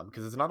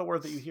 Because it's not a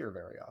word that you hear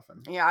very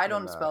often. Yeah, I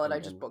don't in, spell it. I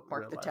in just real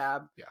bookmark the life.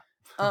 tab. Yeah.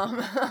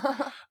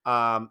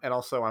 And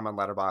also I'm on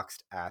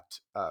Letterboxd at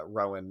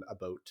Rowan a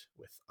boat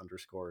with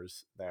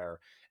underscores there,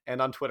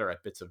 and on Twitter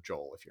at Bits of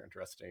Joel if you're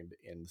interested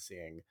in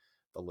seeing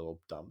the little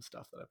dumb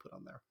stuff that I put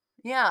on there.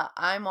 Yeah,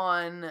 I'm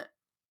on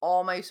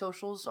all my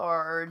socials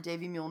are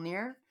Davy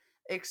Mulneer,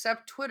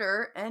 except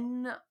Twitter,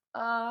 and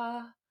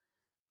I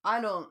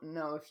don't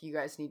know if you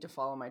guys need to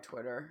follow my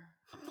Twitter.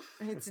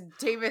 It's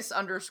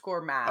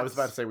Davis_Mads. I was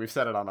about to say we've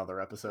said it on other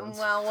episodes.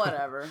 Well,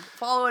 whatever.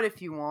 Follow it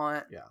if you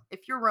want. Yeah.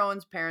 If you're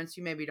Rowan's parents,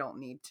 you maybe don't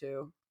need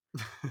to.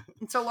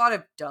 It's a lot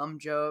of dumb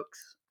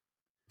jokes.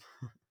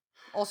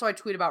 Also, I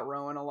tweet about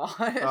Rowan a lot.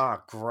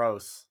 Ah,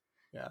 gross.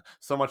 Yeah.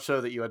 So much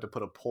so that you had to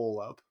put a poll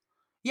up.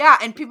 Yeah,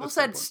 and people That's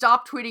said, so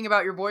stop tweeting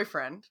about your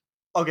boyfriend.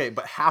 Okay,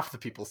 but half the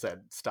people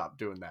said stop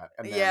doing that,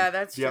 and then Yeah,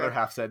 that's the other true.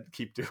 half said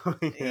keep doing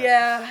it.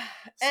 Yeah.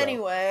 So,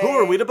 Anyway. who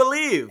are we to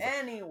believe?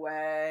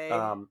 Anyway.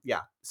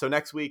 Yeah. So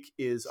next week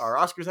is our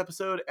Oscars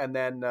episode, and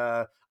then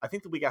I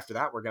think the week after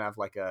that we're gonna have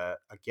like a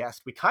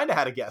guest. We kind of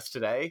had a guest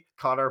today.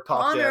 Connor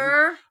popped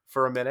in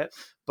for a minute,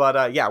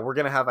 but yeah, we're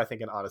gonna have, I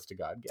think, an honest to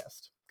God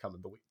guest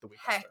coming the week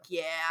Heck after.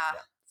 yeah.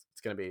 It's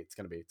gonna be fun. It's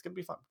gonna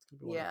be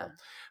wonderful. Yeah.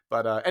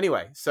 But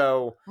anyway,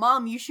 so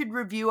Mom, you should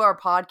review our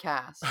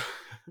podcast.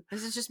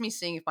 This is just me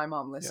seeing if my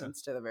mom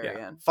listens to the very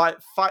end.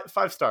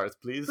 5 stars,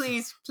 please.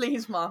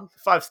 Please, Mom.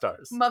 5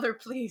 stars. Mother,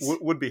 please.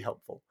 Would be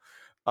helpful.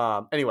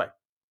 Anyway,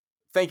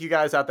 thank you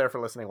guys out there for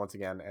listening once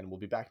again, and we'll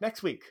be back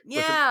next week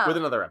with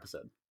another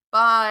episode.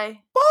 Bye.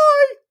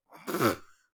 Bye.